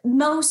all, but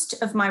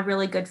most of my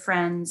really good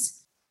friends,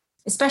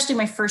 especially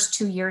my first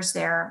 2 years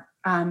there,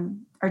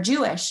 are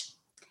Jewish.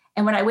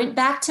 And when I went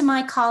back to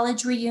my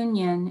college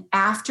reunion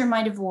after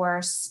my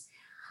divorce,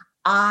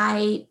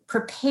 I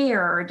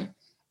prepared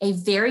a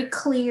very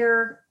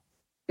clear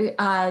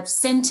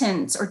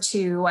sentence or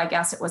two, I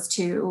guess it was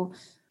two,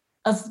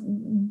 of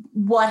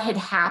what had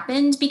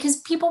happened, because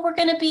people were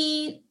going to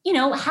be,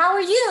 how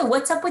are you?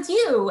 What's up with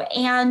you?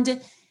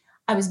 And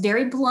I was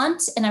very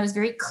blunt and I was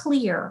very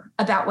clear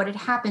about what had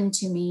happened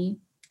to me.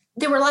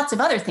 There were lots of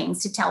other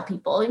things to tell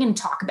people and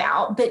talk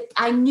about, but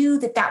I knew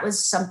that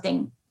was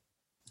something.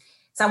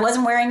 So I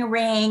wasn't wearing a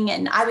ring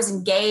and I was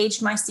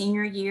engaged my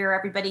senior year.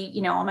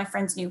 Everybody, all my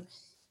friends knew.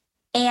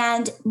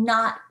 And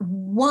not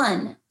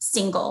one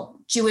single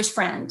Jewish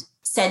friend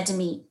said to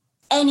me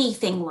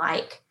anything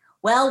like,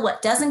 well,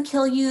 what doesn't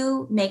kill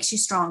you makes you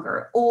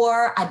stronger,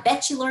 or I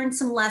bet you learned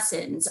some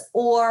lessons,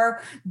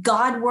 or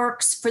God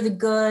works for the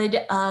good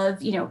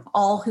of,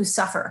 all who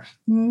suffer.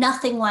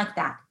 Nothing like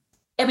that.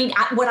 I mean,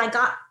 what I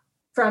got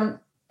from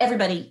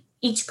everybody,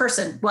 each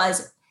person,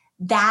 was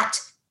that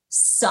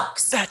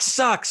sucks. That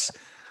sucks.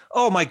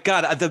 Oh my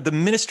God. The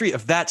ministry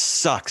of that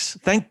sucks.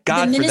 Thank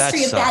God for that. The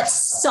ministry of that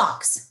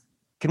sucks. sucks.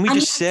 Can we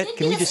just sit?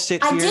 Can we just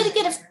sit here? I did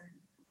get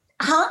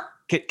huh?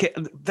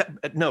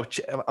 No,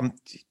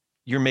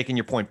 you're making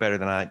your point better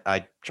than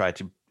I tried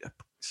to.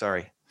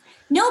 Sorry.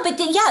 No, but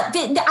I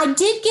did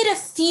get a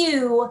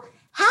few.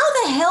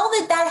 How the hell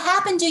did that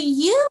happen to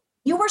you?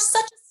 You were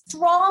such a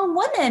strong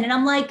woman. And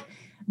I'm like,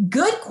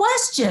 good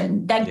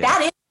question. That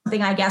is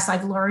something I guess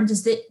I've learned,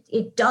 is that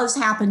it does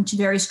happen to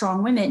very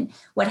strong women,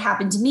 what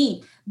happened to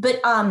me. But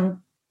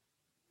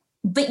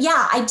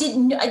yeah, I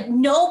didn't,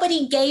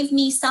 nobody gave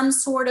me some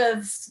sort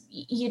of,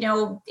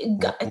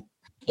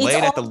 lay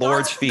it at the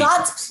Lord's feet.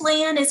 God's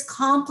plan is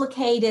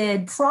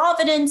complicated.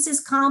 Providence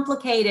is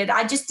complicated.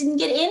 I just didn't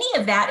get any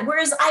of that.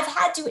 Whereas I've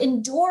had to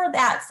endure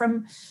that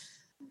from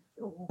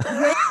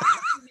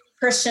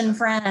Christian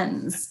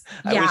friends.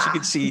 I wish you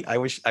could see. I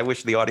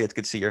wish the audience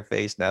could see your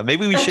face now.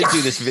 Maybe we should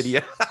do this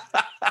video.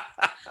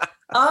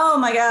 Oh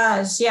my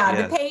gosh.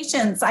 Yeah. The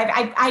patience. I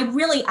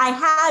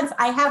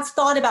have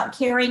thought about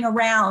carrying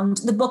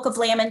around the Book of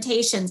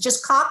Lamentations.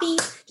 Just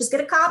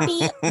get a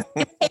copy,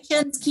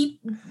 Lamentations,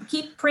 keep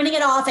printing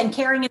it off and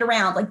carrying it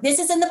around. Like, this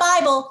is in the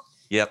Bible.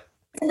 Yep.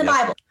 In the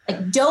Bible.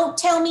 Like, don't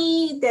tell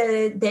me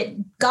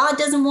that God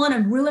doesn't want to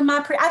ruin my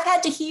I've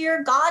had to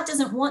hear God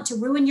doesn't want to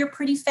ruin your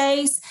pretty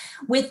face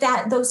with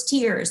those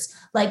tears.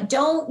 Like,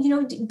 don't,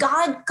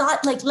 God,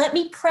 like, let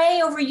me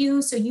pray over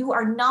you so you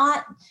are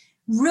not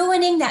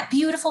ruining that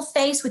beautiful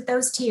face with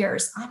those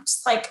tears. I'm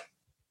just like,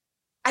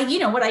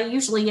 what I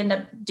usually end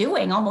up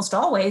doing almost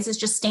always is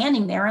just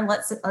standing there and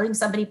letting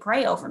somebody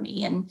pray over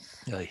me. And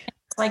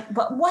it's like,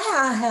 but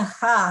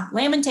wow,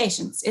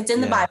 Lamentations, it's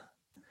in the Bible.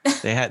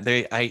 It's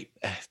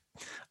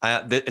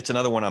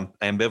another one I'm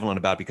ambivalent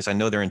about, because I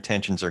know their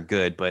intentions are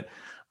good, but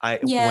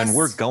when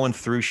we're going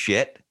through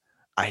shit,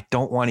 I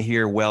don't want to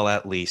hear, well,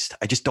 at least.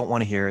 I just don't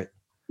want to hear it.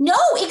 No,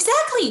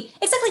 exactly.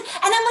 And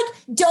I'm like,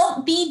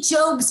 don't be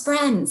Job's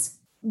friends.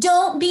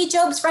 Don't be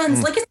Job's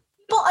friends. Like,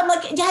 I'm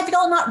like, have you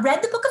all not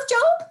read the book of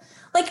Job?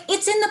 Like,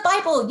 it's in the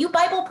Bible. You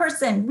Bible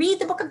person, read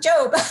the book of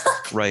Job.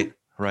 Right.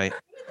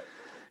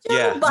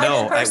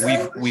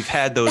 Yeah, we've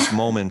had those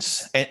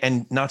moments,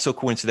 and not so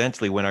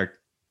coincidentally, when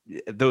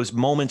those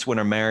moments when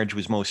our marriage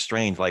was most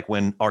strained, like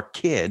when our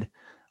kid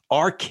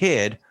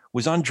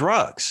was on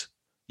drugs,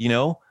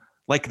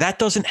 like, that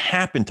doesn't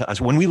happen to us.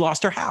 When we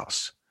lost our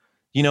house,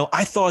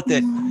 I thought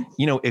that,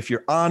 if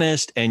you're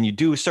honest and you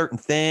do a certain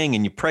thing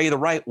and you pray the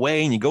right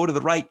way and you go to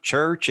the right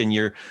church and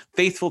you're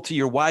faithful to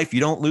your wife, you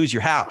don't lose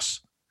your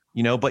house,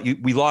 but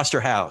we lost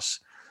our house.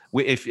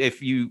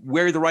 If you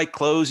wear the right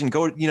clothes and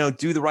go,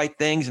 do the right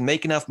things and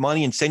make enough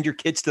money and send your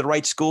kids to the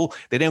right school,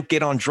 they don't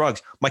get on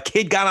drugs. My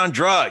kid got on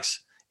drugs,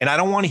 and I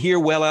don't want to hear,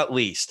 well, at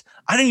least.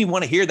 I don't even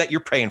want to hear that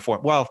you're praying for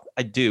him. Well,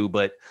 I do,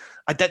 but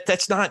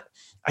that's not,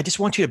 I just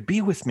want you to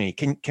be with me.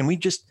 Can we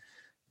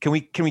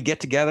get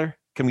together?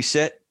 Can we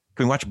sit?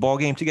 Can we watch a ball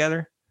game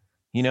together?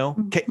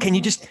 Can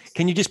you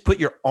just put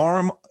your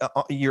arm,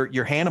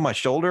 your hand on my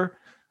shoulder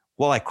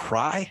while I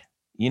cry?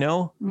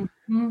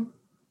 Mm-hmm.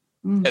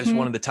 It was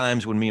one of the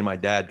times when me and my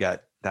dad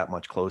got that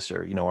much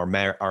closer.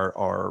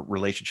 Our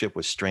relationship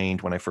was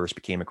strained when I first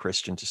became a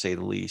Christian, to say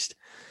the least.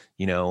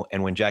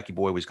 And when Jackie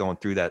Boy was going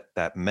through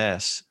that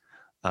mess,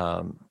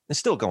 and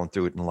still going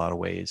through it in a lot of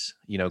ways.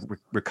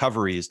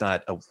 Recovery is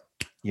not a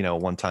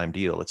one-time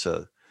deal. It's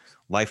a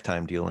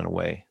lifetime deal in a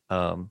way.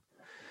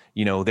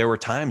 There were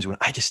times when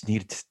I just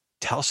needed to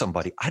tell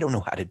somebody, I don't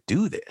know how to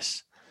do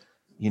this,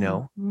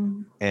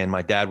 Mm-hmm. and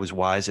my dad was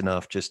wise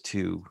enough just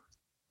to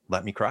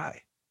let me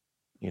cry,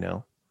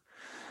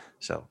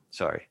 So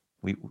sorry.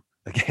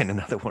 Again,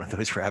 another one of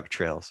those rabbit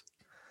trails.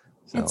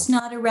 So. It's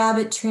not a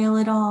rabbit trail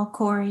at all,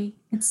 Corey.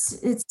 It's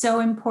so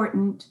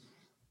important.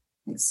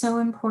 It's so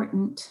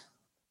important.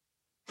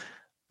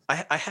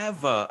 I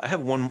have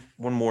one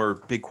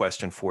more big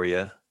question for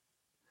you.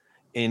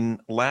 In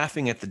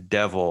Laughing at the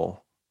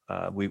Devil,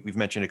 we've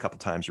mentioned a couple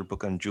times your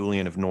book on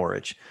Julian of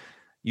Norwich.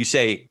 You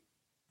say,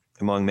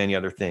 among many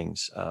other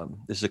things,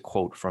 this is a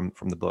quote from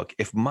the book: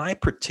 "If my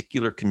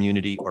particular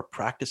community or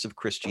practice of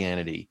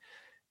Christianity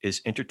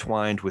is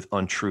intertwined with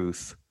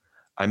untruth,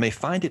 I may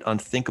find it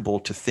unthinkable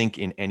to think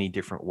in any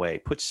different way.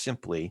 Put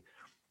simply,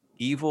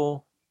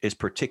 evil is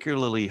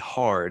particularly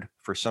hard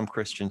for some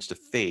Christians to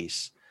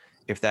face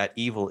if that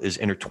evil is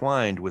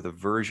intertwined with a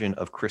version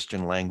of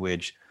Christian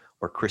language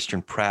or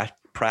Christian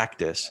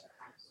practice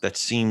that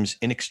seems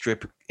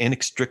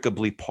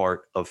inextricably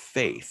part of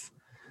faith."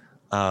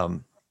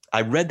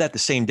 I read that the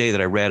same day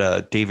that I read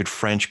a David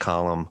French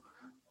column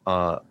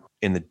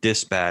in the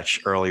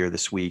Dispatch earlier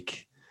this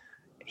week.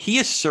 He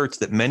asserts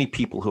that many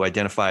people who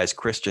identify as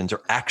Christians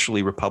are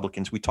actually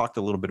Republicans. We talked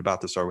a little bit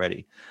about this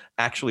already.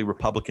 Actually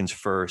Republicans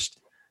first,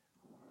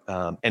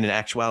 and in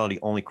actuality,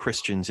 only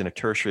Christians in a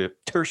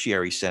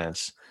tertiary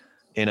sense,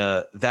 in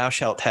a thou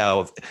shalt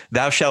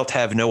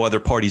have no other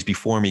parties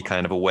before me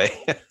kind of a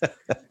way.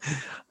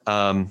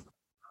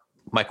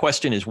 My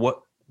question is,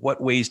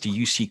 what ways do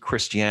you see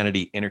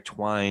Christianity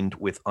intertwined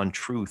with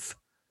untruth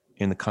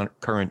in the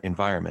current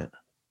environment?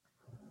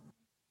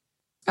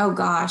 Oh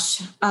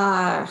gosh.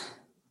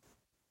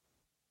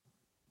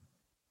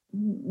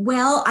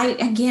 Well,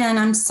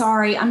 I'm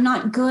sorry. I'm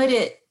not good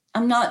at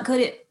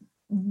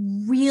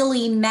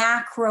really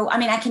macro. I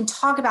mean, I can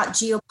talk about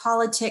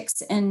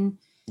geopolitics and.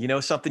 You know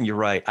something, you're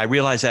right. I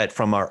realize that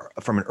from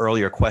an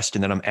earlier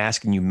question that I'm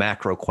asking you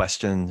macro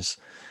questions.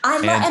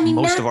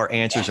 Most of our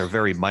answers are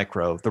very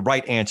micro. The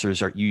right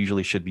answers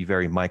usually should be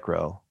very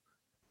micro.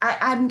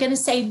 I'm going to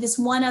say this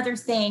one other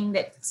thing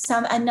that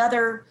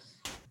another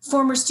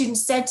former student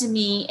said to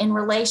me in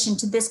relation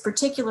to this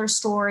particular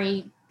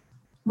story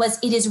was,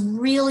 it is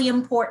really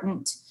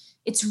important.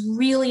 It's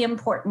really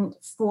important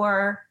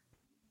for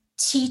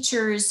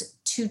teachers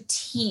to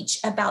teach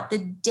about the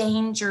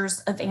dangers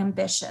of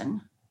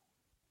ambition.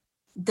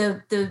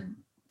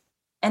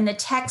 And the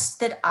text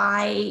that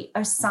I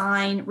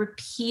assign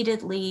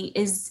repeatedly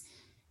is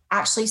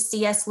actually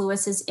C.S.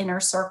 Lewis's Inner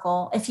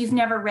Circle. If you've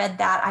never read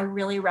that, I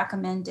really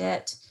recommend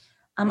it.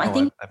 I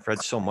think I've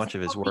read so much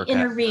of his work. The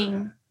Inner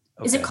Ring.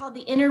 Okay. Is it called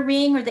The Inner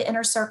Ring or The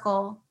Inner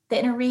Circle? The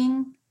Inner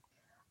Ring.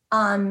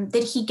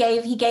 That he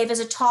gave as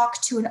a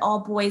talk to an all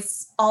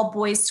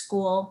boys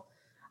school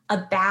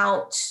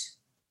about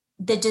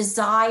the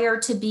desire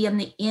to be in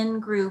the in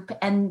group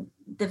and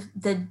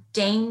the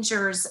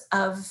dangers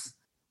of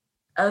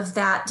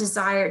that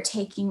desire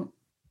taking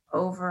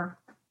over.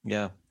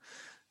 Yeah.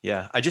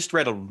 I just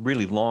read a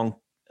really long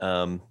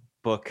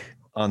book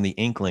on the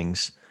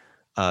Inklings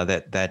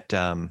that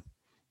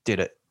did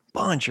a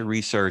bunch of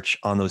research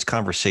on those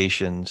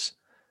conversations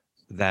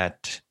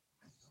that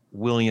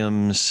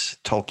Williams,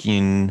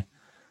 Tolkien,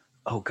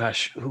 oh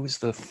gosh, who was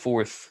the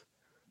fourth?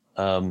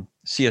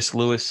 C.S.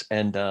 Lewis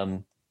and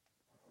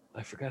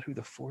I forgot who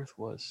the fourth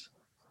was.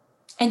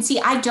 And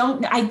see, I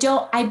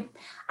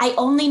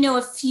only know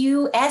a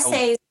few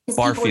essays.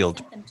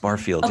 Barfield,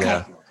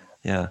 okay.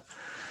 Yeah.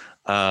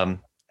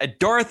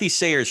 Dorothy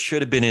Sayers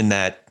should have been in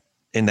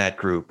that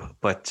group,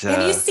 but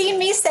have you seen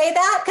me say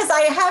that? Because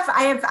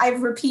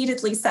I've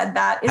repeatedly said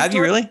that. Have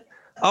you really?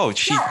 Oh,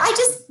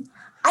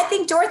 I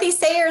think Dorothy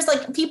Sayers,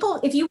 like, people,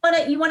 if you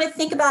want to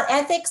think about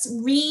ethics,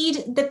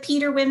 read the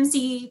Peter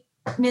Wimsey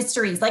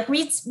mysteries. Like,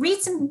 read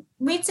some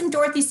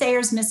Dorothy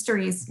Sayers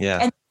mysteries. Yeah.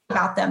 And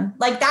about them.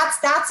 Like,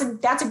 that's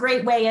a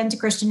great way into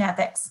Christian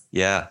ethics.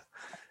 Yeah.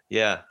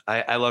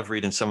 I love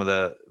reading some of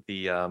the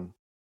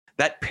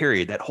that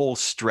period, that whole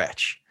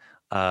stretch,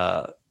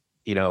 and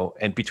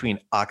between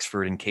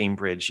Oxford and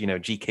Cambridge,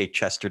 G.K.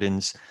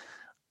 Chesterton's.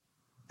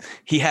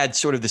 He had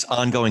sort of this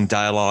ongoing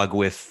dialogue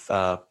with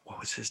what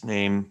was his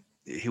name?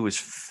 He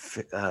was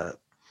a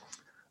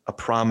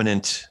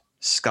prominent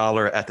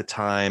scholar at the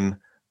time,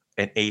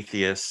 an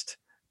atheist,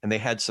 and they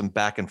had some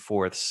back and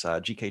forths.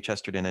 G.K.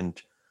 Chesterton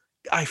and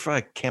I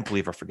can't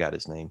believe I forgot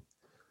his name.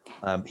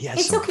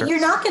 It's okay.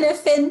 You're not going to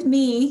offend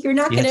me. You're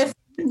not going to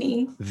offend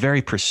me.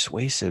 Very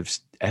persuasive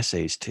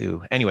essays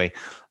too. Anyway,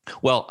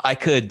 well, I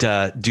could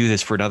do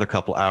this for another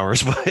couple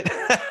hours, but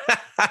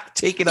I've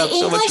taken up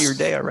so much of your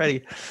day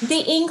already.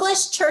 The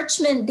English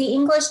churchman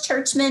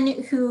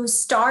who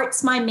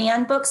starts my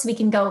man book, so we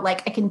can go,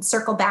 like, I can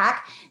circle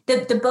back.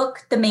 The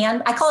book,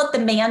 I call it the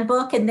Man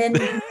Book, and then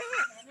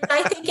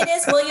I think it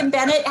is. William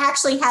Bennett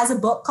actually has a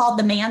book called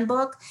The Man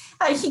Book.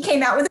 He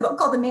came out with a book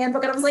called The Man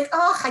Book, and I was like,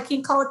 I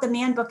can't call it The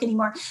Man Book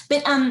anymore.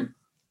 But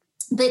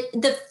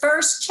the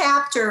first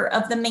chapter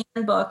of The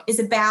Man Book is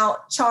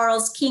about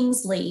Charles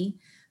Kingsley,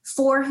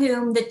 for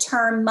whom the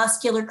term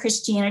muscular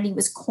Christianity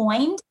was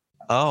coined.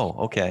 Oh,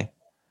 okay.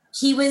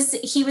 He was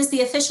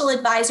the official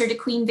advisor to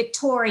Queen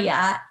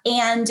Victoria,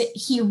 and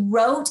he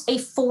wrote a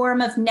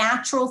form of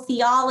natural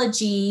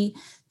theology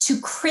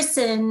to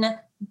christen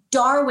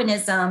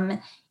Darwinism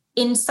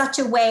in such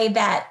a way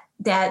that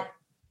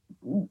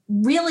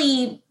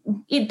really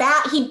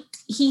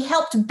he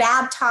helped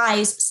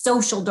baptize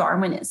social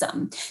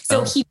Darwinism.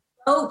 So he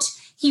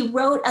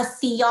wrote a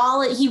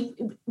theology.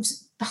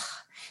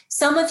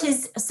 Some of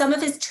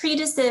his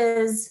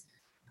treatises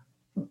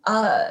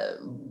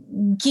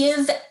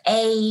give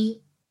a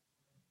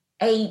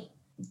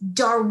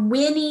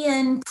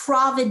Darwinian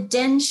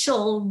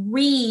providential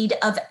read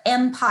of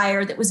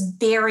empire that was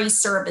very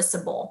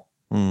serviceable.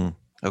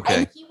 Okay.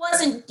 And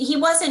he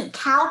wasn't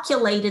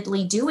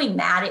calculatedly doing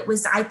that.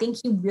 I think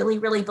he really,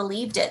 really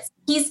believed it.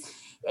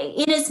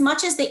 In as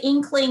much as the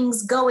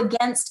Inklings go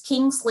against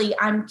Kingsley,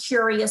 I'm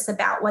curious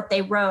about what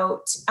they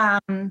wrote.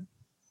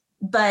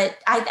 But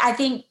I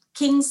think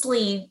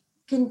Kingsley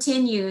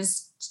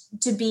continues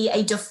to be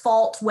a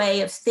default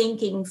way of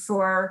thinking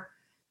for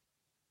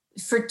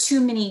too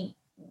many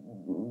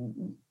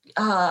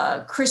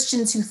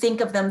Christians who think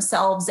of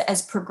themselves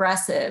as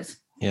progressive.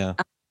 Yeah.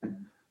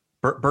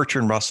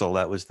 Bertrand Russell,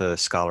 that was the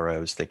scholar I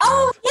was thinking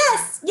of. of.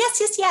 Yes.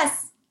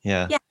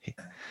 Yeah.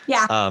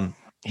 Yeah.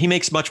 he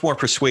makes much more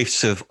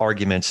persuasive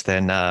arguments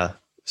than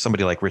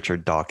somebody like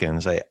Richard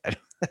Dawkins.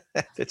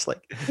 It's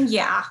like,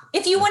 yeah.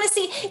 If you want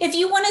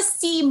to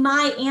see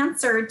my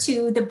answer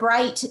to the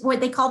bright, what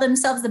they call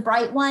themselves, the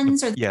bright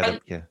ones, or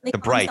the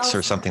brights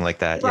or something like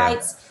that.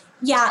 Brights.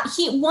 Yeah.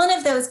 One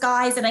of those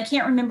guys, and I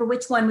can't remember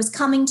which one, was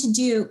coming to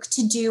Duke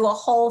to do a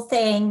whole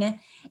thing.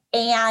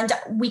 And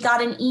we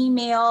got an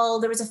email.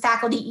 There was a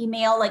faculty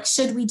email, like,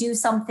 should we do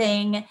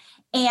something?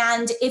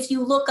 And if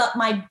you look up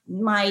my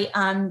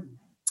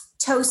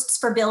Toasts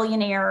for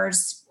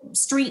Billionaires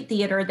street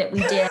theater that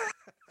we did,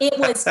 it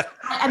was,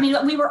 I mean,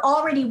 we were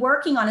already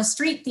working on a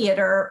street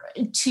theater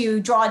to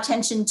draw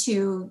attention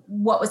to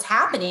what was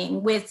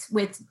happening with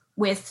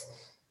the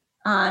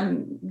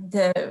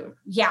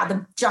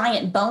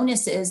giant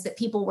bonuses that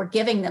people were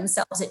giving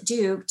themselves at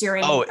Duke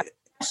during. Oh,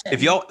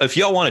 if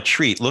y'all want a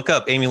treat, look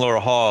up Amy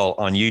Laura Hall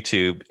on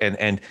YouTube,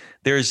 and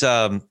there's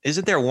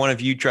isn't there one of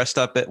you dressed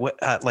up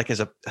at like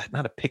as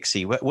not a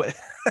pixie? What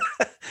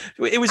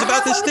it was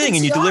about this thing,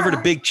 and you delivered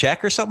a big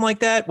check or something like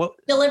that. What?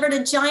 Delivered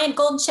a giant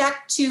gold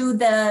check to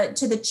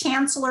the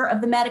chancellor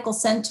of the medical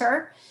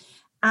center,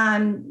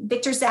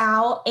 Victor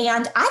Zhao,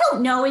 and I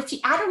don't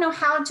know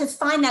how to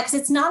find that because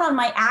it's not on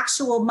my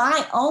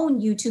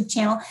own YouTube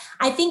channel.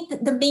 I think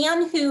that the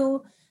man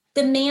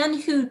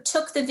who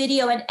took the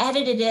video and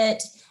edited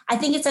it, I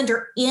think it's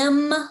under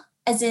M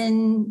as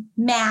in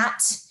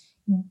Matt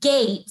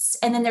Gates,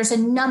 and then there's a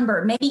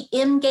number, maybe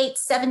M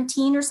Gates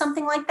 17 or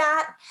something like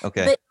that.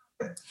 Okay.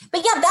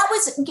 But yeah, that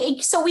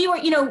was, so we were,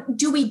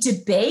 do we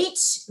debate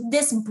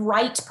this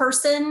bright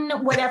person,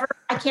 whatever?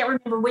 I can't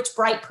remember which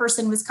bright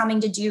person was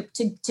coming to Duke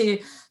to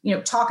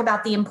talk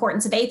about the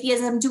importance of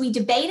atheism. Do we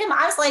debate him?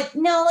 I was like,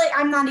 no,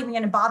 I'm not even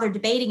going to bother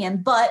debating him.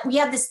 But we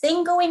have this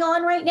thing going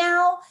on right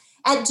now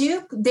at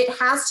Duke that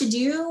has to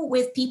do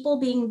with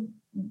people being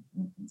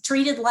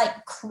treated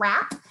like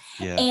crap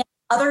and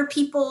other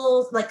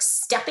people like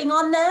stepping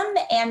on them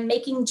and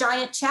making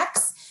giant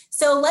checks.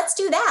 So let's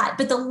do that.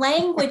 But the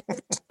language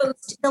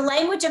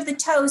of the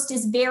toast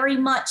is very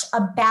much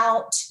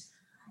about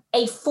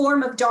a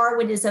form of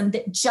Darwinism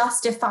that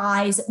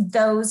justifies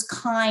those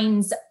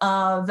kinds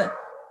of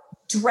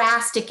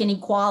drastic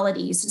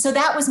inequalities. So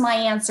that was my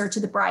answer to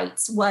the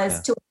brights,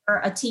 was to wear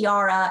a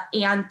tiara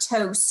and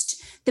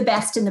toast the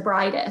best and the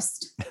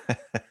brightest.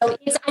 So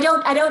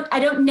I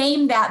don't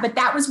name that, but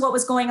that was what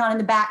was going on in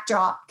the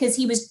backdrop because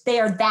he was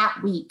there that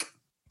week.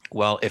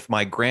 Well, if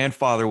my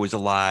grandfather was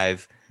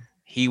alive,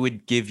 he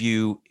would give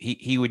you,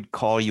 he would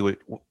call you,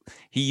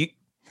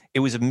 it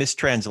was a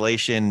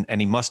mistranslation and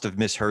he must have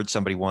misheard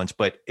somebody once,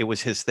 but it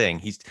was his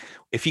thing.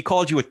 If he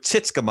called you a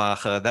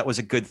tsitzkemacha, that was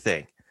a good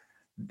thing.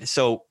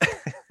 So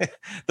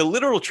the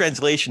literal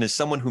translation is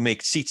someone who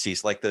makes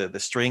tzitzis, like the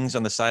strings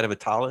on the side of a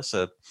tallis.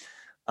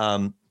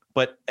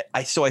 But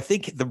I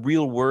think the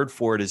real word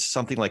for it is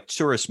something like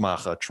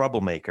tsurismacha,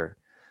 troublemaker.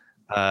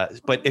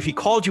 But if he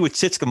called you a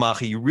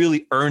tsitzkemacha, you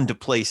really earned a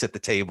place at the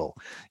table.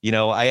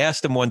 I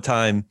asked him one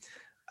time,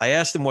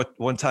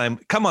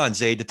 come on,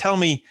 Zaid, to tell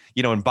me,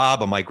 and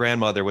Baba, my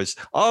grandmother, was,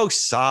 oh,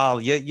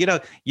 Sal,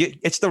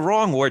 it's the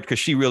wrong word because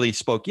she really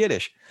spoke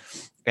Yiddish.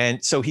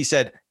 And so he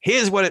said,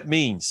 here's what it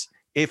means.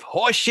 If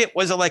horseshit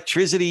was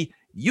electricity,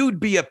 you'd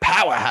be a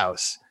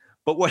powerhouse.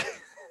 But what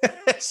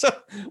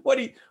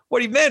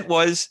he meant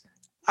was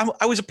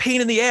I was a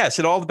pain in the ass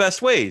in all the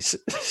best ways.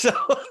 So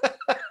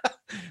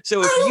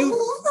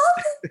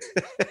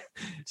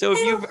if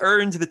you've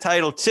earned the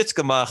title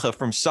Tsitzkemacha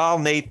from Sal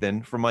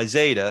Nathan from my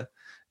Zeta,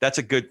 that's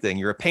a good thing.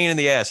 You're a pain in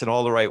the ass in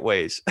all the right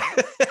ways.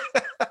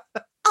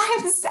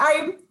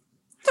 I'm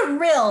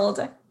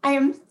thrilled. I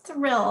am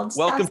thrilled.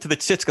 Welcome to the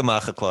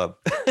Tsitzkemacha Club.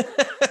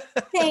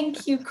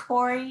 Thank you,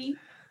 Corey.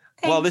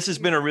 This has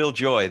been a real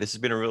joy. This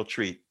has been a real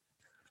treat.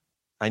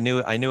 I knew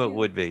it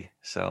would be.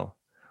 So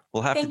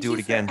we'll have to do it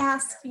again. Thank you for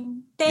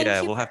asking. Thank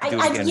you. We'll have to do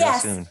it again real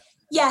soon.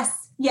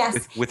 Yes.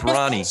 With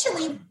Ronnie.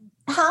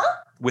 Huh?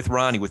 With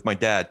Ronnie, with my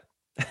dad.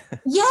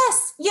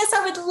 Yes,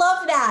 I would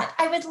love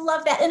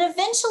that. And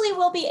eventually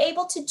we'll be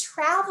able to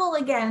travel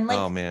again.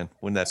 Oh man,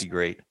 wouldn't that be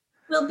great?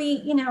 We'll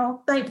be,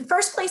 like the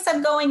first place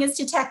I'm going is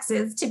to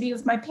Texas to be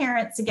with my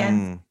parents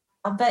again.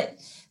 But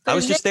I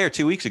was just there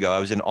 2 weeks ago. I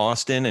was in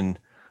Austin and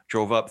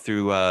drove up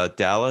through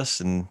Dallas,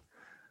 and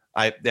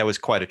that was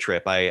quite a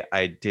trip.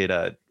 I did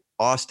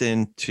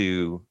Austin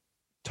to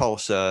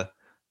Tulsa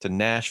to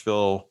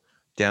Nashville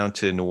down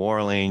to New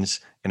Orleans,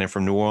 and then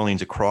from New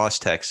Orleans across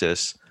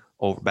Texas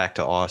over back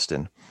to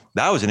Austin.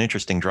 That was an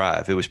interesting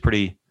drive. It was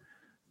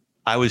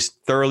I was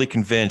thoroughly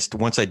convinced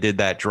once I did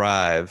that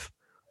drive,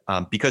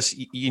 because,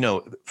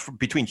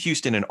 between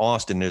Houston and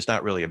Austin, there's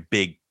not really a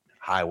big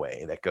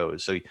highway that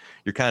goes. So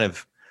you're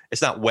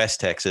it's not West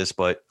Texas,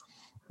 but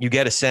you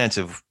get a sense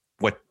of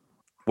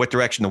what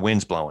direction the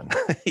wind's blowing,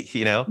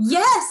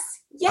 Yes.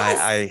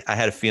 I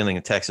had a feeling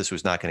that Texas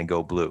was not going to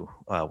go blue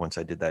once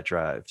I did that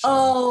drive.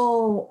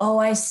 So. Oh,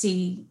 I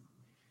see.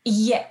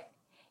 Yeah,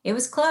 it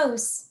was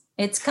close.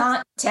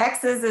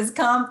 Texas is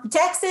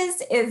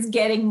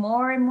getting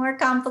more and more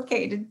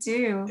complicated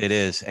too. It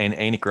is, and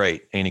ain't it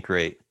great?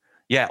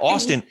 Yeah,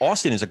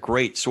 Austin is a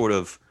great sort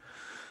of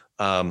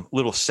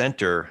little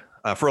center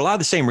for a lot of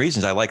the same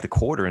reasons. I like the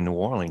Quarter in New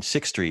Orleans,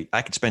 6th Street.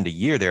 I could spend a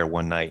year there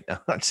one night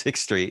on 6th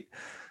Street.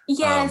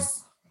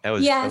 Yes.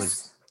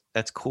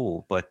 That's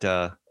cool. But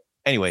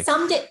anyway,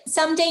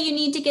 someday you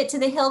need to get to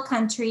the Hill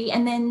Country,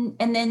 and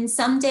then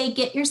someday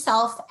get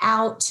yourself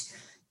out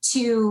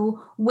to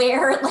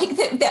where like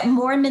that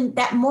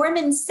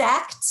Mormon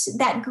sect,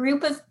 that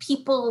group of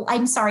people.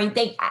 I'm sorry,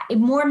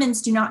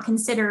 Mormons do not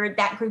consider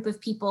that group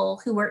of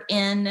people who were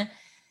in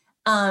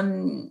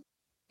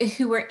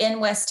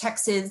West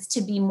Texas to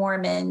be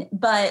Mormon,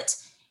 but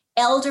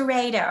El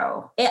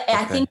Dorado,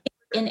 I think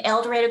in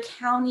El Dorado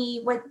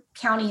County. What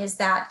county is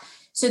that?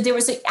 So there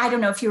was I don't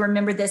know if you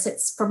remember this,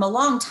 it's from a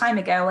long time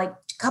ago, like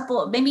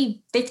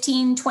maybe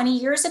 15, 20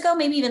 years ago,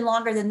 maybe even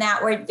longer than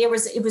that, where it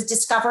was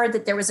discovered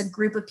that there was a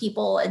group of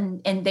people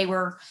and they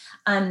were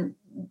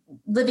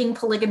living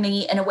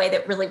polygamy in a way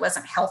that really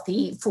wasn't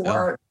healthy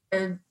for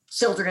the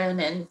children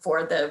and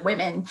for the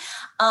women.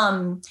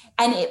 And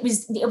it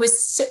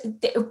was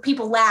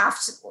people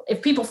laughed.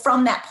 If people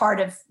from that part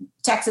of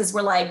Texas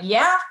were like,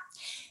 yeah,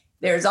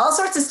 there's all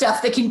sorts of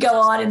stuff that can go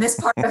on in this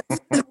part of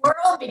the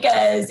world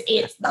because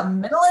it's the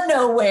middle of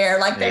nowhere.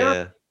 Like they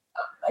were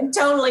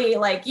totally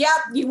like, yeah,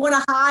 you want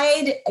to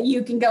hide,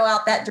 you can go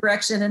out that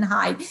direction and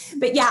hide.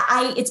 But yeah,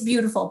 it's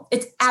beautiful.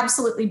 It's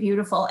absolutely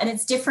beautiful. And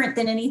it's different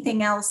than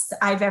anything else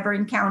I've ever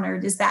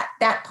encountered, is that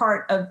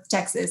part of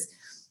Texas.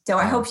 So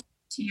I hope you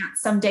have a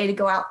chance someday to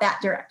go out that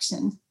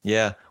direction.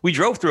 Yeah. We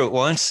drove through it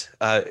once.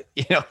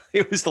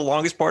 It was the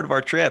longest part of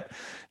our trip,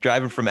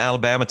 driving from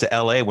Alabama to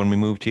LA when we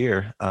moved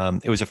here.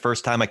 It was the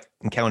first time I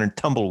encountered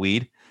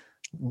tumbleweed.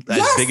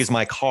 As big as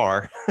my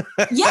car.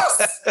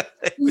 Yes.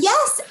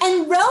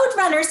 And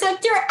roadrunners.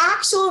 Like they're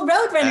actual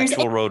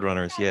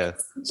roadrunners. Yeah.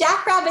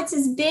 Jackrabbits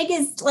as big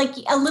as like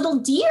a little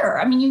deer.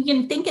 I mean, you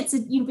can think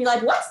you'd be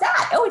like, what's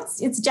that? Oh,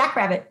 it's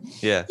jackrabbit.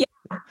 Yeah.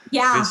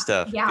 Good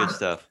stuff. Yeah. Good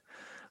stuff.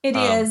 It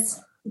is.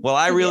 Well,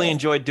 I really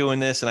enjoyed doing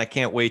this, and I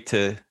can't wait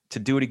to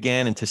do it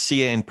again and to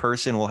see you in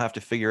person. We'll have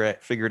to figure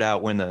it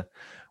out when the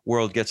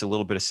world gets a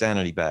little bit of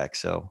sanity back.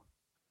 So.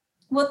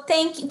 Well,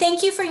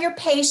 thank you for your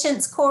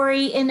patience,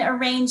 Corey, in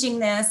arranging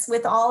this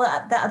with all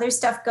the other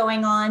stuff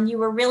going on. You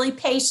were really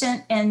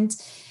patient, and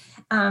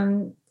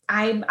I'm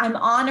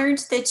honored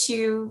that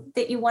you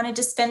wanted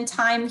to spend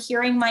time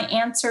hearing my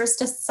answers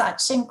to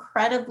such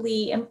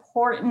incredibly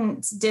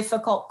important,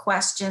 difficult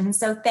questions.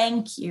 So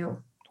thank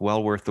you.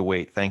 Well worth the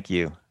wait. Thank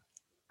you.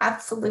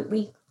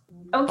 Absolutely.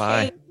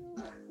 Okay.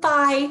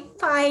 Bye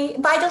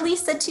to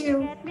Lisa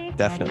too.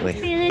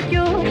 Definitely.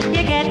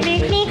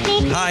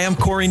 Hi, I'm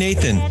Corey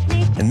Nathan,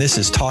 and this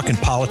is Talking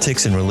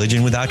Politics and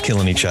Religion Without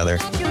Killing Each Other.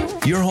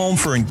 Your home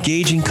for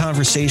engaging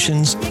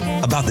conversations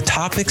about the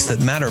topics that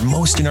matter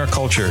most in our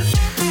culture.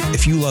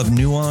 If you love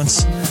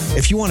nuance,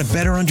 if you want to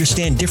better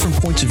understand different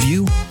points of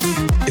view,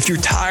 if you're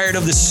tired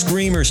of the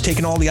screamers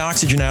taking all the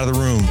oxygen out of the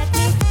room,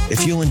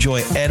 if you'll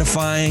enjoy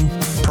edifying,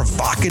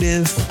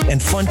 provocative,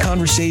 and fun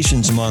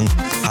conversations among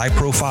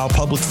high-profile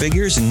public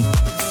figures and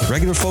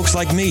regular folks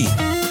like me,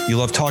 you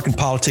love talking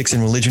politics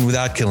and religion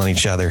without killing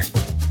each other.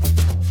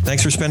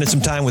 Thanks for spending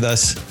some time with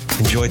us.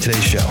 Enjoy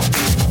today's show.